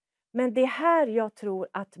 Men det är här jag tror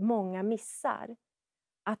att många missar.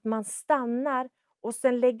 Att man stannar och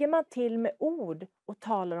sen lägger man till med ord och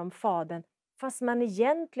talar om fadern. Fast man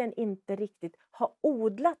egentligen inte riktigt har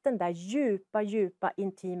odlat den där djupa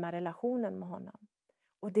intima relationen med honom.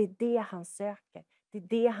 Och det är det han söker. Det är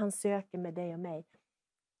det han söker med dig och mig.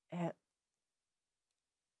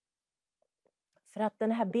 För att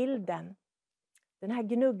den här bilden, den här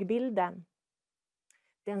gnuggbilden,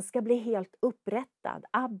 den ska bli helt upprättad,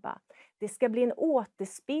 Abba. Det ska bli en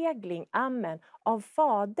återspegling, amen, av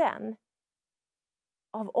Fadern.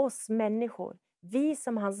 Av oss människor. Vi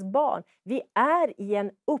som hans barn, vi är i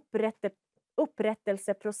en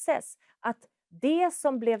upprättelseprocess. Att det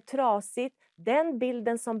som blev trasigt, den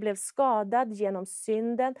bilden som blev skadad genom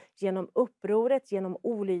synden, genom upproret, genom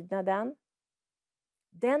olydnaden.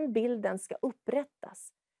 Den bilden ska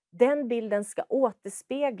upprättas. Den bilden ska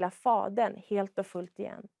återspegla Fadern helt och fullt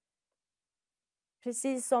igen.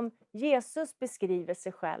 Precis som Jesus beskriver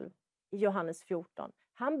sig själv i Johannes 14.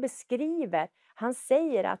 Han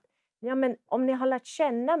säger att ja, men om ni har lärt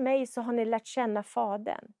känna mig så har ni lärt känna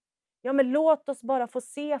Fadern. Ja, men låt oss bara få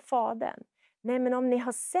se Fadern. Nej, men om ni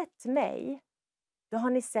har sett mig, då har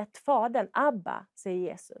ni sett Fadern. Abba,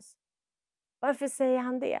 säger Jesus. Varför säger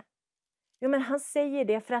han det? Jo, men han säger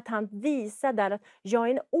det för att han visar där att jag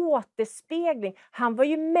är en återspegling. Han var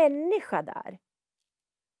ju människa där.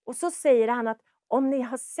 Och så säger han att om ni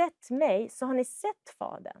har sett mig så har ni sett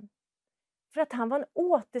Fadern. För att han var en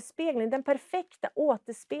återspegling, den perfekta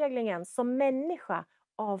återspeglingen som människa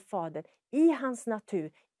av Fadern. I hans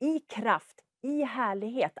natur, i kraft, i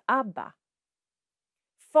härlighet, Abba.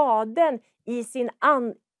 Fadern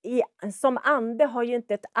som ande har ju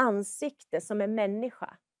inte ett ansikte som är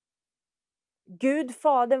människa. Gud,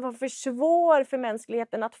 Fadern, var för svår för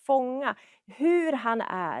mänskligheten att fånga hur han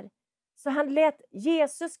är. Så han lät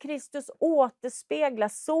Jesus Kristus återspegla,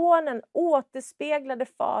 sonen återspeglade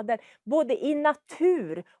Fader, både i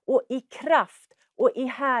natur och i kraft och i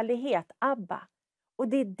härlighet, Abba. Och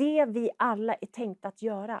det är det vi alla är tänkt att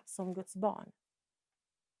göra som Guds barn.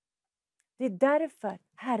 Det är därför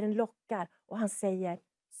Herren lockar och han säger,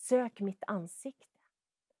 sök mitt ansikte.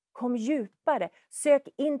 Kom djupare, sök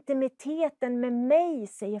intimiteten med mig,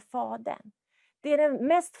 säger Fadern. Det är den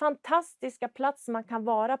mest fantastiska plats man kan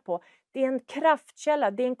vara på. Det är en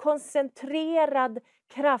kraftkälla, det är en koncentrerad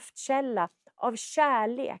kraftkälla av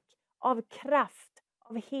kärlek, av kraft,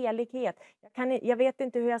 av helighet. Jag vet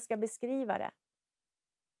inte hur jag ska beskriva det.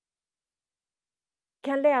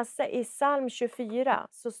 Jag kan läsa i psalm 24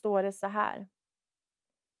 så står det så här.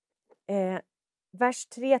 Vers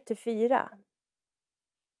 3-4.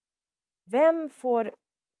 Vem får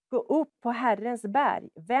gå upp på Herrens berg?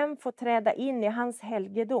 Vem får träda in i hans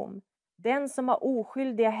helgedom? Den som har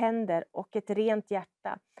oskyldiga händer och ett rent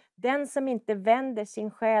hjärta. Den som inte vänder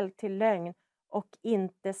sin själ till lögn och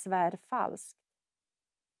inte svär falskt.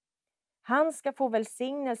 Han ska få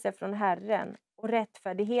välsignelse från Herren och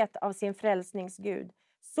rättfärdighet av sin frälsningsgud.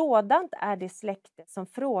 Sådant är det släkte som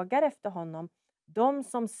frågar efter honom. De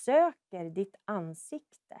som söker ditt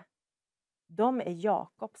ansikte. De är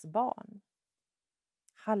Jakobs barn.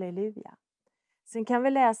 Halleluja. Sen kan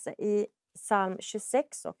vi läsa i psalm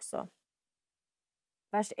 26 också.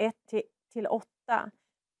 Vers 1-8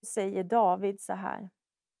 säger David så här.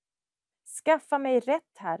 Skaffa mig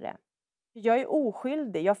rätt, Herre. Jag är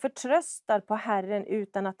oskyldig. Jag förtröstar på Herren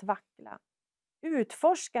utan att vackla.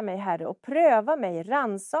 Utforska mig, Herre, och pröva mig.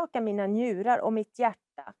 Ransaka mina njurar och mitt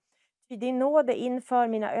hjärta. Ty din nåd är inför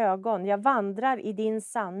mina ögon. Jag vandrar i din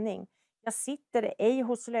sanning. Jag sitter ej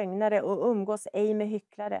hos lögnare och umgås ej med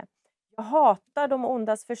hycklare. Jag hatar de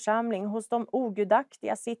ondas församling. Hos de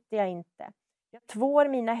ogudaktiga sitter jag inte. Jag tvår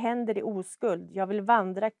mina händer i oskuld. Jag vill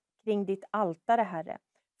vandra kring ditt altare, Herre.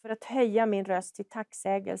 För att höja min röst till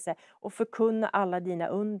tacksägelse och förkunna alla dina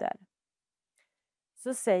under.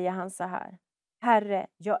 Så säger han så här. Herre,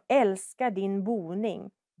 jag älskar din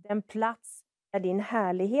boning. Den plats där din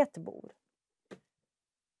härlighet bor.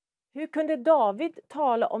 Hur kunde David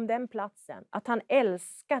tala om den platsen? Att han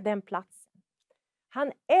älskade den platsen.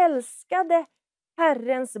 Han älskade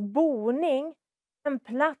Herrens boning. En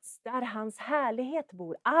plats där hans härlighet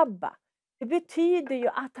bor. Abba. Det betyder ju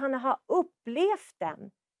att han har upplevt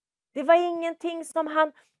den. Det var ingenting som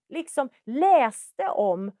han liksom läste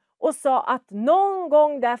om och sa att någon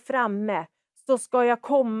gång där framme så ska jag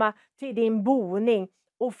komma till din boning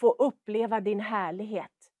och få uppleva din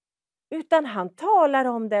härlighet. Utan han talar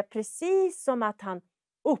om det precis som att han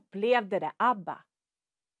upplevde det. Abba.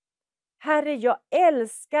 Herre, jag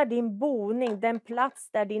älskar din boning, den plats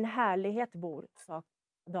där din härlighet bor, sa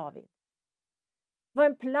David. Det var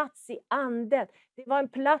en plats i anden. Det var en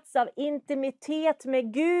plats av intimitet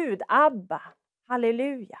med Gud. Abba.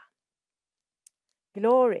 Halleluja.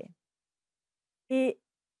 Glory. I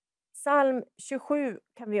psalm 27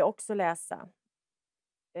 kan vi också läsa.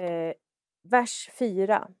 Vers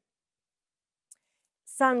 4.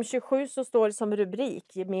 Psalm 27 så står det som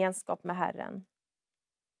rubrik, gemenskap med Herren.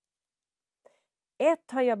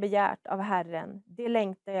 Ett har jag begärt av Herren, det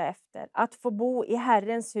längtar jag efter. Att få bo i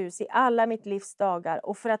Herrens hus i alla mitt livs dagar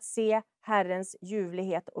och för att se Herrens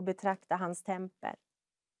ljuvlighet och betrakta hans tempel.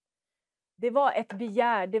 Det var ett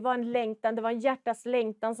begär, det var en längtan, det var en hjärtas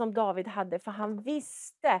längtan som David hade. För han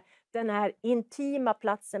visste den här intima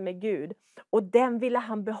platsen med Gud. Och den ville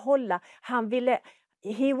han behålla.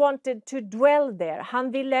 He wanted to dwell there.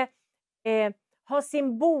 Han ville ha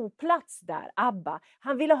sin boplats där, Abba.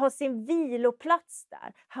 Han ville ha sin viloplats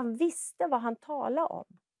där. Han visste vad han talade om.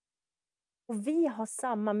 Och vi har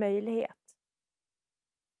samma möjlighet.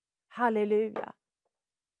 Halleluja.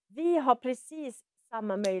 Vi har precis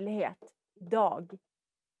samma möjlighet idag.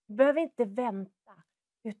 Vi behöver inte vänta.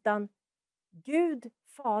 Utan Gud,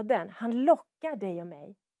 Fadern, han lockar dig och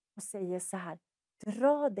mig. Och säger så här.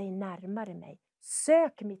 Dra dig närmare mig.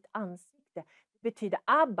 Sök mitt ansikte. Det betyder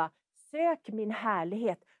Abba. Sök min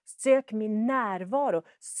härlighet. Sök min närvaro.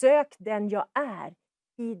 Sök den jag är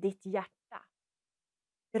i ditt hjärta.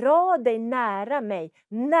 Dra dig nära mig.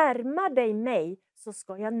 Närma dig mig så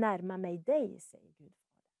ska jag närma mig dig, säger Gud.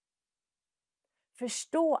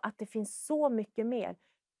 Förstå att det finns så mycket mer.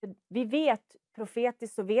 Vi vet,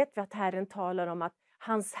 profetiskt så vet vi att Herren talar om att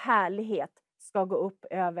hans härlighet ska gå upp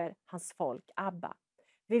över hans folk, Abba.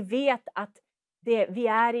 Vi vet att vi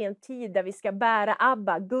är i en tid där vi ska bära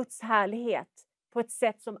Abba, Guds härlighet, på ett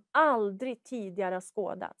sätt som aldrig tidigare har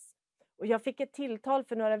skådats. Och jag fick ett tilltal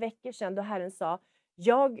för några veckor sedan då Herren sa,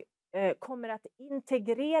 jag kommer att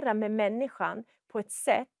integrera med människan på ett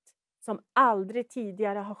sätt som aldrig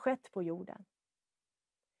tidigare har skett på jorden.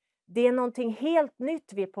 Det är någonting helt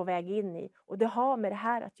nytt vi är på väg in i. Och det har med det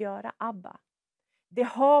här att göra, Abba. Det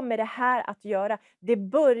har med det här att göra. Det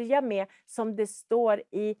börjar med, som det står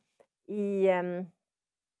i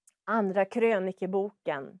andra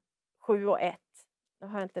krönikeboken 7:1. Jag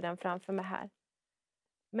har inte den framför mig här.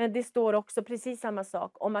 Men det står också precis samma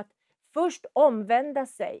sak om att först omvända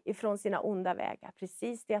sig ifrån sina onda vägar.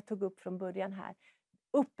 Precis det jag tog upp från början här.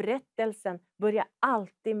 Upprättelsen börjar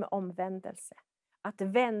alltid med omvändelse. Att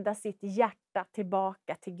vända sitt hjärta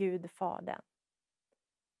tillbaka till Gud Fadern.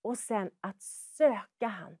 Och sen att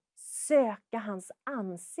söka hans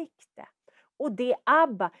ansikte. Och det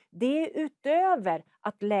Abba, det är utöver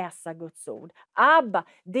att läsa Guds ord. Abba,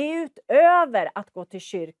 det är utöver att gå till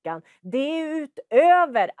kyrkan. Det är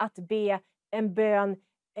utöver att be en bön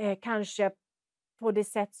kanske på det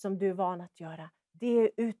sätt som du är van att göra. Det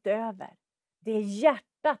är utöver. Det är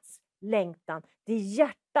hjärtats längtan. Det är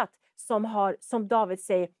hjärtat som David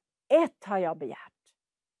säger, ett har jag begärt.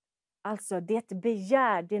 Alltså det är ett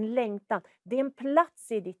begär, det är en längtan. Det är en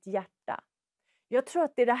plats i ditt hjärta. Jag tror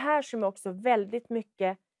att det är det här som är också väldigt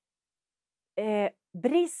mycket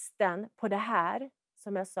bristen på det här,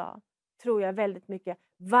 som jag sa, tror jag väldigt mycket.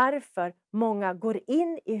 Varför många går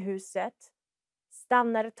in i huset,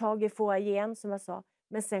 stannar ett tag i foajén som jag sa,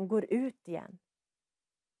 men sen går ut igen.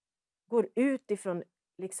 Går ut ifrån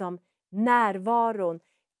liksom närvaron,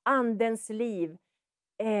 andens liv,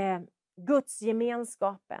 Guds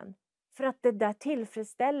gemenskapen. För att det där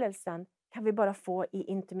tillfredsställelsen kan vi bara få i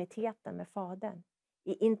intimiteten med Fadern.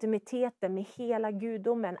 I intimiteten med hela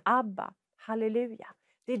gudomen, Abba, halleluja.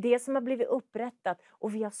 Det är det som har blivit upprättat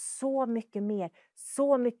och vi har så mycket mer,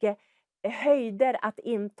 så mycket höjder att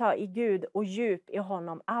inta i Gud och djup i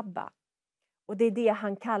honom, Abba. Och det är det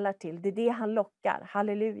han kallar till, det är det han lockar,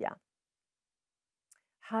 halleluja.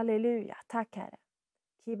 Halleluja, tack Herre.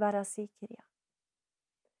 Kibarasikiria.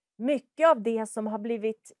 Mycket av det som har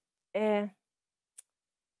blivit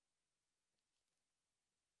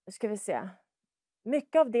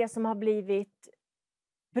mycket av det som har blivit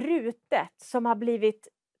brutet, som har blivit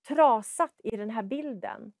trasat i den här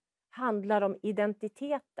bilden handlar om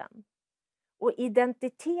identiteten. Och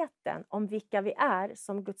identiteten om vilka vi är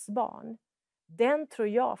som Guds barn, den tror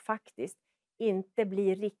jag faktiskt inte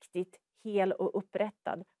blir riktigt hel och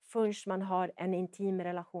upprättad förrän man har en intim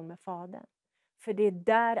relation med Fadern. För det är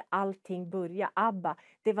där allting börjar. Abba,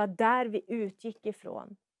 det var där vi utgick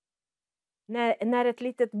ifrån. När ett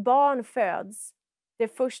litet barn föds, det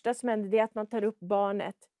första som händer är att man tar upp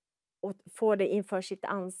barnet och får det inför sitt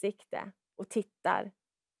ansikte och tittar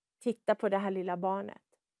på det här lilla barnet.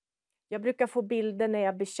 Jag brukar få bilder när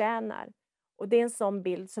jag betjänar, och det är en sån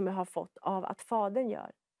bild som jag har fått av att Fadern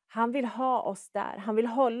gör. Han vill ha oss där. Han vill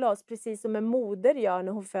hålla oss precis som en moder gör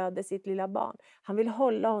när hon föder sitt lilla barn. Han vill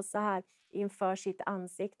hålla oss så här inför sitt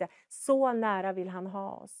ansikte. Så nära vill han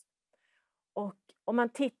ha oss. Och om man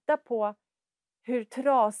tittar på hur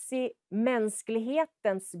trasig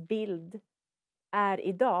mänsklighetens bild är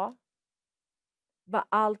idag, vad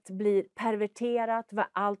allt blir perverterat, vad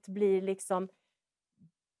allt blir liksom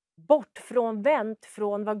bortfrånvänt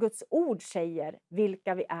från vad Guds ord säger,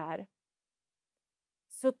 vilka vi är.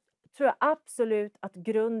 Så tror jag absolut att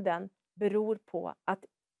grunden beror på att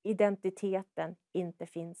identiteten inte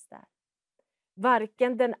finns där.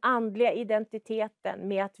 Varken den andliga identiteten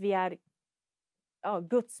med att vi är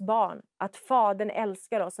Guds barn, att Fadern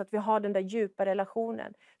älskar oss, att vi har den där djupa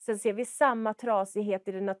relationen. Sen ser vi samma trasighet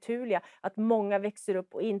i det naturliga, att många växer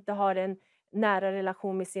upp och inte har en nära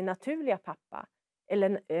relation med sin naturliga pappa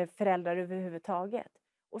eller föräldrar överhuvudtaget.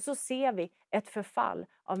 Och så ser vi ett förfall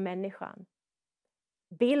av människan.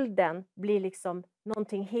 Bilden blir liksom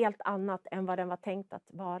någonting helt annat än vad den var tänkt att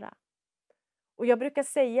vara. Och jag brukar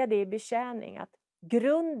säga det i betjäning, att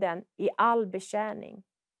grunden i all betjäning,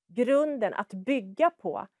 grunden att bygga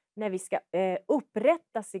på när vi ska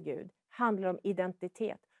upprättas i Gud, handlar om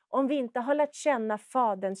identitet. Om vi inte har lärt känna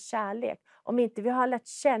Faderns kärlek, om inte vi har lärt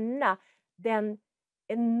känna den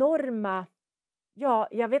enorma,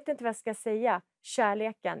 jag vet inte vad jag ska säga,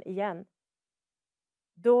 kärleken igen,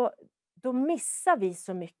 då missar vi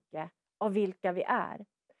så mycket av vilka vi är.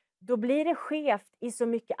 Då blir det skevt i så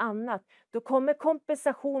mycket annat. Då kommer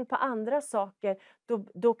kompensation på andra saker.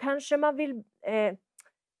 Då kanske man vill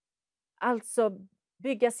alltså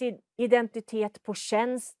bygga sin identitet på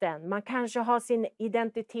tjänsten. Man kanske har sin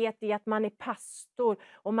identitet i att man är pastor.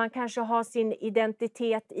 Och man kanske har sin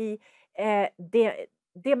identitet i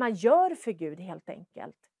det man gör för Gud helt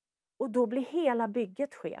enkelt. Och då blir hela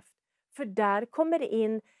bygget skevt. För där kommer det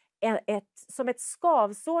in som ett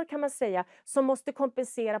skavsår kan man säga, som måste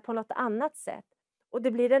kompensera på något annat sätt. Och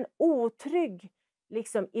det blir en otrygg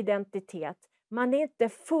liksom, identitet. Man är inte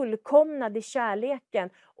fullkomnad i kärleken,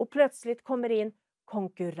 och plötsligt kommer in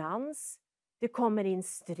konkurrens, det kommer in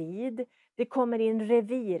strid, det kommer in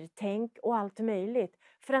revirtänk och allt möjligt.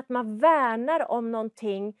 För att man värnar om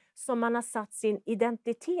någonting som man har satt sin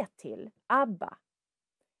identitet till, Abba.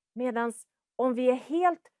 Medan om vi är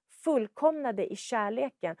helt fullkomnade i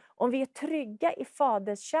kärleken, om vi är trygga i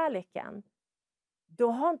Faders kärleken,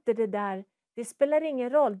 då har inte det spelar ingen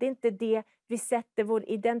roll, det är inte det vi sätter vår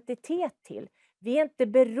identitet till. Vi är inte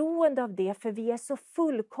beroende av det, för vi är så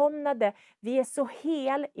fullkomnade, vi är så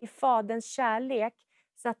hel i Faderns kärlek,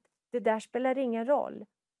 så att det där spelar ingen roll.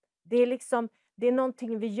 Det är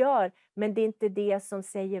någonting vi gör, men det är inte det som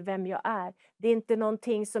säger vem jag är. Det är inte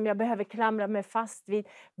någonting som jag behöver klamra mig fast vid.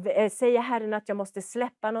 Säger Herren att jag måste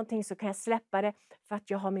släppa någonting, så kan jag släppa det för att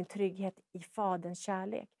jag har min trygghet i Faderns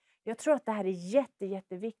kärlek. Jag tror att det här är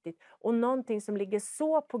jätteviktigt, och någonting som ligger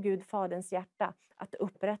så på Gud Faderns hjärta att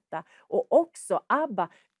upprätta. Och också Abba,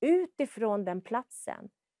 utifrån den platsen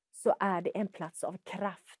så är det en plats av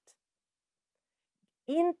kraft.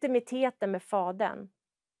 Intimiteten med Fadern,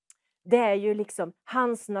 det är ju liksom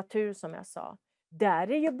hans natur som jag sa.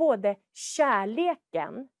 Där är ju både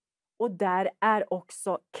kärleken och där är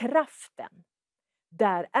också kraften.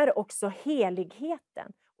 Där är också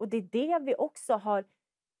heligheten. Och det är det vi också har,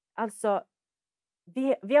 alltså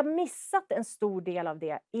vi har missat en stor del av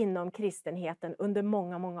det inom kristenheten under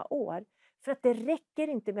många år. För att det räcker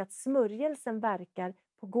inte med att smörjelsen verkar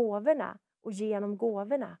på gåvorna och genom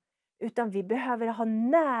gåvorna. Utan vi behöver ha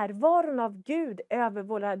närvaron av Gud över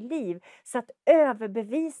våra liv. Så att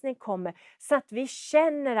överbevisning kommer. Så att vi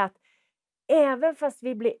känner att även fast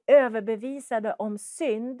vi blir överbevisade om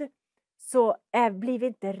synd, så blir vi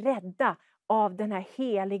inte rädda av den här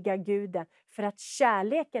heliga Guden. För att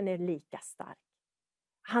kärleken är lika stark.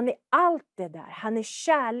 Han är allt det där. Han är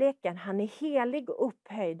kärleken. Han är helig och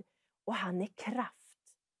upphöjd. Och han är kraft.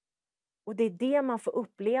 Och det är det man får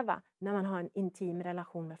uppleva när man har en intim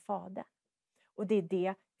relation med Fadern. Och det är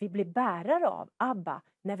det vi blir bärare av, Abba,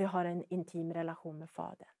 när vi har en intim relation med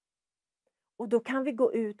Fadern. Och då kan vi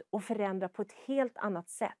gå ut och förändra på ett helt annat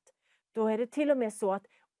sätt. Då är det till och med så att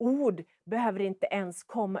ord behöver inte ens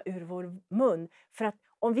komma ur vår mun. För att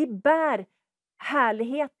om vi bär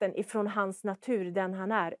härligheten ifrån hans natur, den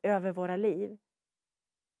han är, över våra liv,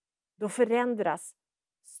 då förändras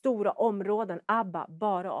stora områden, Abba,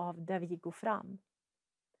 bara av där vi går fram.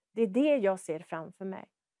 Det är det jag ser framför mig.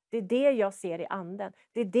 Det är det jag ser i anden.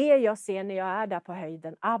 Det är det jag ser när jag är där på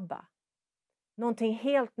höjden, Abba. Någonting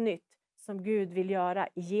helt nytt som Gud vill göra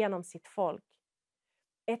genom sitt folk.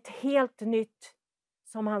 Ett helt nytt,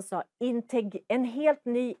 som han sa, en helt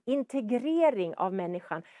ny integrering av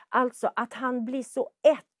människan. Alltså att han blir så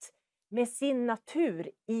ett med sin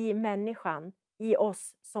natur i människan, i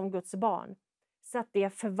oss som Guds barn. Så att det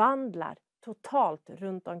förvandlar totalt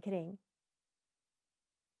runt omkring.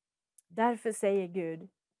 Därför säger Gud,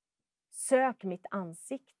 sök mitt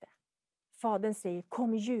ansikte. Fadern säger,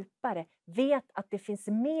 kom djupare, vet att det finns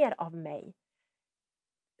mer av mig.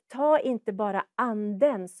 Ta inte bara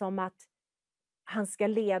anden som att han ska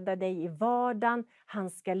leda dig i vardagen, han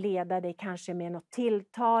ska leda dig kanske med något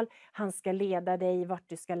tilltal, han ska leda dig vart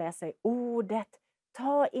du ska läsa i ordet.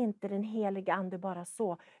 Ta inte den heliga ande bara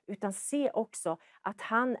så, utan se också att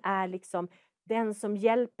han är liksom den som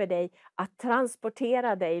hjälper dig att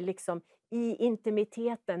transportera dig liksom i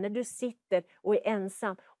intimiteten när du sitter och är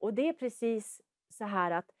ensam. Och det är precis så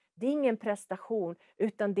här att det är ingen prestation,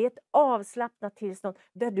 utan det är ett avslappnat tillstånd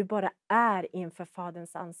där du bara är inför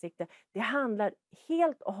Faderns ansikte. Det handlar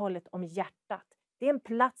helt och hållet om hjärtat. Det är en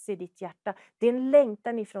plats i ditt hjärta. Det är en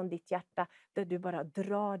längtan ifrån ditt hjärta där du bara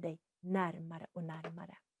drar dig närmare och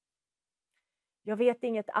närmare. Jag vet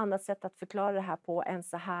inget annat sätt att förklara det här på än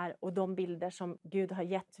så här och de bilder som Gud har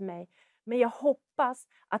gett mig. Men jag hoppas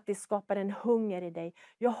att det skapar en hunger i dig.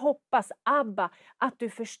 Jag hoppas, Abba, att du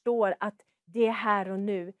förstår att det är här och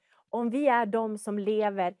nu. Om vi är de som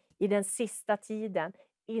lever i den sista tiden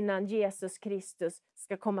innan Jesus Kristus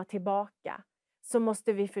ska komma tillbaka, så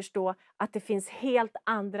måste vi förstå att det finns helt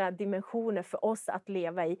andra dimensioner för oss att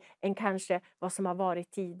leva i än kanske vad som har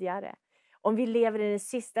varit tidigare. Om vi lever i den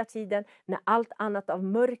sista tiden, när allt annat av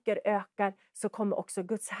mörker ökar, så kommer också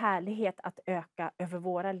Guds härlighet att öka över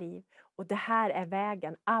våra liv. Och det här är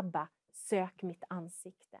vägen. Abba, sök mitt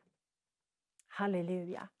ansikte.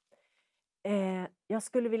 Halleluja. Jag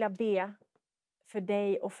skulle vilja be för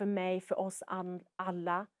dig och för mig, för oss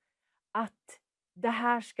alla, att det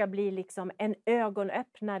här ska bli liksom en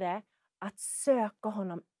ögonöppnare att söka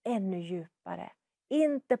honom ännu djupare.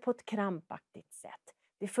 Inte på ett krampaktigt sätt.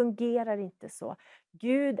 Det fungerar inte så.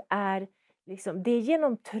 Gud är liksom, det är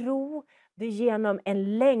genom tro, det är genom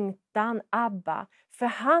en längtan, Abba. För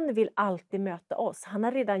han vill alltid möta oss. Han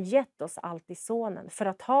har redan gett oss allt i sonen för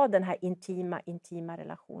att ha den här intima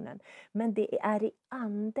relationen. Men det är i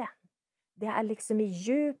anden. Det är liksom i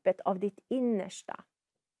djupet av ditt innersta.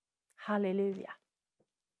 Halleluja.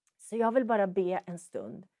 Så jag vill bara be en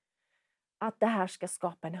stund att det här ska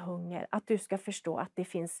skapa en hunger. Att du ska förstå att det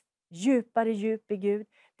finns djupare djup i Gud.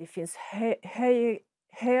 Det finns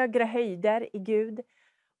högre höjder i Gud.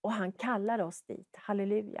 Och han kallar oss dit.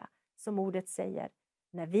 Halleluja. Som ordet säger.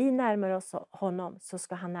 När vi närmar oss honom så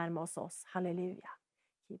ska han närma oss. Halleluja.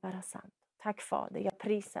 Tack Fader, jag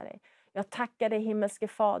prisar dig. Jag tackar dig himmelske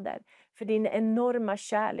Fader för din enorma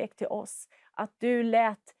kärlek till oss. Att du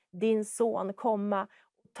lät din son komma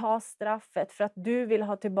och ta straffet för att du vill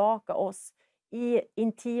ha tillbaka oss i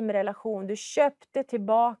intim relation. Du köpte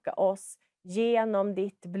tillbaka oss genom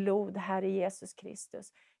ditt blod, Herre Jesus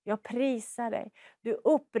Kristus. Jag prisar dig. Du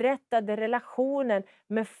upprättade relationen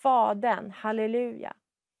med Fadern. Halleluja.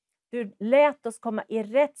 Du lät oss komma i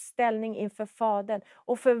rätt ställning inför Fadern.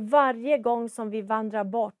 Och för varje gång som vi vandrar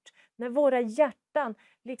bort, när våra hjärtan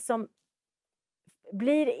liksom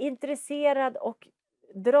blir intresserad och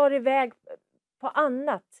drar iväg på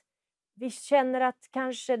annat. Vi känner att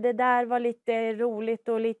kanske det där var lite roligt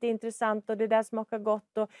och lite intressant och det där smakar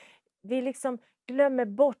gott. Och vi liksom glömmer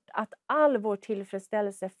bort att all vår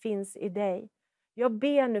tillfredsställelse finns i dig. Jag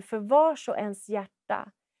ber nu för vars och ens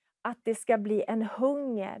hjärta att det ska bli en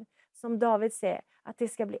hunger. Som David säger, att det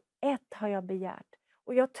ska bli ett har jag begärt.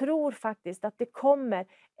 Och jag tror faktiskt att det kommer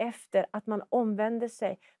efter att man omvänder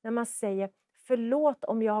sig. När man säger, förlåt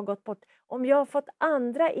om jag har gått bort. Om jag har fått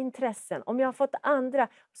andra intressen. Om jag har fått andra,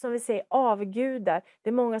 som vi säger, avgudar. Det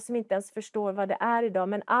är många som inte ens förstår vad det är idag.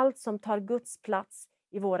 Men allt som tar Guds plats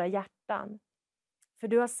i våra hjärtan. För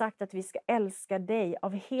du har sagt att vi ska älska dig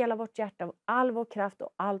av hela vårt hjärta, av all vår kraft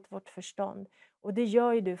och allt vårt förstånd. Och det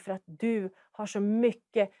gör ju du för att du har så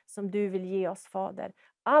mycket som du vill ge oss, Fader.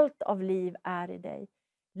 Allt av liv är i dig.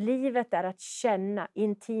 Livet är att känna,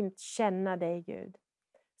 intimt känna dig, Gud.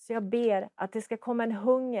 Så jag ber att det ska komma en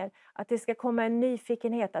hunger, att det ska komma en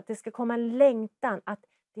nyfikenhet, att det ska komma en längtan, att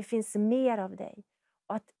det finns mer av dig.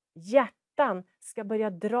 Och att hjärtan ska börja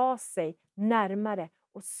dra sig närmare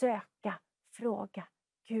och söka, fråga.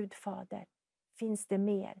 Gud Fader, finns det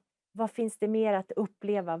mer? Vad finns det mer att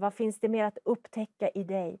uppleva? Vad finns det mer att upptäcka i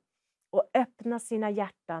dig? Och öppna sina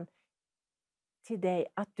hjärtan till dig,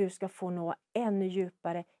 att du ska få nå ännu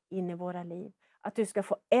djupare in i våra liv. Att du ska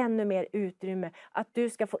få ännu mer utrymme. Att du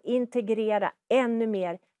ska få integrera ännu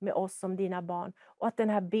mer med oss som dina barn. Och att den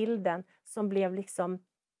här bilden som blev liksom,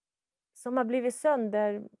 som har blivit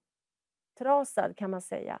söndertrasad kan man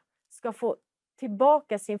säga, ska få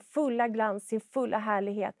tillbaka sin fulla glans, sin fulla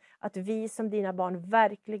härlighet. Att vi som dina barn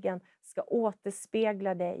verkligen ska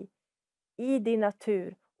återspegla dig i din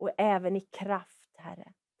natur och även i kraft,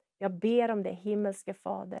 Herre. Jag ber om det, himmelske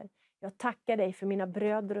Fader. Jag tackar dig för mina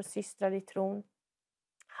bröder och systrar i tron.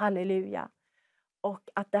 Halleluja. Och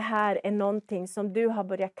att det här är någonting som du har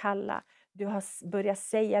börjat kalla. Du har börjat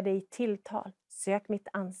säga det i tilltal. Sök mitt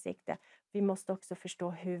ansikte. Vi måste också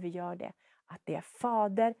förstå hur vi gör det. Att det är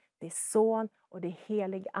Fader, det är Son och det är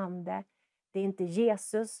helig ande. Det är inte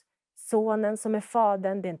Jesus, Sonen, som är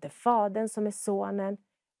Fadern. Det är inte Fadern som är Sonen.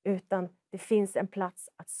 Utan det finns en plats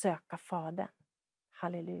att söka Fadern.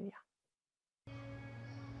 Halleluja.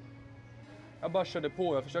 Jag bara körde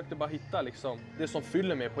på, jag försökte bara hitta liksom det som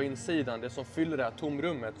fyller mig på insidan, det som fyller det här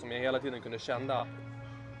tomrummet som jag hela tiden kunde känna.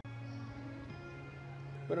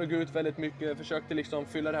 Började gå ut väldigt mycket, försökte liksom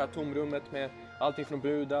fylla det här tomrummet med allting från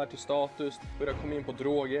brudar till status, började komma in på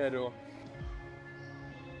droger.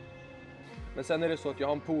 Men sen är det så att jag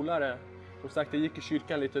har en polare, som sagt jag gick i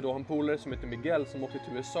kyrkan lite då, har en polare som heter Miguel som åkte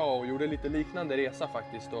till USA och gjorde lite liknande resa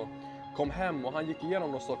faktiskt och kom hem och han gick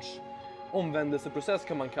igenom någon sorts omvändelseprocess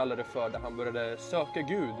kan man kalla det för, där han började söka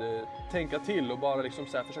Gud, tänka till och bara liksom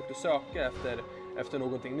så här försökte söka efter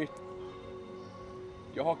någonting nytt.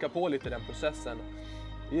 Jag hakar på lite den processen.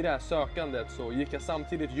 I det här sökandet så gick jag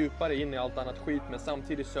samtidigt djupare in i allt annat skit, men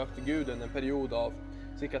samtidigt sökte Gud en period av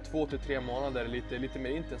cirka 2 till 3 månader lite mer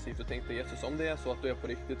intensivt och tänkte Jesus, om det är så att du är på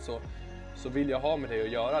riktigt så vill jag ha med dig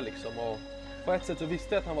att göra liksom. Och på ett sätt så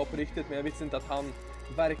visste jag att han var på riktigt, men jag visste inte att han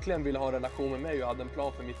verkligen ville ha en relation med mig och hade en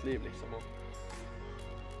plan för mitt liv liksom. Och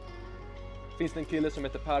finns det en kille som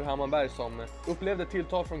heter Per Hammarberg som upplevde ett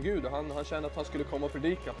tilltal från Gud och han kände att han skulle komma och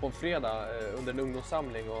predika på en fredag under en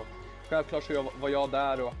ungdomssamling och självklart så var jag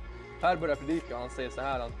där och Per började predika och han säger så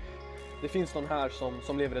här: det finns någon här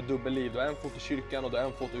som lever ett dubbelliv, du har en fot i kyrkan och du har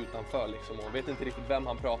en fot utanför liksom, och vet inte riktigt vem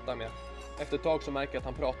han pratar med. Efter ett tag så märker jag att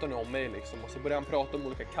han pratar nu om mig liksom, och så börjar han prata om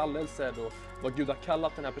olika kallelser och vad Gud har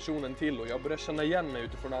kallat den här personen till, och jag börjar känna igen mig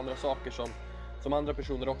utifrån andra saker som andra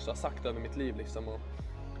personer också har sagt över mitt liv liksom.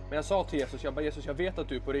 Men jag sa till Jesus, Jesus, jag vet att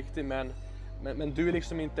du är på riktigt, men du är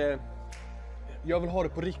liksom inte, jag vill ha det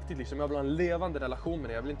på riktigt liksom, jag vill ha en levande relation med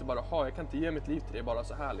dig, jag vill inte bara jag kan inte ge mitt liv till dig bara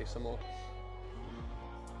så här liksom. Och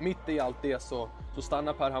mitt i allt det så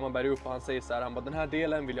stannar Per Hammarberg upp och han säger så här, han bara, den här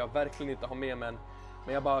delen vill jag verkligen inte ha med, men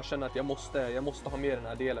jag bara känner att jag måste ha med den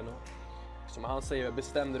här delen. Och som han säger,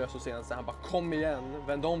 bestämd röst, och säger han så här, han bara, kom igen,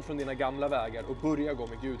 vänd om från dina gamla vägar och börja gå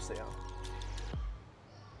med Gud, säger han.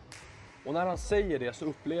 Och när han säger det så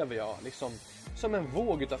upplever jag liksom som en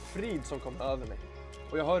våg utav frid som kommer över mig.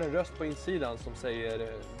 Och jag hör en röst på insidan som säger,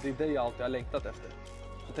 det är dig jag alltid har längtat efter.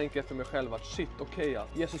 Så tänker jag för mig själv att shit, okej,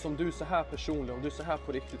 Jesus, om du är så här personlig, om du är så här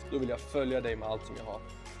på riktigt, då vill jag följa dig med allt som jag har.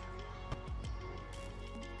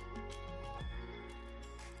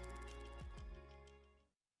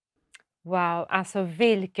 Wow, alltså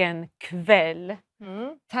vilken kväll.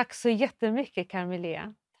 Tack så jättemycket,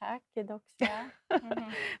 Carmelia. Tack, Doxia.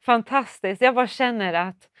 Fantastiskt. Jag bara känner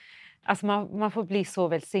att alltså man får bli så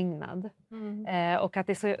välsignad. Och att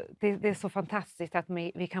det är så fantastiskt att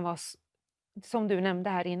vi kan vara, som du nämnde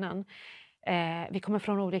här innan, vi kommer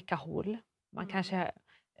från olika håll. Man kanske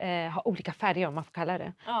har olika färger, om man får kalla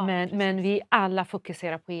det. Ja, men vi alla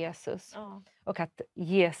fokuserar på Jesus. Ja. Och att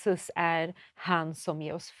Jesus är han som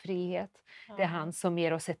ger oss frihet. Ja. Det är han som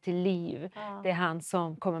ger oss ett liv. Ja. Det är han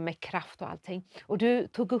som kommer med kraft och allting. Och du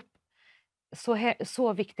tog upp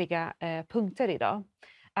så viktiga punkter idag.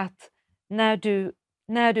 Att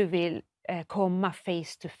när du vill komma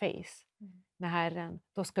face to face med Herren,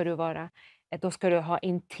 då ska du ha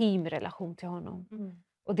intim relation till honom.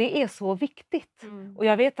 Och det är så viktigt. Och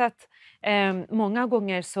jag vet att många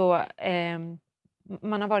gånger så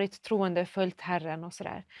man har varit troende, följt Herren och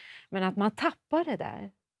sådär. Men att man tappar det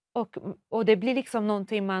där. Och det blir liksom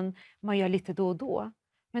någonting man gör lite då och då.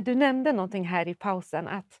 Men du nämnde någonting här i pausen.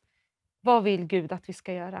 Att vad vill Gud att vi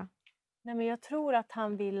ska göra? Nej, men jag tror att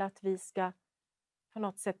han vill att vi ska på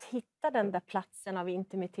något sätt hitta den där platsen av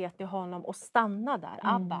intimitet i honom och stanna där.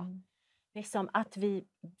 Abba. Liksom att vi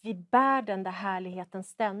bär den där härligheten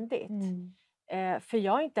ständigt. För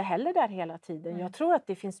jag är inte heller där hela tiden. Jag tror att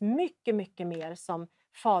det finns mycket, mycket mer som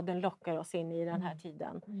Fadern lockar oss in i den här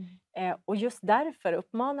tiden. Och just därför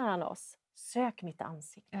uppmanar han oss. sök mitt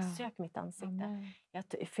ansikte, Ja. sök mitt ansikte. Amen.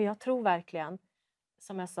 För jag tror verkligen,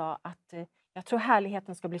 som jag sa, att jag tror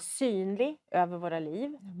härligheten ska bli synlig över våra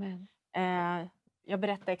liv. Amen. Jag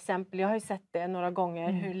berättar exempel, jag har ju sett det några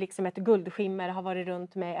gånger, hur liksom ett guldskimmer har varit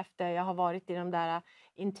runt mig efter jag har varit i de där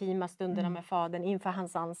intima stunderna med Fadern inför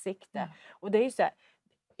hans ansikte. Och det är ju så här,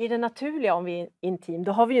 i det naturliga om vi är intim,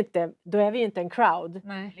 då är vi ju inte en crowd.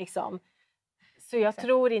 Nej. Liksom. Så jag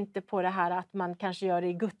tror inte på det här att man kanske gör det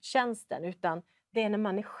i gudstjänsten, utan det är när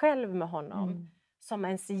man är själv med honom som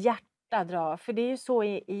ens hjärta drar. För det är ju så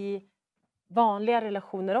i vanliga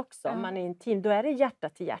relationer också, om man är intim, då är det hjärta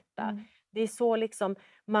till hjärta. Det är så liksom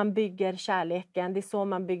man bygger kärleken, det är så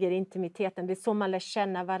man bygger intimiteten, det är så man lär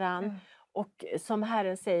känna varann. Och som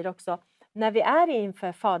Herren säger också, när vi är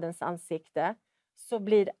inför Faderns ansikte så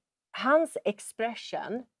blir hans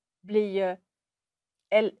expression blir ju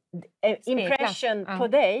impression på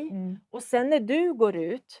dig. Och sen när du går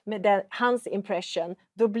ut med hans impression,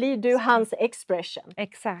 då blir du hans expression.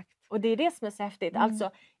 Exakt. Och det är det som är så häftigt.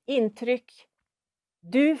 Alltså intryck,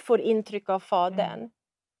 du får intryck av Fadern.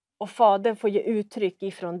 Och Fadern får ge uttryck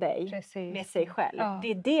ifrån dig. Precis. Med sig själv. Ja.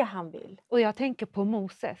 Det är det han vill. Och jag tänker på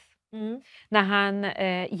Moses. När han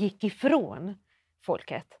gick ifrån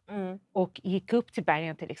folket. Och gick upp till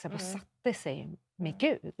bergen till exempel. Och satte sig med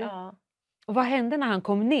Gud. Ja. Och vad hände när han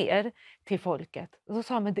kom ner till folket? Och så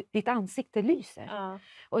sa han, men ditt ansikte lyser. Ja.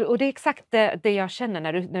 Och det är exakt det jag känner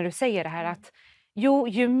när du säger det här. Att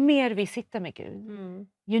ju mer vi sitter med Gud.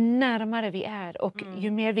 Ju närmare vi är. Och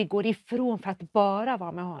ju mer vi går ifrån för att bara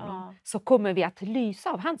vara med honom. Så kommer vi att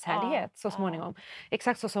lysa av hans härlighet så småningom.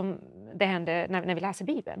 Exakt så som det hände när vi läser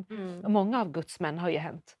Bibeln. Och många av Guds män har ju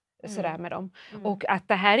hänt sådär med dem. Och att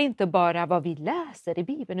det här är inte bara vad vi läser i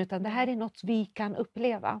Bibeln, utan det här är något vi kan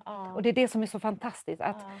uppleva. Och det är det som är så fantastiskt,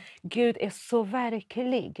 att Gud är så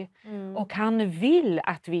verklig. Och han vill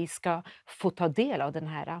att vi ska få ta del av den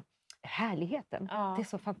här härligheten. Det är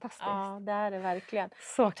så fantastiskt. Ja, det är det verkligen.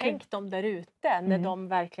 Så tänk dem där ute när de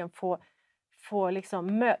verkligen får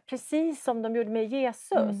liksom precis som de gjorde med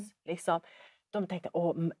Jesus. Liksom. De tänkte,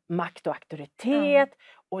 makt och auktoritet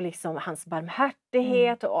och liksom hans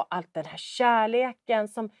barmhärtighet och allt den här kärleken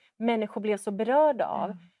som människor blev så berörda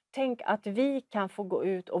av. Tänk att vi kan få gå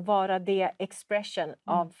ut och vara det expression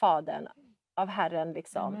av Fadern, av Herren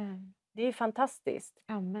liksom. Det är fantastiskt.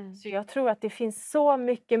 Amen. Så jag tror att det finns så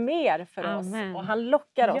mycket mer för oss och han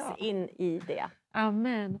lockar oss in i det.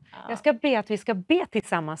 Amen. Jag ska be att vi ska be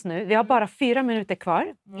tillsammans nu. Vi har bara 4 minuter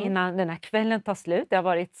kvar innan den här kvällen tar slut. Det har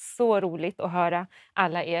varit så roligt att höra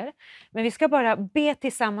alla er. Men vi ska bara be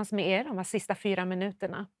tillsammans med er de här sista 4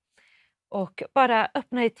 minuterna. Och bara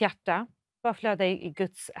öppna ditt hjärta. Bara flöda i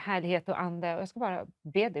Guds härlighet och ande. Och jag ska bara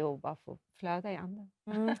be dig och bara få flöda i anden.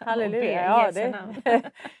 Halleluja. Ja,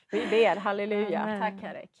 vi ber. Halleluja. Amen. Tack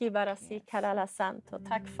Herre. Kibarasi karala santo.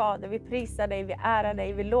 Tack Fader. Vi prisar dig, vi ärar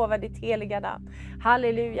dig, vi lovar ditt heliga namn.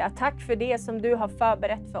 Halleluja. Tack för det som du har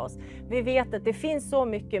förberett för oss. Vi vet att det finns så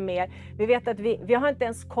mycket mer. Vi vet att vi har inte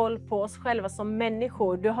ens koll på oss själva som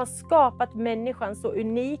människor. Du har skapat människan så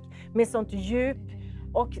unik med sånt djup.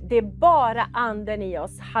 Och det är bara anden i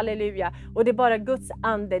oss, halleluja. Och det är bara Guds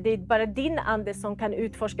ande, det är bara din ande som kan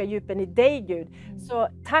utforska djupen i dig Gud. Så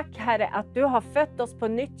tack Herre att du har fött oss på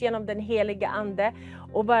nytt genom den heliga ande.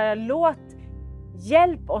 Och bara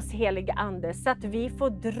hjälp oss heliga ande så att vi får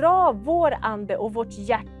dra vår ande och vårt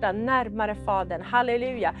hjärta närmare Fadern,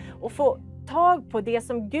 halleluja. Och få tag på det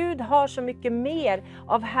som Gud har så mycket mer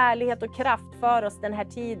av härlighet och kraft för oss den här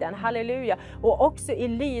tiden. Halleluja. Och också i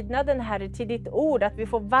lydnaden Herre till ditt ord, att vi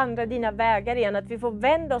får vandra dina vägar igen, att vi får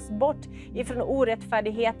vända oss bort ifrån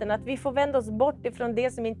orättfärdigheten, att vi får vända oss bort ifrån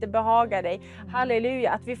det som inte behagar dig.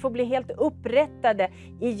 Halleluja. Att vi får bli helt upprättade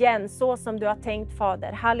igen så som du har tänkt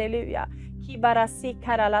Fader. Halleluja.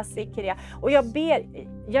 Och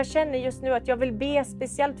jag känner just nu att jag vill be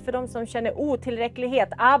speciellt för de som känner otillräcklighet.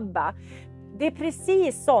 Abba, det är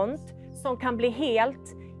precis sånt som kan bli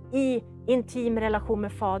helt i intim relation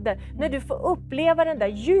med Fader. När du får uppleva den där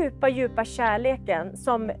djupa kärleken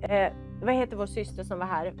som, vad heter vår syster som var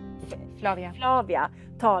här? Flavia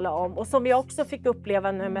talade om. Och som jag också fick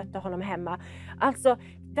uppleva när jag mötte honom hemma. Alltså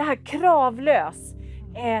det här kravlös.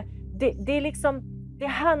 Det är liksom, det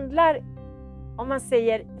handlar, om man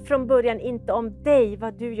säger från början, inte om dig,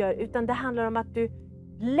 vad du gör, utan det handlar om att du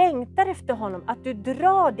längtar efter honom, att du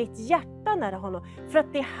drar ditt hjärta hjärta nära honom. För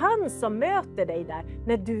att det är han som möter dig där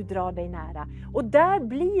när du drar dig nära. Och där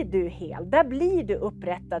blir du hel, där blir du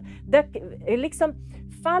upprättad. Där liksom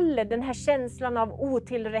faller den här känslan av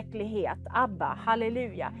otillräcklighet. Abba,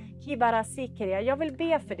 halleluja. Kibara sikria. Jag vill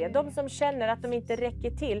be för det. De som känner att de inte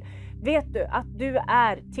räcker till. Vet du att du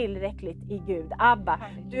är tillräckligt i Gud. Abba,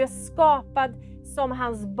 du är skapad som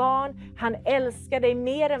hans barn. Han älskar dig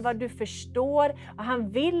mer än vad du förstår. Och han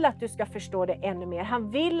vill att du ska förstå det ännu mer.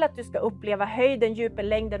 Han vill att du ska uppleva höjden, djupen,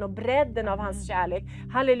 längden och bredden av hans kärlek.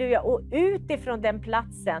 Halleluja. Och utifrån den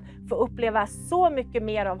platsen få uppleva så mycket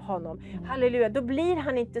mer av honom. Halleluja. Då blir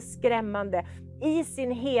han inte skrämmande i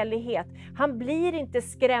sin helighet. Han blir inte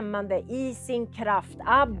skrämmande i sin kraft.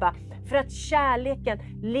 Abba. För att kärleken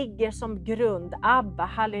ligger som grund. Abba,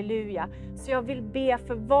 halleluja. Så jag vill be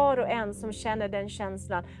för var och en som känner den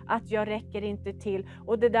känslan. Att jag räcker inte till.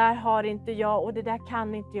 Och det där har inte jag. Och det där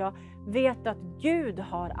kan inte jag. Vet att Gud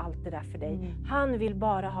har allt det där för dig. Han vill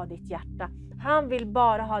bara ha ditt hjärta. Han vill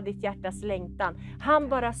bara ha ditt hjärtas längtan. Han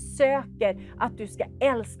bara söker att du ska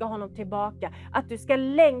älska honom tillbaka. Att du ska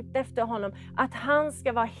längta efter honom. Att han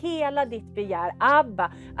ska vara hela ditt begär.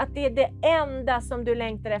 Abba, att det är det enda som du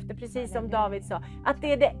längtar efter. Precis som David sa. Att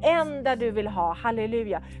det är det enda du vill ha.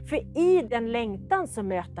 Halleluja. För i den längtan så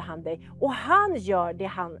möter han dig. Och han gör det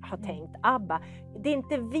han har tänkt. Abba, det är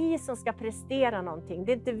inte vi som ska prestera någonting.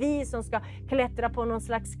 Det är inte vi som ska klättra på någon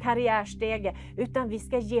slags karriärstege. Utan vi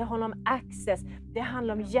ska ge honom access. Det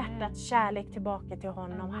handlar om hjärtats kärlek tillbaka till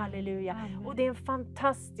honom. Halleluja. Och det är en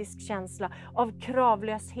fantastisk känsla av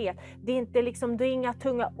kravlöshet. Det är inte liksom, det är inga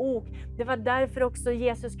tunga ok. Det var därför också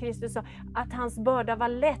Jesus Kristus sa att hans börda var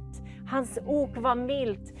lätt. Hans ok var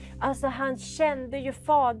milt. Alltså han kände ju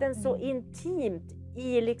Fadern så intimt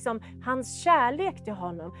i liksom hans kärlek till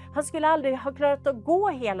honom. Han skulle aldrig ha klarat att gå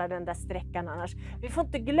hela den där sträckan annars. Vi får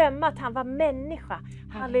inte glömma att han var människa.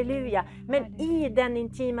 Halleluja. Men i den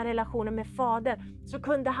intima relationen med Fadern så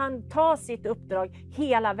kunde han ta sitt uppdrag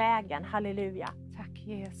hela vägen. Halleluja. Tack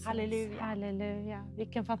Jesus. Halleluja. Halleluja.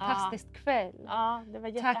 Vilken fantastisk kväll. Ja, det var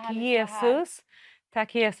Tack jättehärligt att vara här. Jesus.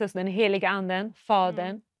 Tack Jesus, den heliga anden,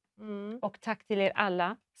 Fadern. Mm. Och tack till er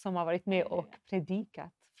alla som har varit med och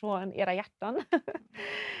predikat från era hjärtan.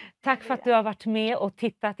 Tack för att du har varit med och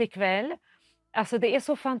tittat ikväll. Alltså det är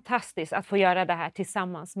så fantastiskt att få göra det här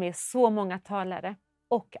tillsammans med så många talare.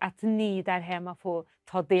 Och att ni där hemma får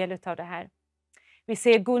ta del av det här. Vi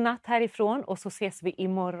säger godnatt härifrån och så ses vi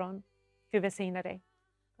imorgon. Gud välsigna dig.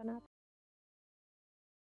 Godnatt.